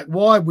come back,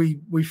 why we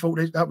thought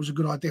that was a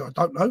good idea, I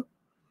don't know.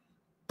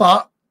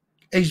 But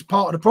he's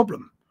part of the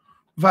problem,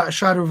 without a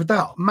shadow of a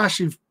doubt.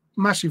 Massive,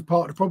 massive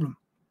part of the problem.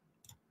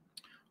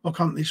 I'll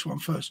come to this one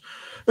first.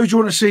 Who do you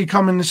want to see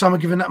come in the summer,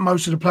 given that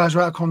most of the players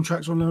are out of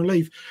contracts on their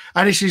leave?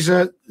 And this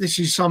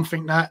is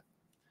something that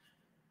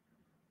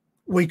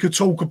we could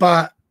talk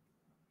about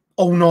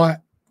all night,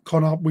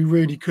 Connor. We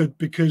really could,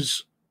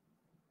 because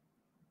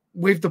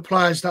with the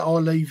players that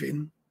are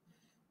leaving,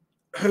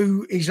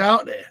 who is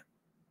out there?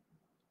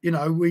 You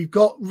know, we've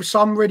got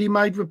some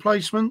ready-made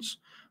replacements,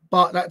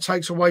 but that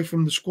takes away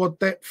from the squad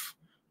depth.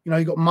 You know,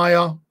 you've got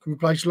Mayer, can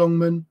replace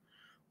Longman.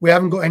 We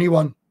haven't got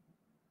anyone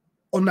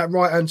on that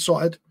right-hand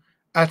side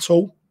at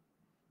all.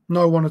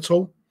 No one at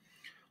all.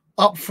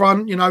 Up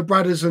front, you know,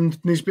 Bradders and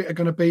Nisbet are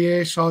going to be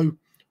here, so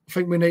I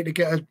think we need to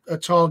get a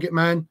target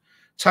man.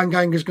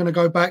 Tanganga's going to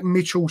go back.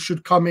 Mitchell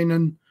should come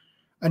in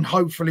and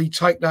hopefully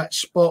take that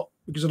spot,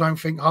 because I don't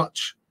think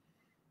Hutch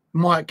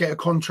might get a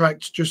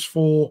contract just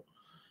for,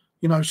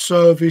 you know,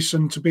 service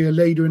and to be a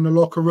leader in the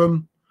locker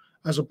room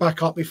as a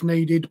backup if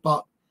needed.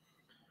 But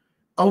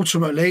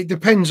ultimately, it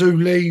depends who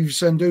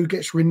leaves and who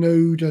gets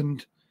renewed.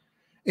 And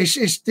this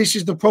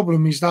is the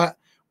problem, is that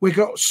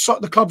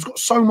the club's got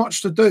so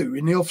much to do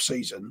in the off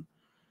season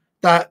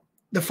that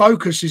the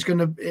focus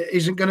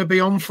isn't going to be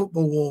on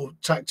football or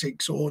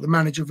tactics or the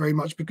manager very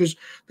much, because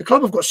the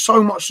club have got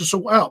so much to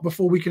sort out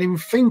before we can even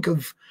think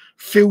of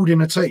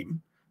fielding a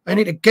team. They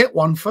need to get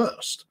one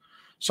first.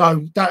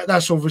 So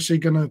that's obviously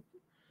going to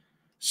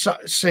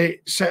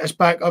set us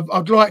back.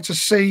 I'd like to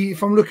see,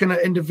 if I'm looking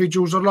at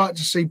individuals, I'd like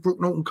to see Brooke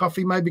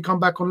Norton-Cuffy maybe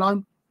come back on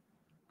loan.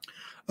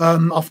 I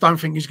don't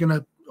think he's going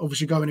to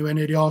obviously go anywhere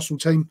near the Arsenal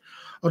team.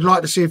 I'd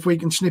like to see if we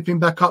can snip him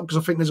back up,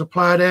 because I think there's a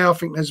player there. I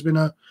think there's been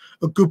a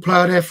good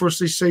player there for us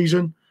this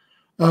season.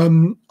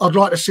 I'd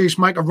like to see us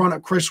make a run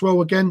at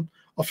Cresswell again.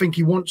 I think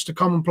he wants to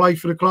come and play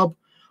for the club.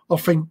 I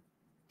think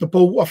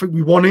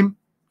we want him.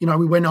 You know,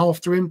 we went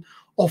after him,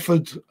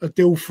 offered a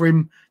deal for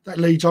him that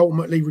Leeds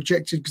ultimately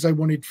rejected because they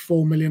wanted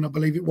 4 million, I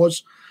believe it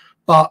was.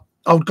 But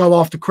I would go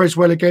after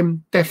Cresswell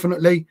again,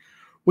 definitely.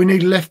 We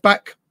need a left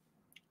back.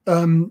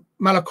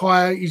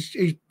 Malachi,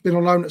 he's been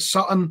on loan at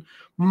Sutton.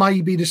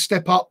 Maybe the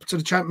step up to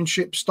the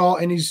Championship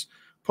starting is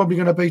probably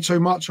going to be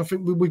too much. I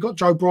think we got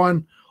Joe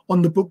Bryan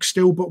on the book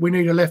still, but we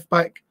need a left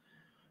back.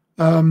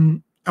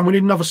 And we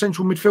need another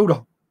central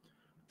midfielder.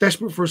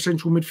 Desperate for a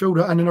central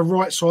midfielder and then a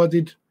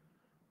right-sided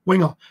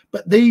winger.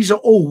 But these are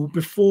all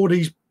before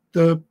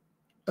the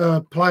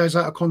players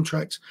out of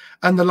contract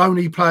and the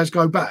loanee players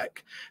go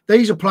back.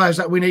 These are players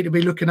that we need to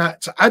be looking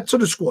at to add to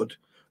the squad,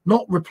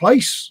 not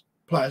replace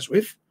players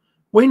with.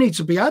 We need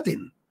to be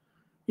adding,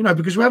 you know,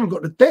 because we haven't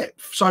got the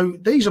depth. So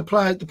these are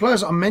the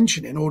players that I'm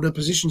mentioning, or the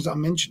positions that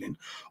I'm mentioning,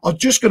 are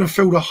just going to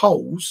fill the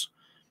holes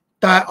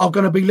that are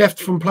going to be left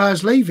from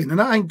players leaving. And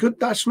that ain't good.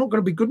 That's not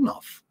going to be good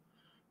enough,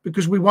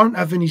 because we won't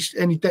have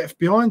any depth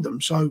behind them.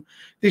 So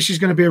this is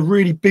going to be a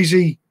really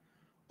busy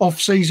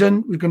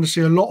off-season. We're going to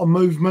see a lot of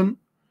movement.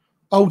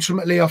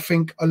 Ultimately, I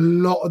think a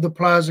lot of the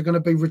players are going to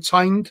be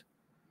retained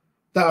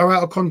that are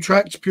out of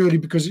contract, purely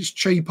because it's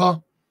cheaper.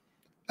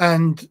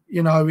 And,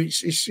 you know,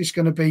 it's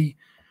going to be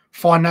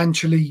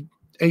financially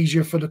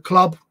easier for the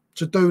club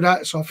to do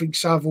that. So I think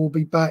Sav will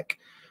be back.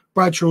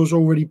 Bradshaw's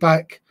already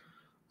back.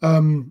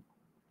 And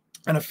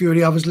a few of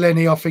the others.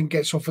 Lenny, I think,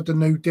 gets offered a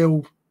new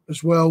deal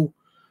as well.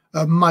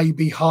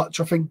 Maybe Hutch.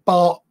 I think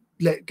Bart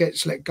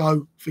gets let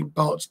go. I think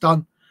Bart's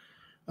done.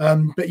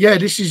 But yeah,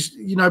 this is,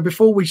 you know,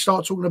 before we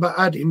start talking about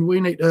adding,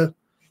 we need to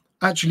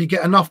actually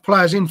get enough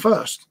players in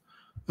first.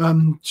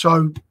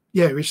 So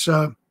yeah, it's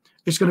going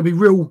to be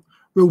real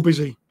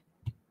busy.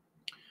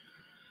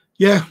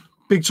 Yeah,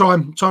 big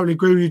time. Totally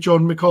agree with you,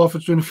 John.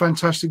 MacArthur's doing a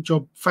fantastic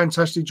job.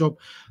 Fantastic job.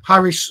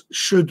 Harris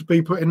should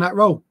be put in that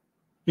role.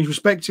 He's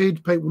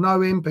respected. People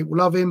know him. People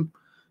love him.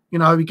 You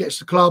know, he gets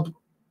the club.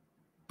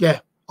 Yeah,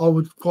 I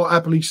would quite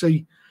happily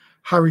see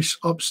Harris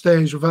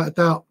upstairs without a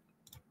doubt.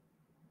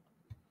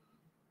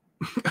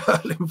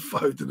 Erling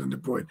Foden and De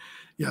Bruyne.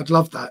 Yeah, I'd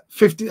love that.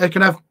 50. They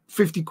can have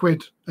 50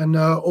 quid and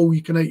all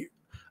you can eat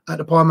at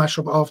the pie mash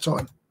shop at half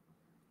time.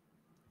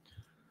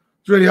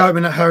 I was really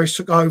hoping that Harris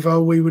took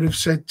over. We would have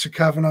said to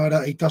Kavanagh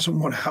that he doesn't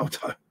want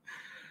Aldo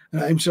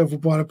and that himself will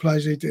buy the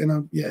players he did.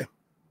 Yeah.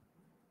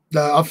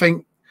 No,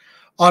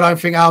 I don't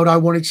think Aldo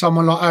wanted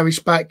someone like Harris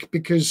back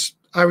because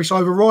Harris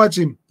overrides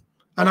him.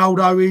 And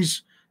Aldo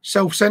is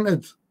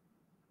self-centered,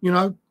 you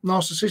know,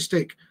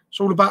 narcissistic. It's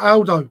all about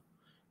Aldo.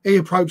 He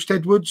approached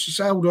Edwards. It's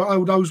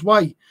Aldo's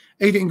way.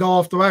 He didn't go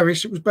after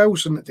Harris. It was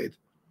Belson that did.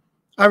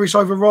 Harris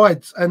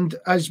overrides and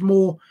has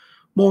more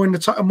in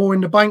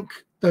the bank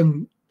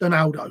than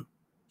Aldo.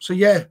 So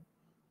yeah,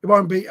 it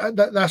won't be.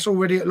 That's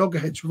already at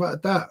loggerheads without a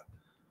doubt.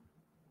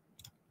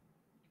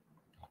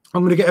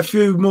 I'm going to get a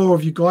few more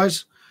of you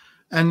guys,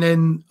 and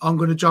then I'm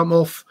going to jump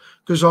off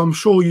because I'm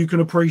sure you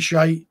can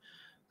appreciate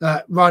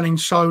that running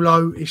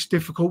solo. It's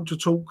difficult to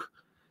talk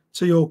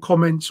to your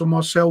comments on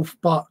myself,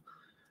 but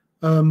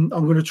I'm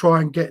going to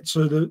try and get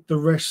to the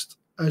rest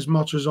as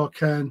much as I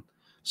can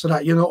so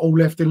that you're not all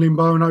left in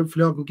limbo, and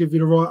hopefully I can give you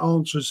the right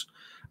answers.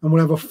 And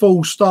we'll have a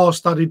full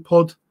star-studded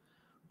pod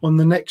on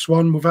the next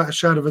one without a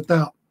shadow of a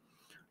doubt.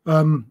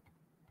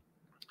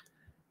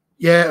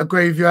 Yeah,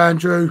 agree with you,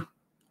 Andrew.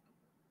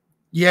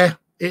 Yeah,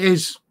 it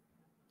is.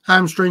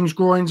 Hamstrings,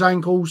 groins,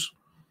 ankles.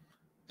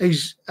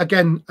 He's,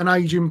 again, an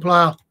aging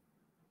player.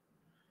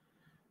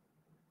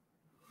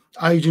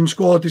 Aging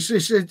squad.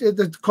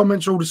 The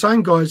comments are all the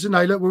same, guys, isn't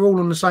they? Look, we're all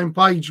on the same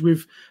page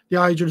with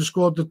the age of the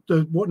squad,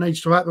 what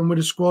needs to happen with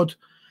the squad.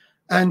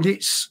 And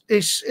it's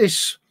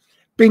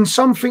been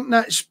something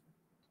that's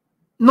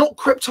not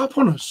crept up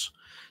on us.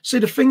 See,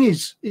 the thing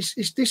is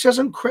this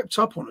hasn't crept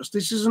up on us.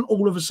 This isn't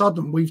all of a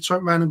sudden we've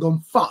turned around and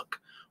gone, fuck,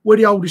 we're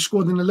the oldest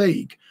squad in the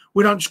league.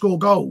 We don't score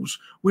goals.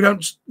 We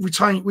don't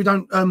retain. We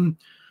don't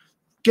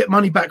get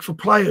money back for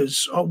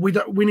players. We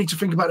need to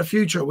think about the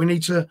future. We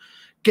need to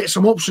get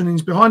some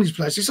options behind these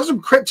players. This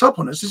hasn't crept up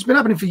on us. It's been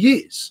happening for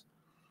years.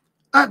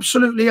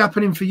 Absolutely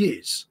happening for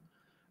years.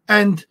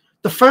 And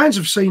the fans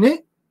have seen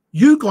it.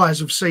 You guys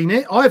have seen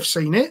it. I've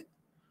seen it.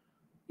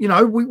 You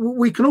know,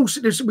 we can all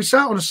sit there. We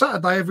sat on a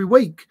Saturday every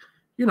week.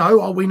 You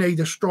know, we need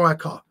a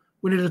striker.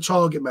 We need a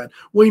target man.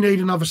 We need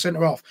another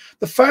centre half.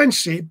 The fans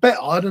see it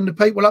better than the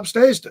people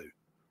upstairs do.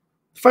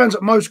 The fans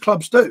at most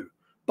clubs do.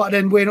 But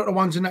then we're not the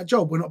ones in that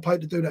job. We're not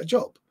paid to do that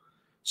job.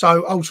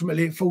 So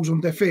ultimately it falls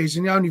on deaf ears.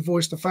 And the only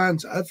voice the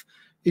fans have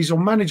is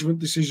on management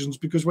decisions,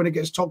 because when it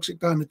gets toxic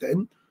down the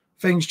den,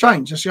 things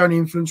change. That's the only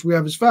influence we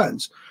have as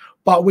fans.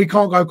 But we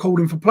can't go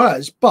calling for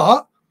players.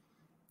 But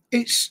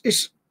this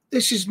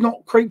is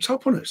not creeped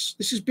up on us.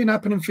 This has been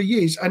happening for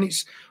years. And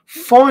it's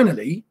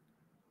finally,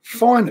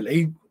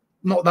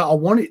 not that I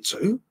want it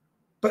to,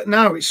 but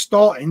now it's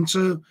starting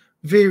to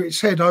veer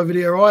its head over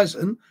the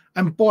horizon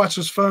and bite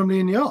us firmly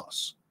in the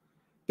arse.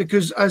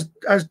 Because as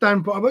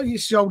Dan put up,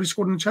 it's the oldest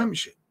squad in the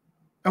Championship.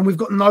 And we've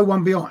got no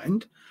one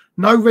behind,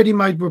 no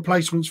ready-made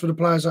replacements for the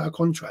players out of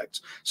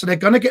contracts. So they're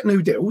going to get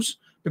new deals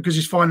because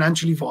it's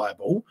financially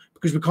viable,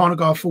 because we can't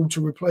go afford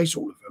to replace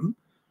all of them.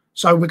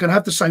 So we're going to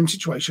have the same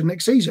situation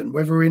next season,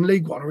 whether we're in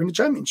League One or in the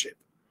Championship.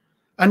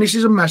 And this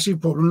is a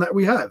massive problem that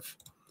we have.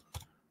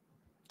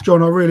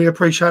 John, I really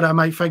appreciate that,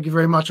 mate. Thank you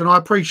very much. And I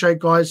appreciate,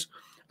 guys,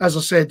 as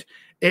I said,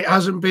 it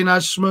hasn't been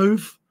as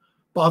smooth,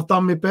 but I've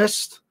done my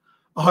best.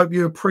 I hope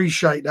you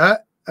appreciate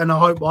that. And I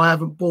hope I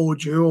haven't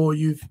bored you, or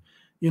you've,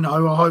 you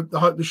know, I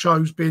hope the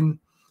show's been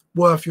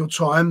worth your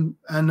time.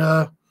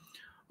 And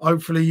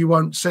hopefully you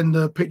won't send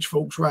the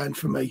pitchforks round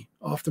for me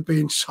after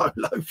being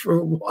solo for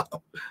a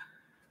while.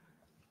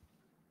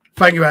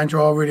 Thank you,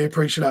 Andrew. I really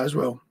appreciate that as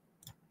well.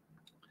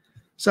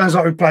 Sounds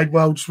like we played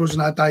well, just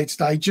wasn't our day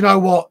today. Do you know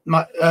what,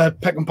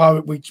 Peck and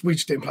Poet, we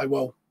just didn't play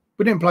well.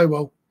 We didn't play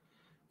well.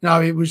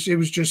 No, it was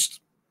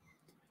just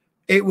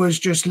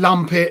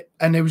lump it,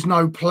 and there was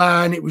no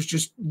plan. It was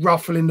just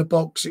ruffling the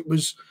box. It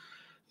was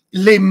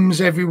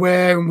limbs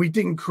everywhere, and we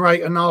didn't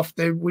create enough.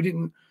 We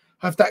didn't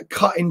have that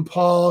cutting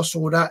pass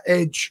or that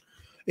edge.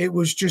 It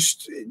was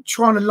just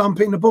trying to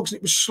lump it in the box, and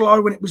it was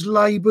slow, and it was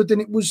laboured,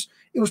 and it was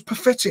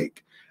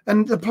pathetic.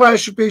 And the player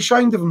should be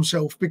ashamed of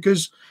himself,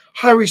 because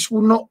Harris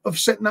will not have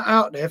set that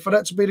out there for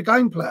that to be the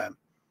game plan.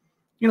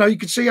 You know, you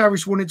could see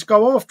Harris wanted to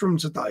go after him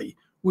today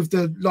with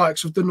the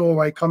likes of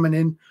Norway coming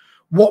in,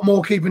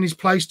 Watmore keeping his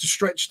place to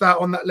stretch that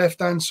on that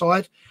left-hand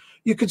side.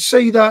 You could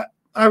see that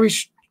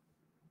Harris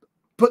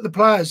put the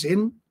players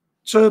in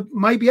to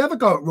maybe have a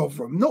go at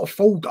Rotherham. Not a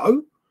full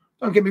go,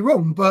 don't get me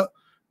wrong, but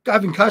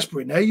having Casper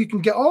in there, you can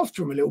get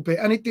after him a little bit,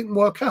 and it didn't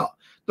work out.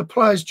 The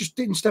players just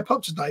didn't step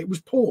up today. It was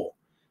poor.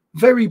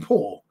 Very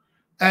poor.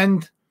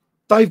 And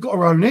they've got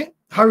to own it.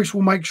 Harris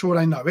will make sure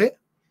they know it.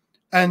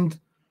 And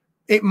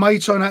it may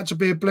turn out to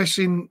be a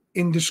blessing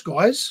in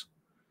disguise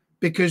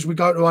because we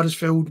go to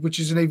Huddersfield, which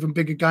is an even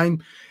bigger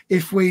game.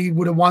 If we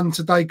would have won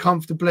today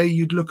comfortably,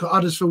 you'd look at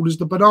Huddersfield as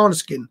the banana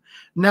skin.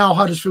 Now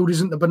Huddersfield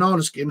isn't the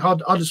banana skin.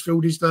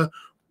 Huddersfield is the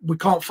we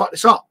can't fuck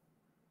this up.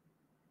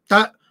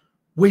 That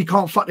we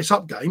can't fuck this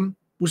up game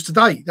was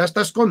today.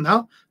 That's gone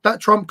now. That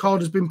trump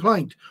card has been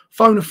played.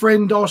 Phone a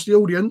friend, ask the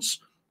audience.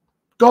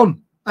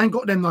 Gone. Ain't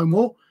got them no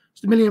more.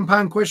 It's the £1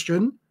 million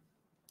question.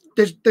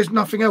 There's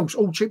nothing else.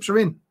 All chips are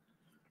in.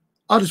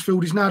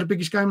 Huddersfield is now the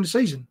biggest game of the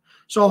season.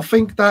 So I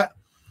think that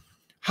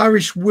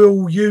Harris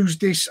will use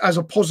this as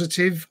a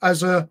positive,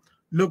 as a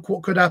look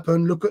what could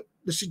happen, look at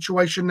the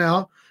situation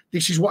now.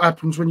 This is what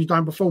happens when you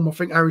don't perform. I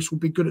think Harris will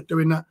be good at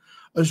doing that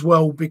as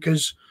well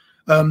because,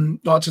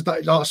 like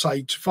I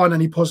say, to find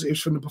any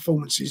positives from the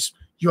performances,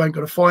 you ain't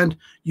going to find.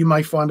 You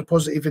may find a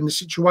positive in the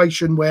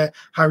situation where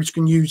Harris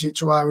can use it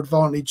to our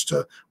advantage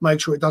to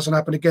make sure it doesn't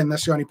happen again.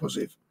 That's the only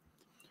positive.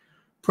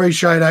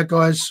 Appreciate that,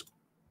 guys.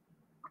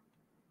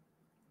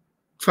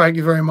 Thank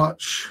you very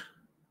much.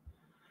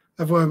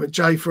 I've worked with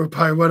Jay for a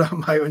pay. Well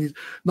done, mate.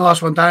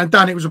 Nice one, Dan.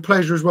 Dan, it was a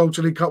pleasure as well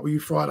to link up with you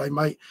Friday,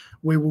 mate.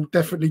 We will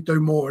definitely do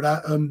more of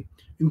that.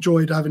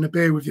 Enjoyed having a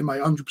beer with you,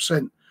 mate,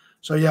 100%.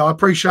 So, yeah, I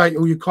appreciate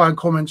all your kind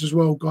comments as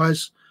well,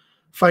 guys.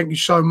 Thank you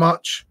so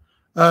much.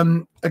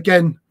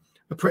 Again,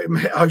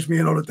 Mick owes me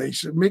an holiday.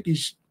 So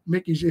Mickey's,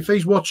 if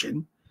he's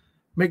watching,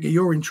 Mickey,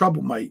 you're in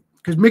trouble, mate.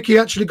 Because Mickey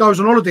actually goes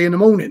on holiday in the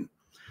morning.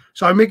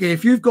 So, Mickey,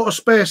 if you've got a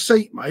spare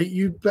seat, mate,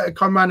 you better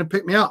come round and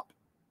pick me up.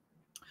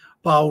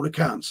 By all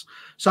accounts.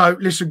 So,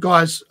 listen,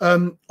 guys,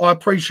 I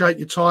appreciate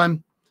your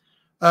time.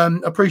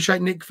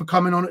 Appreciate Nick for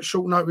coming on at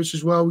short notice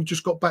as well. We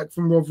just got back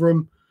from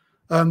Rotherham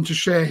to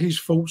share his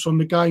thoughts on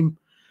the game.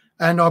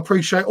 And I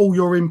appreciate all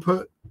your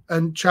input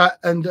and chat.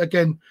 And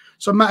again,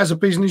 some matters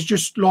of business,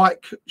 just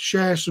like,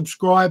 share,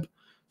 subscribe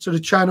to the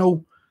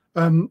channel.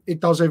 It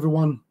does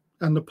everyone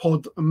and the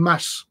pod a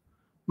mass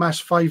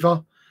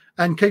favour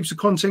and keeps the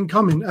content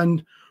coming.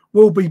 And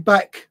we'll be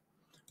back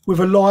with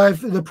a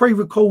live, the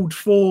pre-record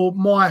for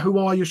my Who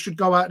Are You should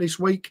go out this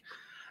week.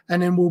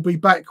 And then we'll be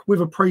back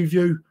with a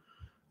preview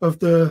of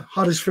the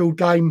Huddersfield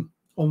game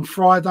on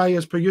Friday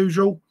as per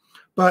usual.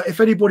 But if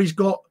anybody's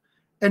got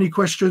any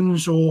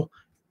questions, or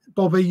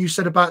Bobby, you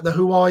said about the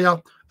Who Are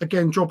You,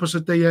 again, drop us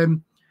a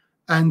DM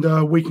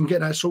and we can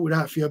get that sorted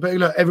out for you. But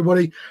look,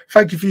 everybody,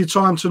 thank you for your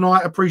time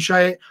tonight.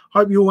 Appreciate it.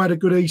 Hope you all had a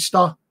good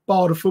Easter,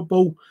 bar the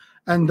football.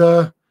 And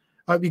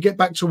hope you get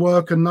back to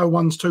work and no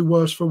one's too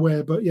worse for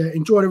wear. But yeah,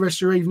 enjoy the rest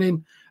of your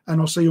evening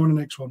and I'll see you on the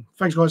next one.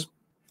 Thanks, guys.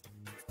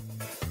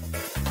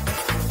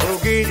 Oh,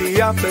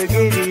 giddy up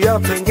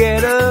and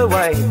get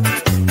away.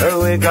 Oh,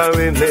 we're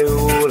going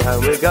Millwall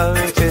and we're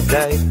going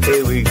today.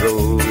 Here we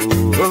go.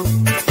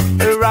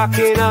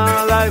 Rocking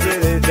all over